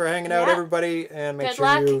 Thanks for hanging out, everybody, and make Good sure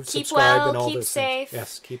luck. you Keep subscribe well, and all keep those safe. things.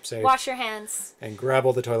 Yes, keep safe. Wash your hands. And grab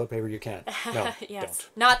all the toilet paper you can. No, Yes. don't.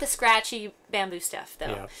 Not the scratchy bamboo stuff, though.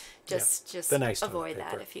 Yeah. Just The nice avoid toilet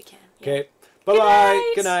that paper. if you can. Okay.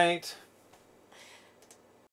 Bye-bye. Good night.